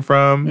babies come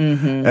from.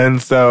 Mm-hmm.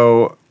 And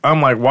so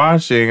I'm, like,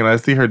 watching, and I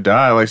see her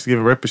die. Like, she's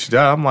giving birth, but she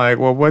died. I'm like,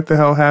 well, what the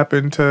hell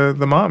happened to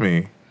the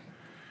mommy?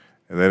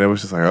 And then it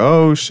was just like,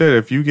 oh, shit,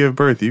 if you give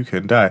birth, you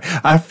can die.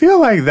 I feel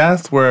like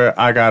that's where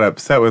I got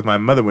upset with my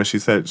mother when she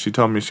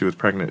told me she was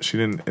pregnant. She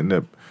didn't end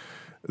up,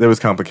 there was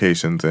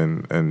complications,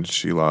 and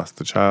she lost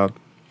the child.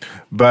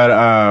 But,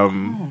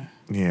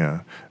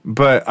 yeah.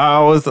 But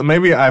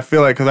I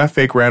feel like, because I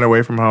fake ran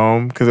away from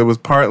home, because it was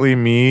partly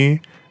me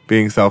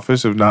being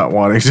selfish of not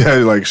wanting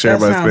to, like, share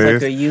my space. That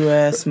sounds like a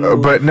U.S.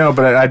 move. But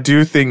I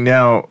do think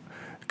now,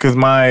 because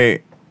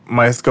my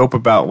scope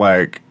about,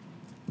 like,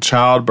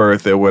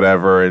 childbirth or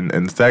whatever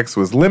and sex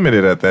was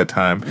limited at that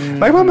time. Mm-hmm.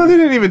 Like, my mother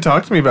didn't even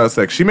talk to me about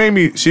sex. She made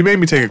me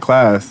take a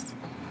class.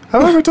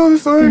 Have I ever told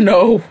this story?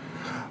 No.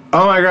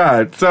 Oh my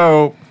God.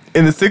 So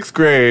in the 6th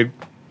grade,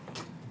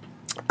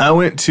 I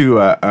went to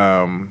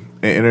an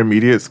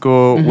intermediate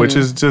school, which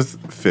is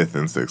just 5th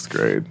and 6th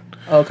grade.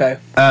 Okay.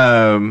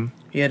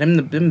 Yeah,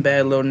 them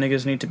bad little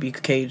niggas need to be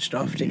caged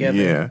off together.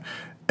 Yeah.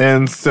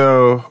 And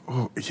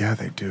so, yeah,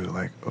 they do.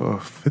 Like,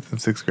 5th and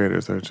 6th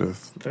graders are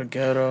just... They're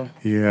ghetto.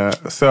 Yeah.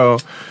 So,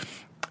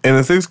 in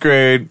the 6th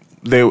grade,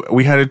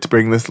 we had to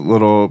bring this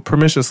little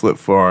permission slip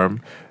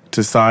form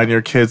to sign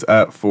your kids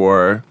up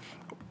for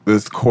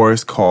this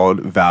course called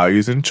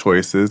Values and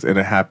Choices, and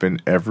it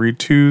happened every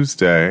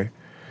Tuesday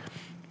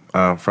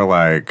for,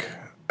 like,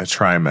 a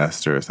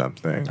trimester or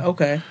something.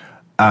 Okay.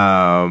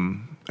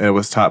 It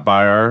was taught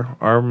by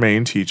our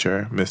main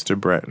teacher, Mr.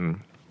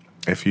 Breton.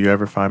 If you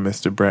ever find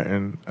Mr.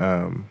 Breton,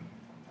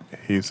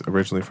 he's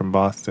originally from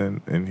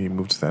Boston, and he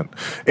moved to San...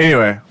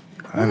 Anyway.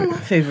 One of my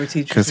favorite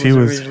teachers was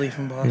originally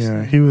from Boston.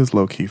 Yeah, he was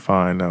low-key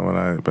fine,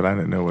 but I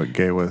didn't know what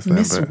gay was then.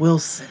 Miss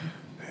Wilson.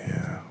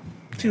 Yeah.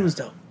 She was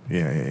dope.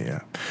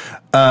 Yeah.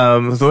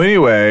 So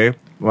anyway,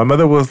 my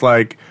mother was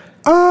like,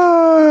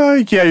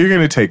 yeah, you're going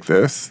to take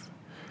this.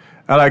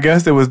 And I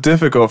guess it was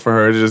difficult for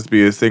her to just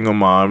be a single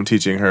mom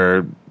teaching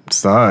her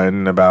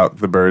son about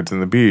the birds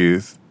and the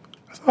bees.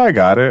 So I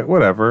got it,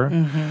 whatever.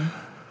 Mm-hmm.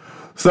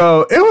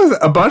 So it was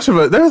a bunch of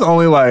it. There was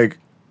only like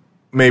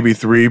maybe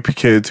 3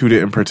 kids who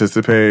didn't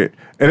participate.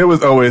 And it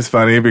was always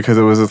funny because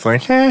it was just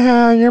like,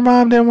 hey, your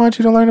mom didn't want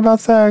you to learn about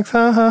sex.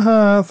 Ha, ha,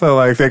 ha. So,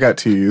 like, they got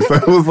teased. So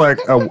it was, like,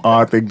 an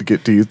odd thing to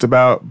get teased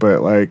about.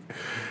 But, like,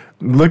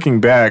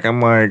 looking back,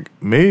 I'm like,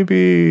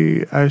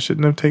 maybe I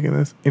shouldn't have taken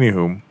this.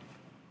 Anywho.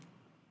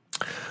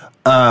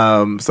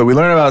 So we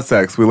learned about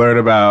sex. We learned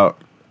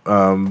about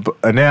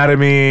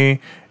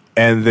anatomy.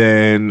 And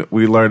then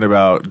we learned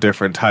about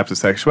different types of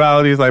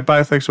sexualities, like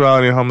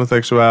bisexuality and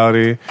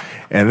homosexuality.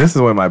 And this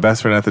is when my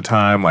best friend at the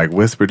time, like,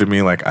 whispered to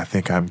me, like, I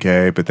think I'm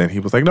gay. But then he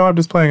was like, no, I'm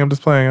just playing. I was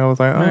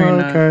like, oh,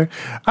 okay.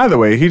 Either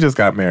way, he just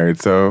got married,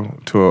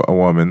 to a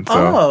woman.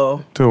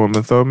 So, to a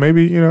woman. So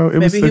maybe, you know, it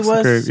was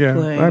 6th grade. Yeah.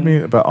 Playing. I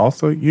mean, but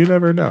also, you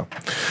never know.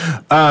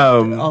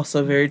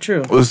 Also very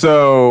true.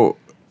 So...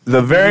 The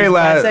very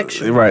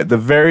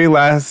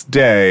last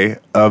day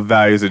of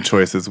Values and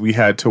Choices, we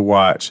had to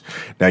watch.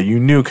 Now, you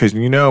knew, because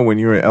you know when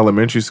you were in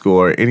elementary school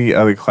or any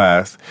other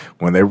class,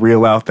 when they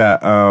reel out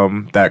that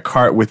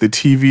cart with the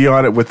TV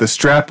on it with the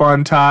strap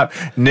on top,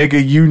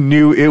 nigga, you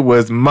knew it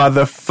was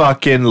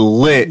motherfucking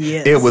lit.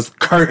 Yes. It was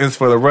curtains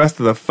for the rest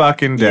of the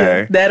fucking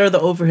day. Yeah, that or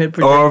the overhead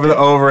projector. Over the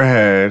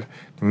overhead.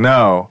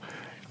 No.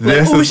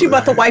 Like, she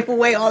about to wipe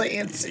away all the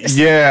answers.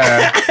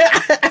 Yeah.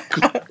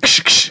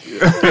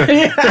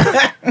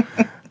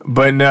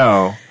 But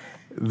no,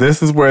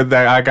 this is where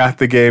I got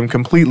the game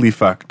completely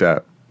fucked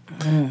up.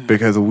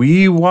 Because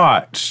we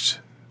watched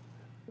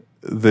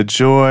The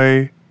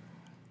Joy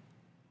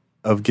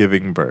of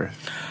Giving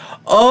Birth.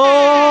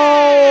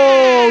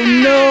 Oh,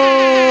 no.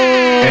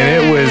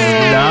 And it was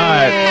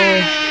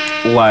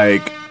not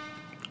like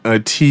a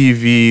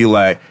TV,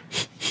 like...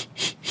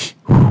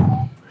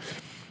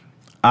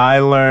 I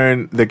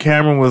learned the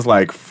camera was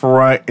like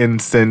front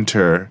and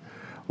center.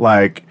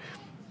 Like,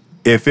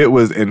 if it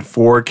was in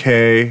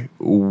 4K,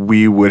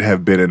 we would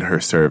have been in her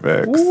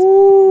cervix.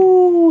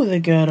 Ooh, the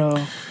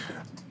ghetto.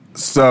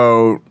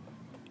 So,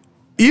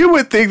 you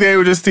would think they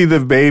would just see the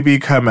baby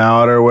come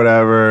out or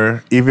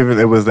whatever, even if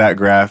it was that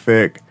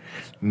graphic.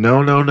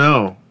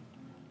 No.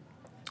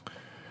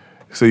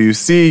 So you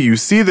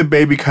see the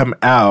baby come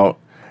out,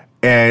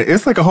 and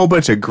it's like a whole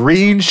bunch of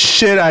green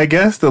shit. I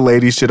guess the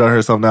lady shit on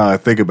herself now I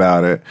think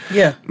about it.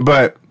 Yeah.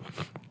 But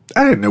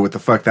I didn't know what the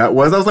fuck that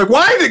was. I was like,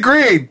 why is it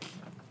green?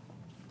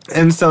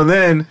 And so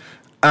then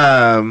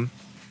the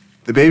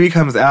baby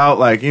comes out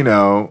like, you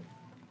know,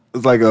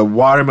 it's like a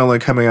watermelon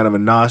coming out of a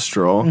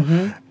nostril.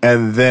 Mm-hmm.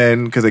 And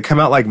then, because they come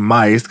out like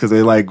mice, because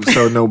they like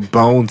show no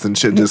bones and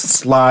shit, just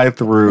slide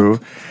through.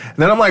 And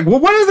then I'm like, well,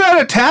 what is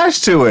that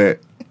attached to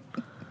it?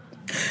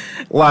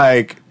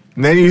 Like...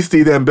 And then you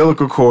see the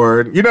umbilical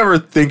cord. You never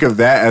think of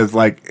that as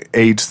like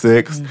age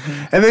 6.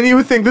 Mm-hmm. And then you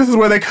would think this is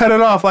where they cut it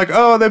off. Like,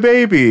 oh, the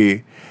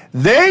baby.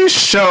 They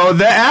show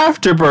the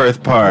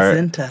afterbirth part.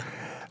 Placenta.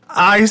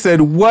 I said,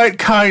 what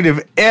kind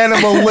of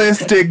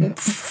animalistic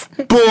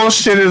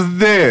bullshit is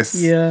this?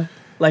 Yeah.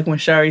 Like when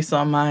Shari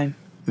saw mine.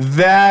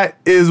 That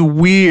is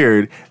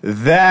weird.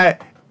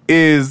 That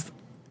is...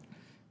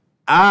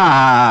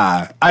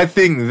 I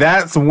think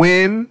that's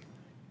when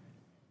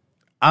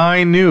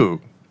I knew.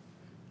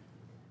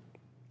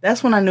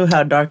 That's when I knew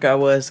how dark I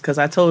was, because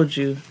I told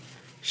you,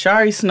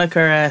 Shari snuck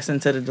her ass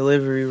into the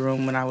delivery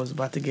room when I was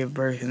about to give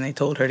birth, and they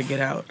told her to get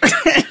out.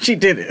 She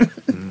didn't.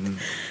 Mm-hmm.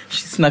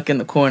 She snuck in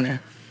the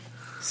corner.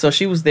 So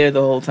she was there the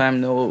whole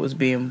time, Noah was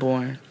being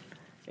born.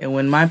 And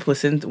when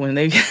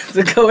they got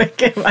to go and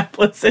get my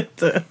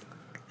placenta,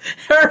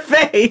 her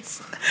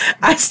face,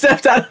 I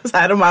stepped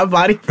outside of my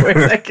body for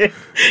a second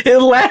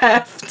and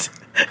laughed.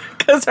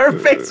 Because her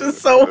face was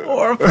so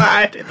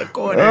horrified in the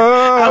corner.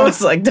 I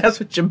was like, that's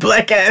what your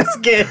black ass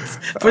gets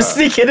for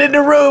sneaking in the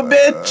room,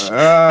 bitch. And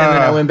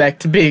then I went back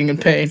to being in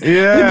pain.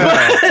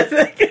 Yeah.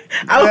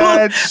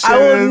 I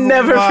will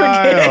never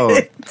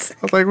forget.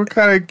 I was like, what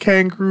kind of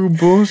kangaroo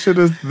bullshit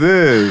is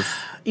this?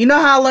 You know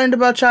how I learned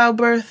about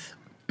childbirth?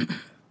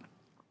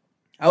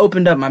 I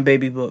opened up my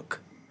baby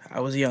book. I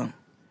was young.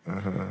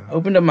 I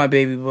opened up my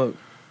baby book.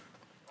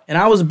 And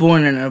I was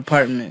born in an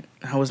apartment.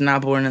 I was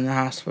not born in the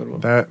hospital.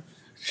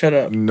 Shut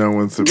up. No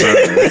one's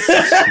surprised.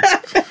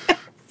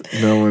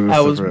 No one is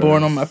I was surprised.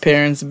 born on my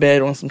parents'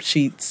 bed on some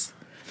sheets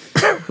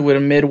with a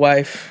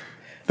midwife.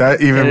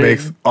 That even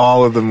makes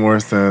all of the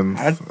more sense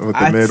with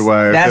the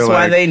midwife. That's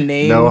why like, they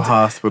named no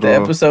hospital. The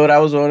episode I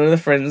was on in the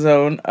friend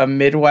zone, a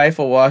midwife,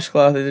 a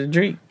washcloth, and a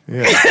drink.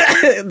 Yeah.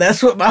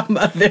 That's what my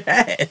mother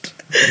had.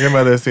 Your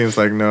mother seems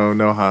like,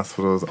 no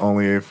hospitals,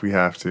 only if we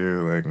have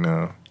to. Like,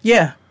 no.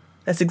 Yeah,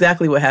 that's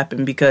exactly what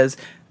happened because...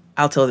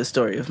 I'll tell the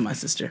story of my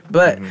sister,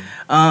 but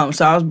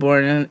so I was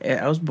born in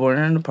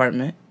an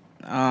apartment,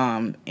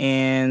 so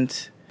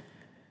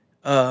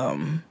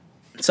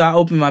I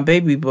opened my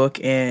baby book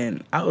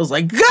and I was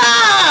like,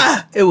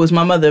 "Gah!" It was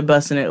my mother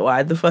busting it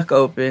wide the fuck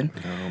open,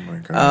 oh my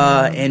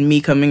God, and me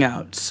coming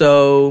out.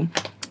 So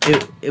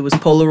it was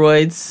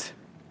Polaroids.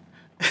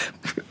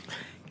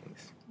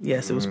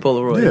 Yes, it was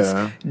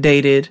Polaroids,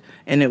 dated,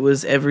 and it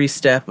was every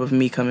step of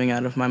me coming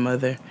out of my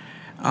mother.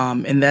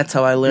 And that's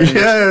how I learned.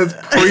 Yes,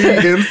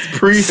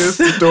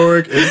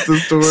 prehistoric Insta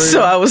story.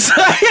 So I was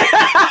like,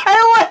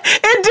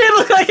 it did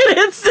look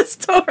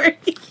story.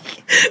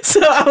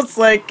 So I was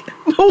like,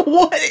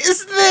 what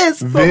is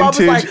this? My mom was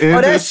like,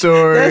 Vintage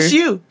story. That's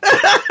you.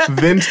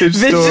 Vintage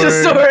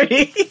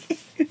story.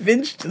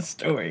 Vintage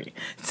story.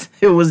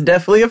 It was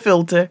definitely a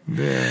filter.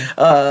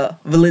 Yeah.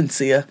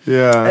 Valencia.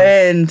 Yeah.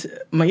 And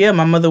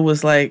my mother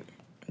was like,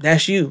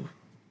 that's you.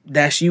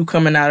 That's you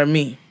coming out of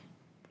me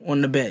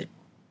on the bed.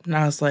 And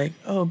I was like,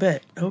 oh,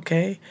 bet.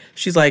 Okay.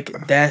 She's like,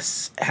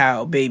 that's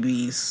how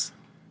babies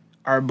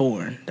are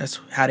born. That's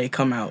how they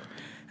come out.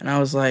 And I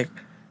was like,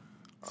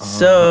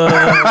 so.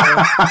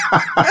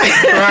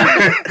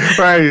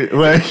 right.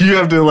 Like, you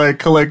have to, like,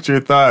 collect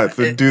your thoughts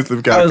and do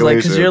some calculation. I was like,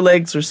 because your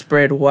legs were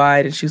spread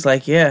wide. And she's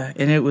like, yeah.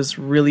 And it was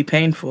really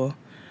painful.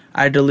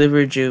 I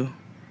delivered you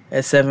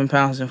at 7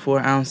 pounds and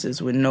 4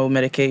 ounces with no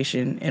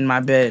medication in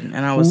my bed.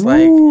 And I was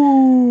like,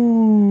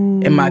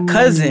 and my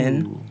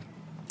cousin,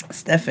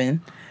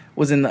 Stefan,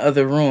 was in the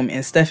other room,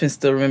 and Stefan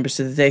still remembers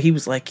to the day. He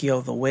was like,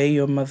 yo, the way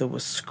your mother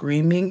was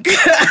screaming,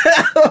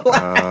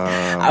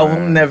 I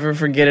will never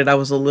forget it. I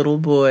was a little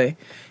boy,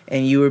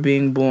 and you were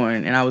being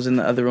born, and I was in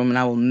the other room, and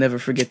I will never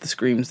forget the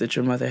screams that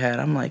your mother had.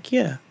 I'm like,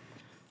 yeah,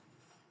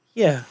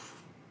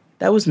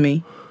 that was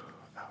me.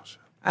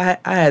 I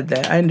had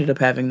that. I ended up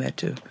having that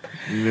too.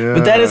 Yeah.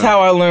 But that is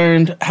how I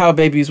learned how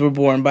babies were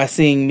born, by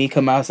seeing me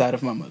come outside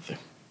of my mother.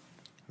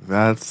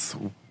 That's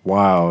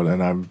wild,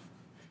 and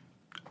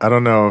I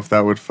don't know if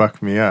that would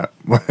fuck me up.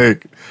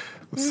 Like,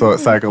 so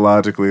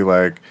psychologically,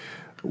 like,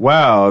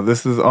 wow,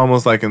 this is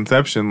almost like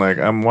Inception. Like,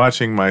 I'm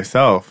watching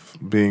myself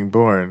being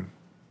born.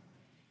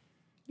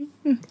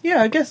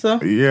 Yeah, I guess so.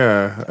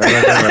 Yeah.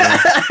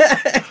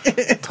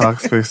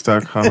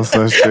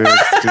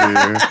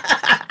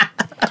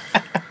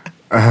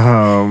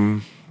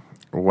 Talkspace.com/JXD.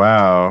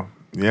 Wow.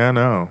 Yeah,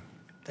 no.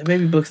 The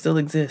baby book still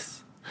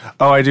exists.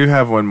 Oh, I do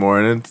have one more,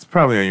 and it's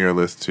probably on your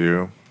list,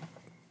 too.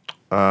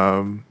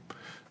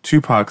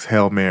 Tupac's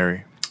Hail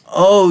Mary.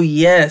 Oh,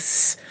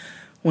 yes.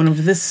 One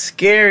of the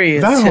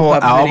scariest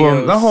hip-hop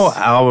videos. That whole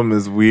album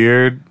is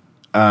weird.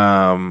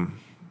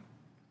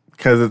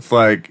 Because it's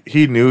like,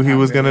 he knew he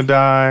was going to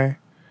die.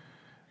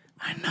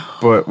 I know.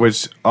 But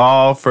which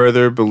all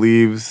further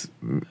believes...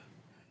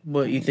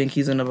 What, you think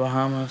he's in the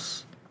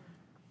Bahamas?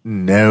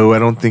 No, I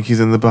don't think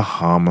he's in the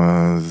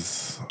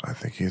Bahamas. I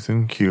think he's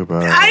in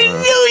Cuba. I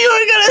knew you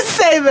were going to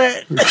say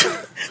that.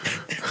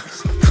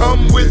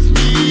 Come with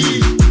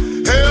me,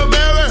 Hail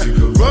Mary,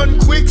 run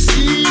quick,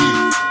 see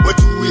what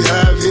do we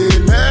have here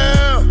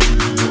now?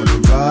 Gonna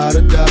ride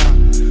or die,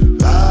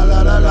 la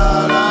la la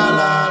la la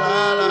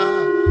la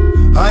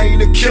la. I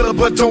ain't a killer,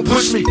 but don't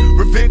push me.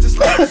 Revenge is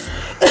life.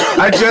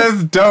 I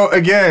just don't.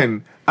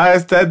 Again, I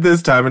said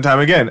this time and time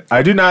again.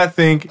 I do not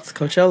think it's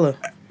Coachella.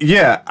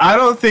 Yeah, I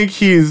don't think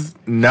he's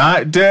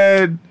not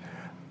dead,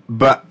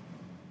 but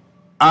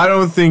I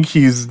don't think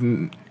he's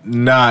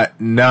not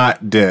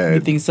dead.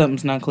 You think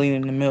something's not clean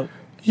in the milk?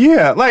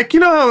 Yeah, like, you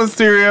know how in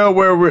stereo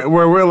where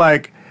we're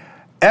like,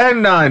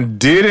 Adnan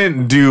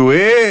didn't do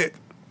it,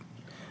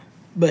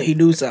 but he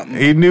knew something.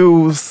 He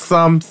knew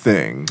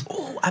something.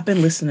 Oh, I've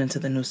been listening to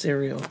the new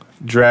serial.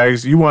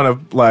 Drags, you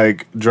want to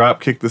like drop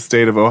kick the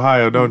state of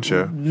Ohio, don't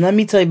you? Let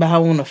me tell you about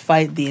how I want to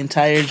fight the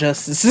entire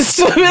justice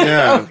system.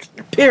 Yeah.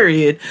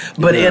 Period.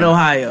 But in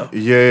Ohio.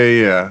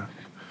 Yeah.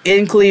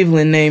 In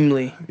Cleveland,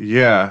 namely.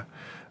 Yeah.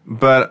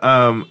 But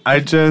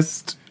I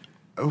just...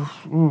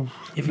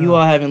 If you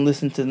all haven't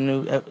listened to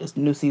the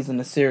new season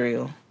of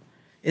Serial,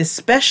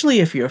 especially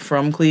if you're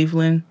from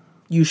Cleveland,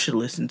 you should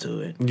listen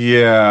to it.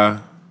 Yeah,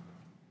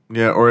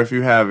 or if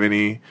you have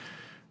any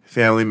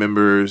family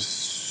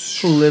members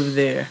who live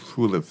there,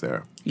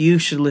 you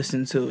should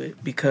listen to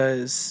it,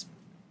 because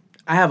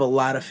I have a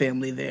lot of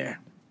family there,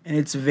 and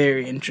it's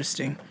very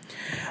interesting.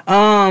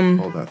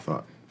 Hold that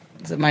thought.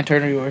 Is it my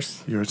turn or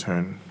yours? Your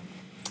turn.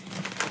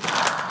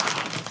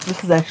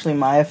 This is actually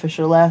my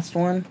official last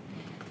one.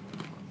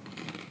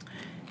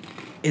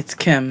 It's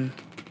Kim.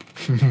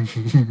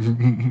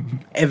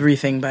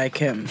 Everything by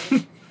Kim.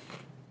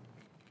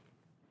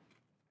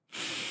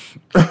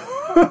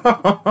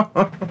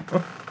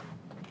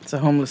 It's a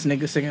homeless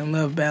nigga singing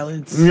love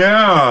ballads.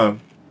 Yeah.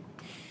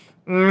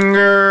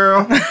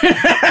 Girl.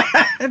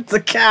 It's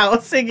a cow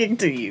singing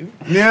to you.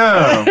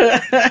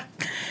 Yeah.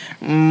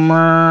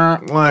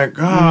 Like,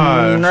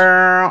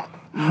 gosh.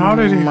 How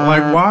did he,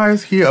 like, why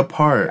is he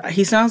apart?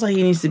 He sounds like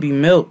he needs to be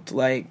milked,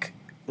 like...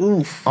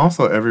 Oof.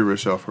 Also, every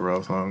Rochelle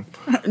Farrell song.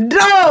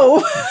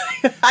 No!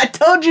 I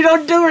told you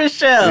don't do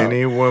Rochelle.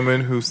 Any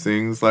woman who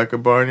sings like a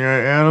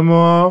barnyard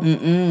animal,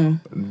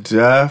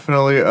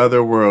 definitely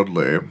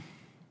otherworldly.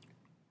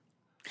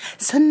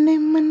 Sunday,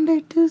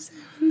 Monday, Tuesday,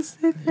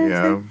 Wednesday, Thursday,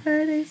 Yeah.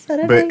 Friday,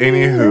 Saturday. But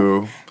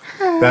anywho,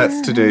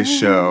 that's today's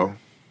show.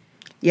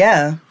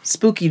 Yeah,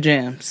 spooky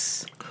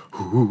jams.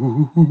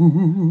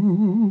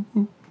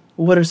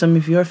 What are some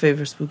of your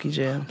favorite spooky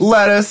jams?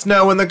 Let us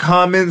know in the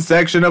comment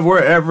section of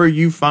wherever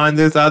you find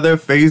this, either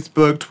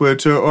Facebook,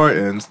 Twitter, or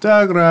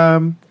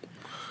Instagram.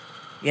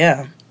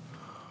 Yeah.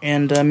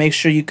 And make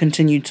sure you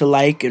continue to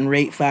like and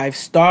rate 5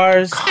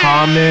 stars.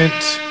 Comment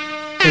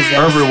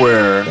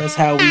everywhere. That's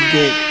how we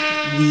get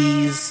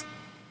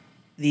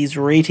these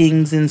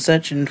ratings and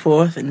such and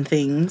forth and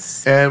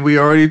things. And we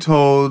already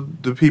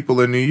told the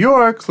people in New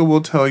York, so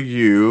we'll tell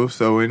you.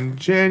 So in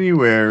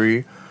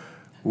January,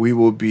 we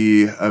will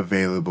be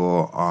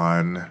available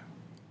on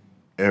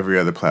every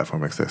other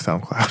platform except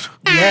SoundCloud.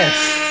 Yes.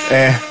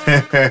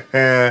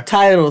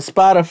 Tidal,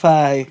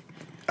 Spotify,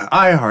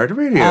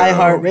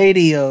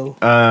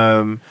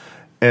 iHeartRadio.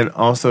 And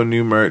also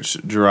new merch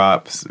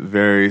drops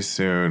very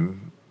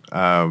soon.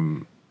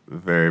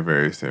 Very,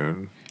 very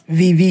soon.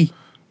 VV.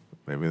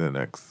 Maybe by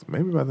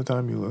the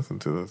time you listen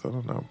to this, I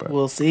don't know. But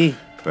we'll see.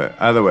 But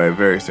either way,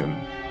 very soon.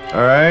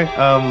 All right.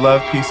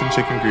 Love, peace, and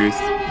chicken grease.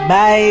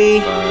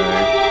 Bye.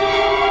 Bye.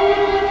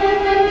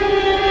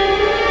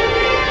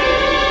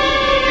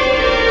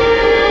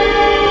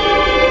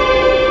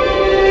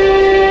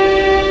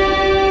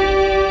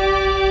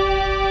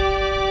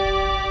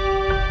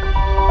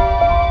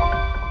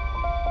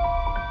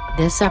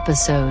 This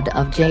episode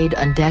of Jade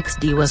and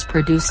XD was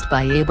produced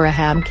by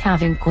Abraham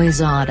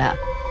Cavinquizada.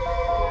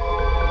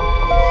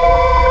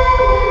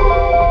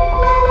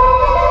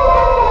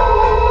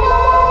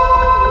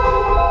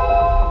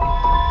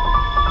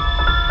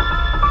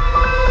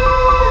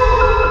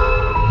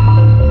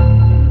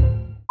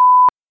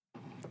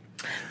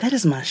 That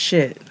is my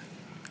shit.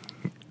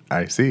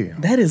 I see.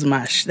 That is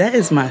my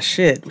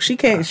shit. She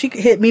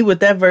hit me with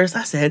that verse.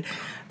 I said,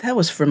 that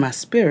was for my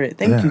spirit.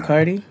 Thank you,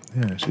 Cardi.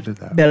 Yeah, she did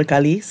that.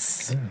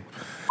 Belcalis. Yeah.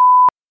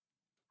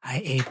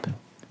 Hi, Ape.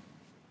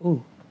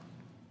 Ooh.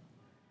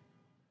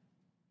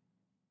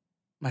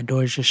 My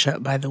door's just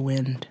shut by the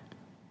wind.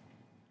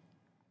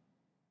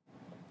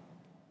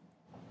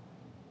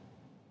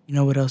 You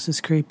know what else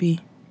is creepy?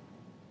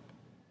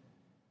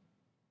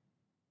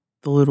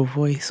 The little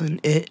voice in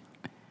It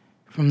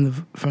from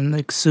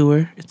the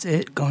sewer. It's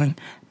It going,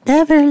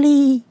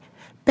 Beverly,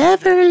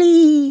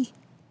 Beverly,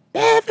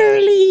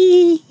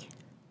 Beverly.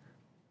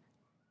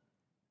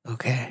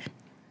 Okay.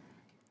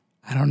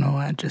 I don't know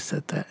why I just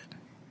said that.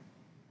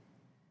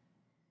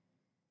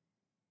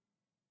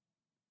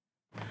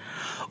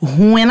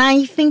 When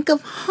I think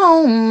of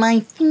home, I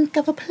think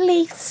of a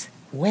place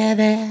where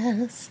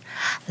there's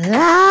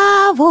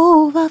love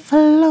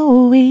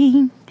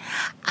overflowing.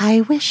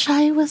 I wish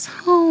I was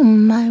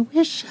home. I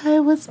wish I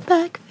was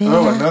back there.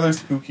 Oh, another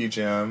spooky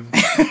jam.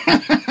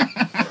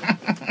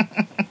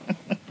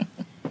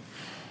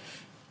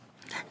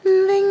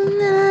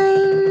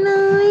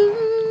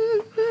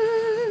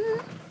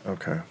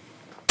 Okay.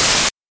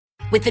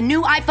 With the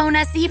new iPhone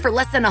SE for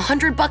less than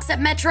 $100 at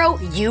Metro,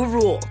 you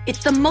rule.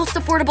 It's the most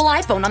affordable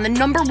iPhone on the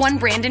 #1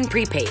 brand in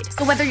prepaid.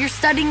 So whether you're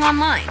studying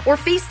online or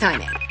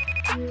FaceTiming.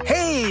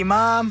 Hey,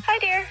 Mom. Hi,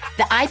 dear.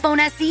 The iPhone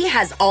SE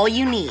has all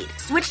you need.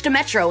 Switch to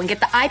Metro and get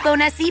the iPhone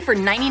SE for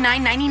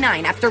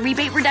 $99.99 after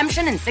rebate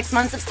redemption and 6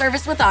 months of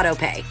service with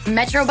AutoPay.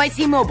 Metro by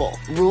T-Mobile.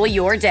 Rule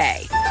your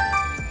day.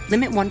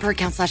 Limit 1 per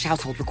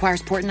account/household.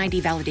 Requires port and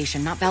ID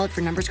validation. Not valid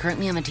for numbers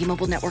currently on the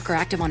T-Mobile network or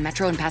active on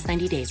Metro in past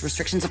 90 days.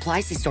 Restrictions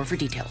apply. See store for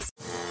details.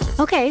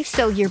 Okay,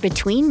 so you're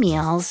between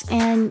meals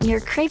and you're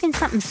craving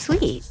something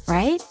sweet,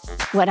 right?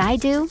 What I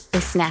do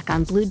is snack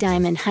on Blue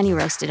Diamond Honey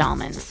Roasted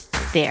Almonds.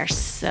 They're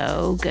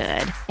so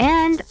good.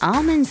 And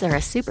almonds are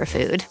a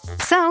superfood.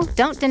 So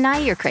don't deny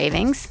your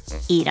cravings.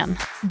 Eat them.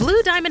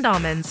 Blue Diamond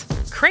Almonds.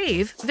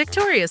 Crave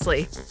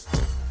victoriously.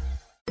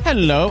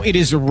 Hello, it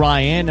is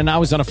Ryan, and I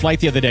was on a flight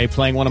the other day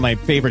playing one of my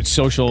favorite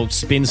social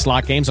spin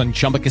slot games on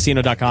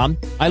ChumbaCasino.com.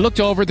 I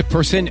looked over at the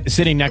person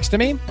sitting next to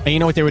me, and you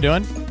know what they were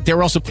doing? They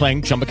were also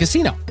playing Chumba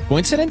Casino.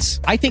 Coincidence?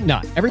 I think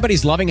not.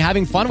 Everybody's loving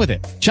having fun with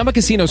it. Chumba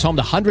Casino is home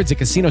to hundreds of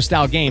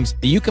casino-style games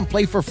that you can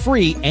play for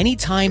free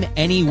anytime,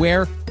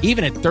 anywhere,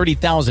 even at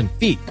 30,000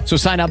 feet. So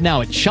sign up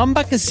now at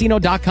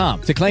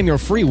ChumbaCasino.com to claim your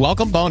free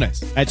welcome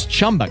bonus. That's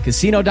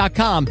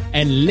ChumbaCasino.com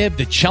and live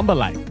the Chumba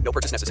life. No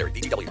purchase necessary.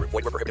 VGW. Void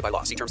where prohibited by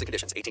law. See terms and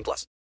conditions.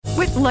 18+.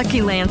 With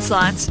Lucky Land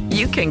Slots,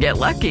 you can get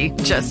lucky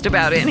just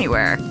about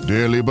anywhere.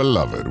 Dearly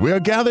beloved, we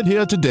are gathered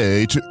here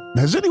today to...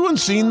 Has anyone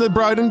seen the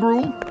bride and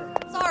groom?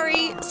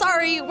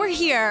 Sorry, we're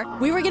here.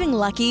 We were getting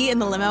lucky in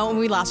the limo and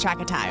we lost track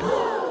of time.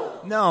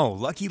 No,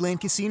 Lucky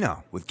Land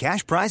Casino. With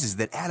cash prizes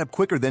that add up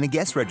quicker than a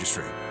guest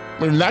registry.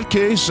 In that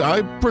case,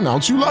 I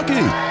pronounce you lucky.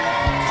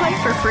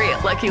 Play for free at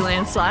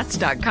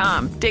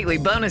LuckyLandSlots.com. Daily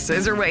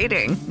bonuses are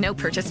waiting. No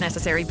purchase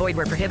necessary. Void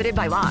where prohibited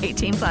by law.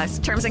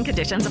 18+. Terms and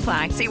conditions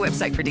apply. See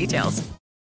website for details.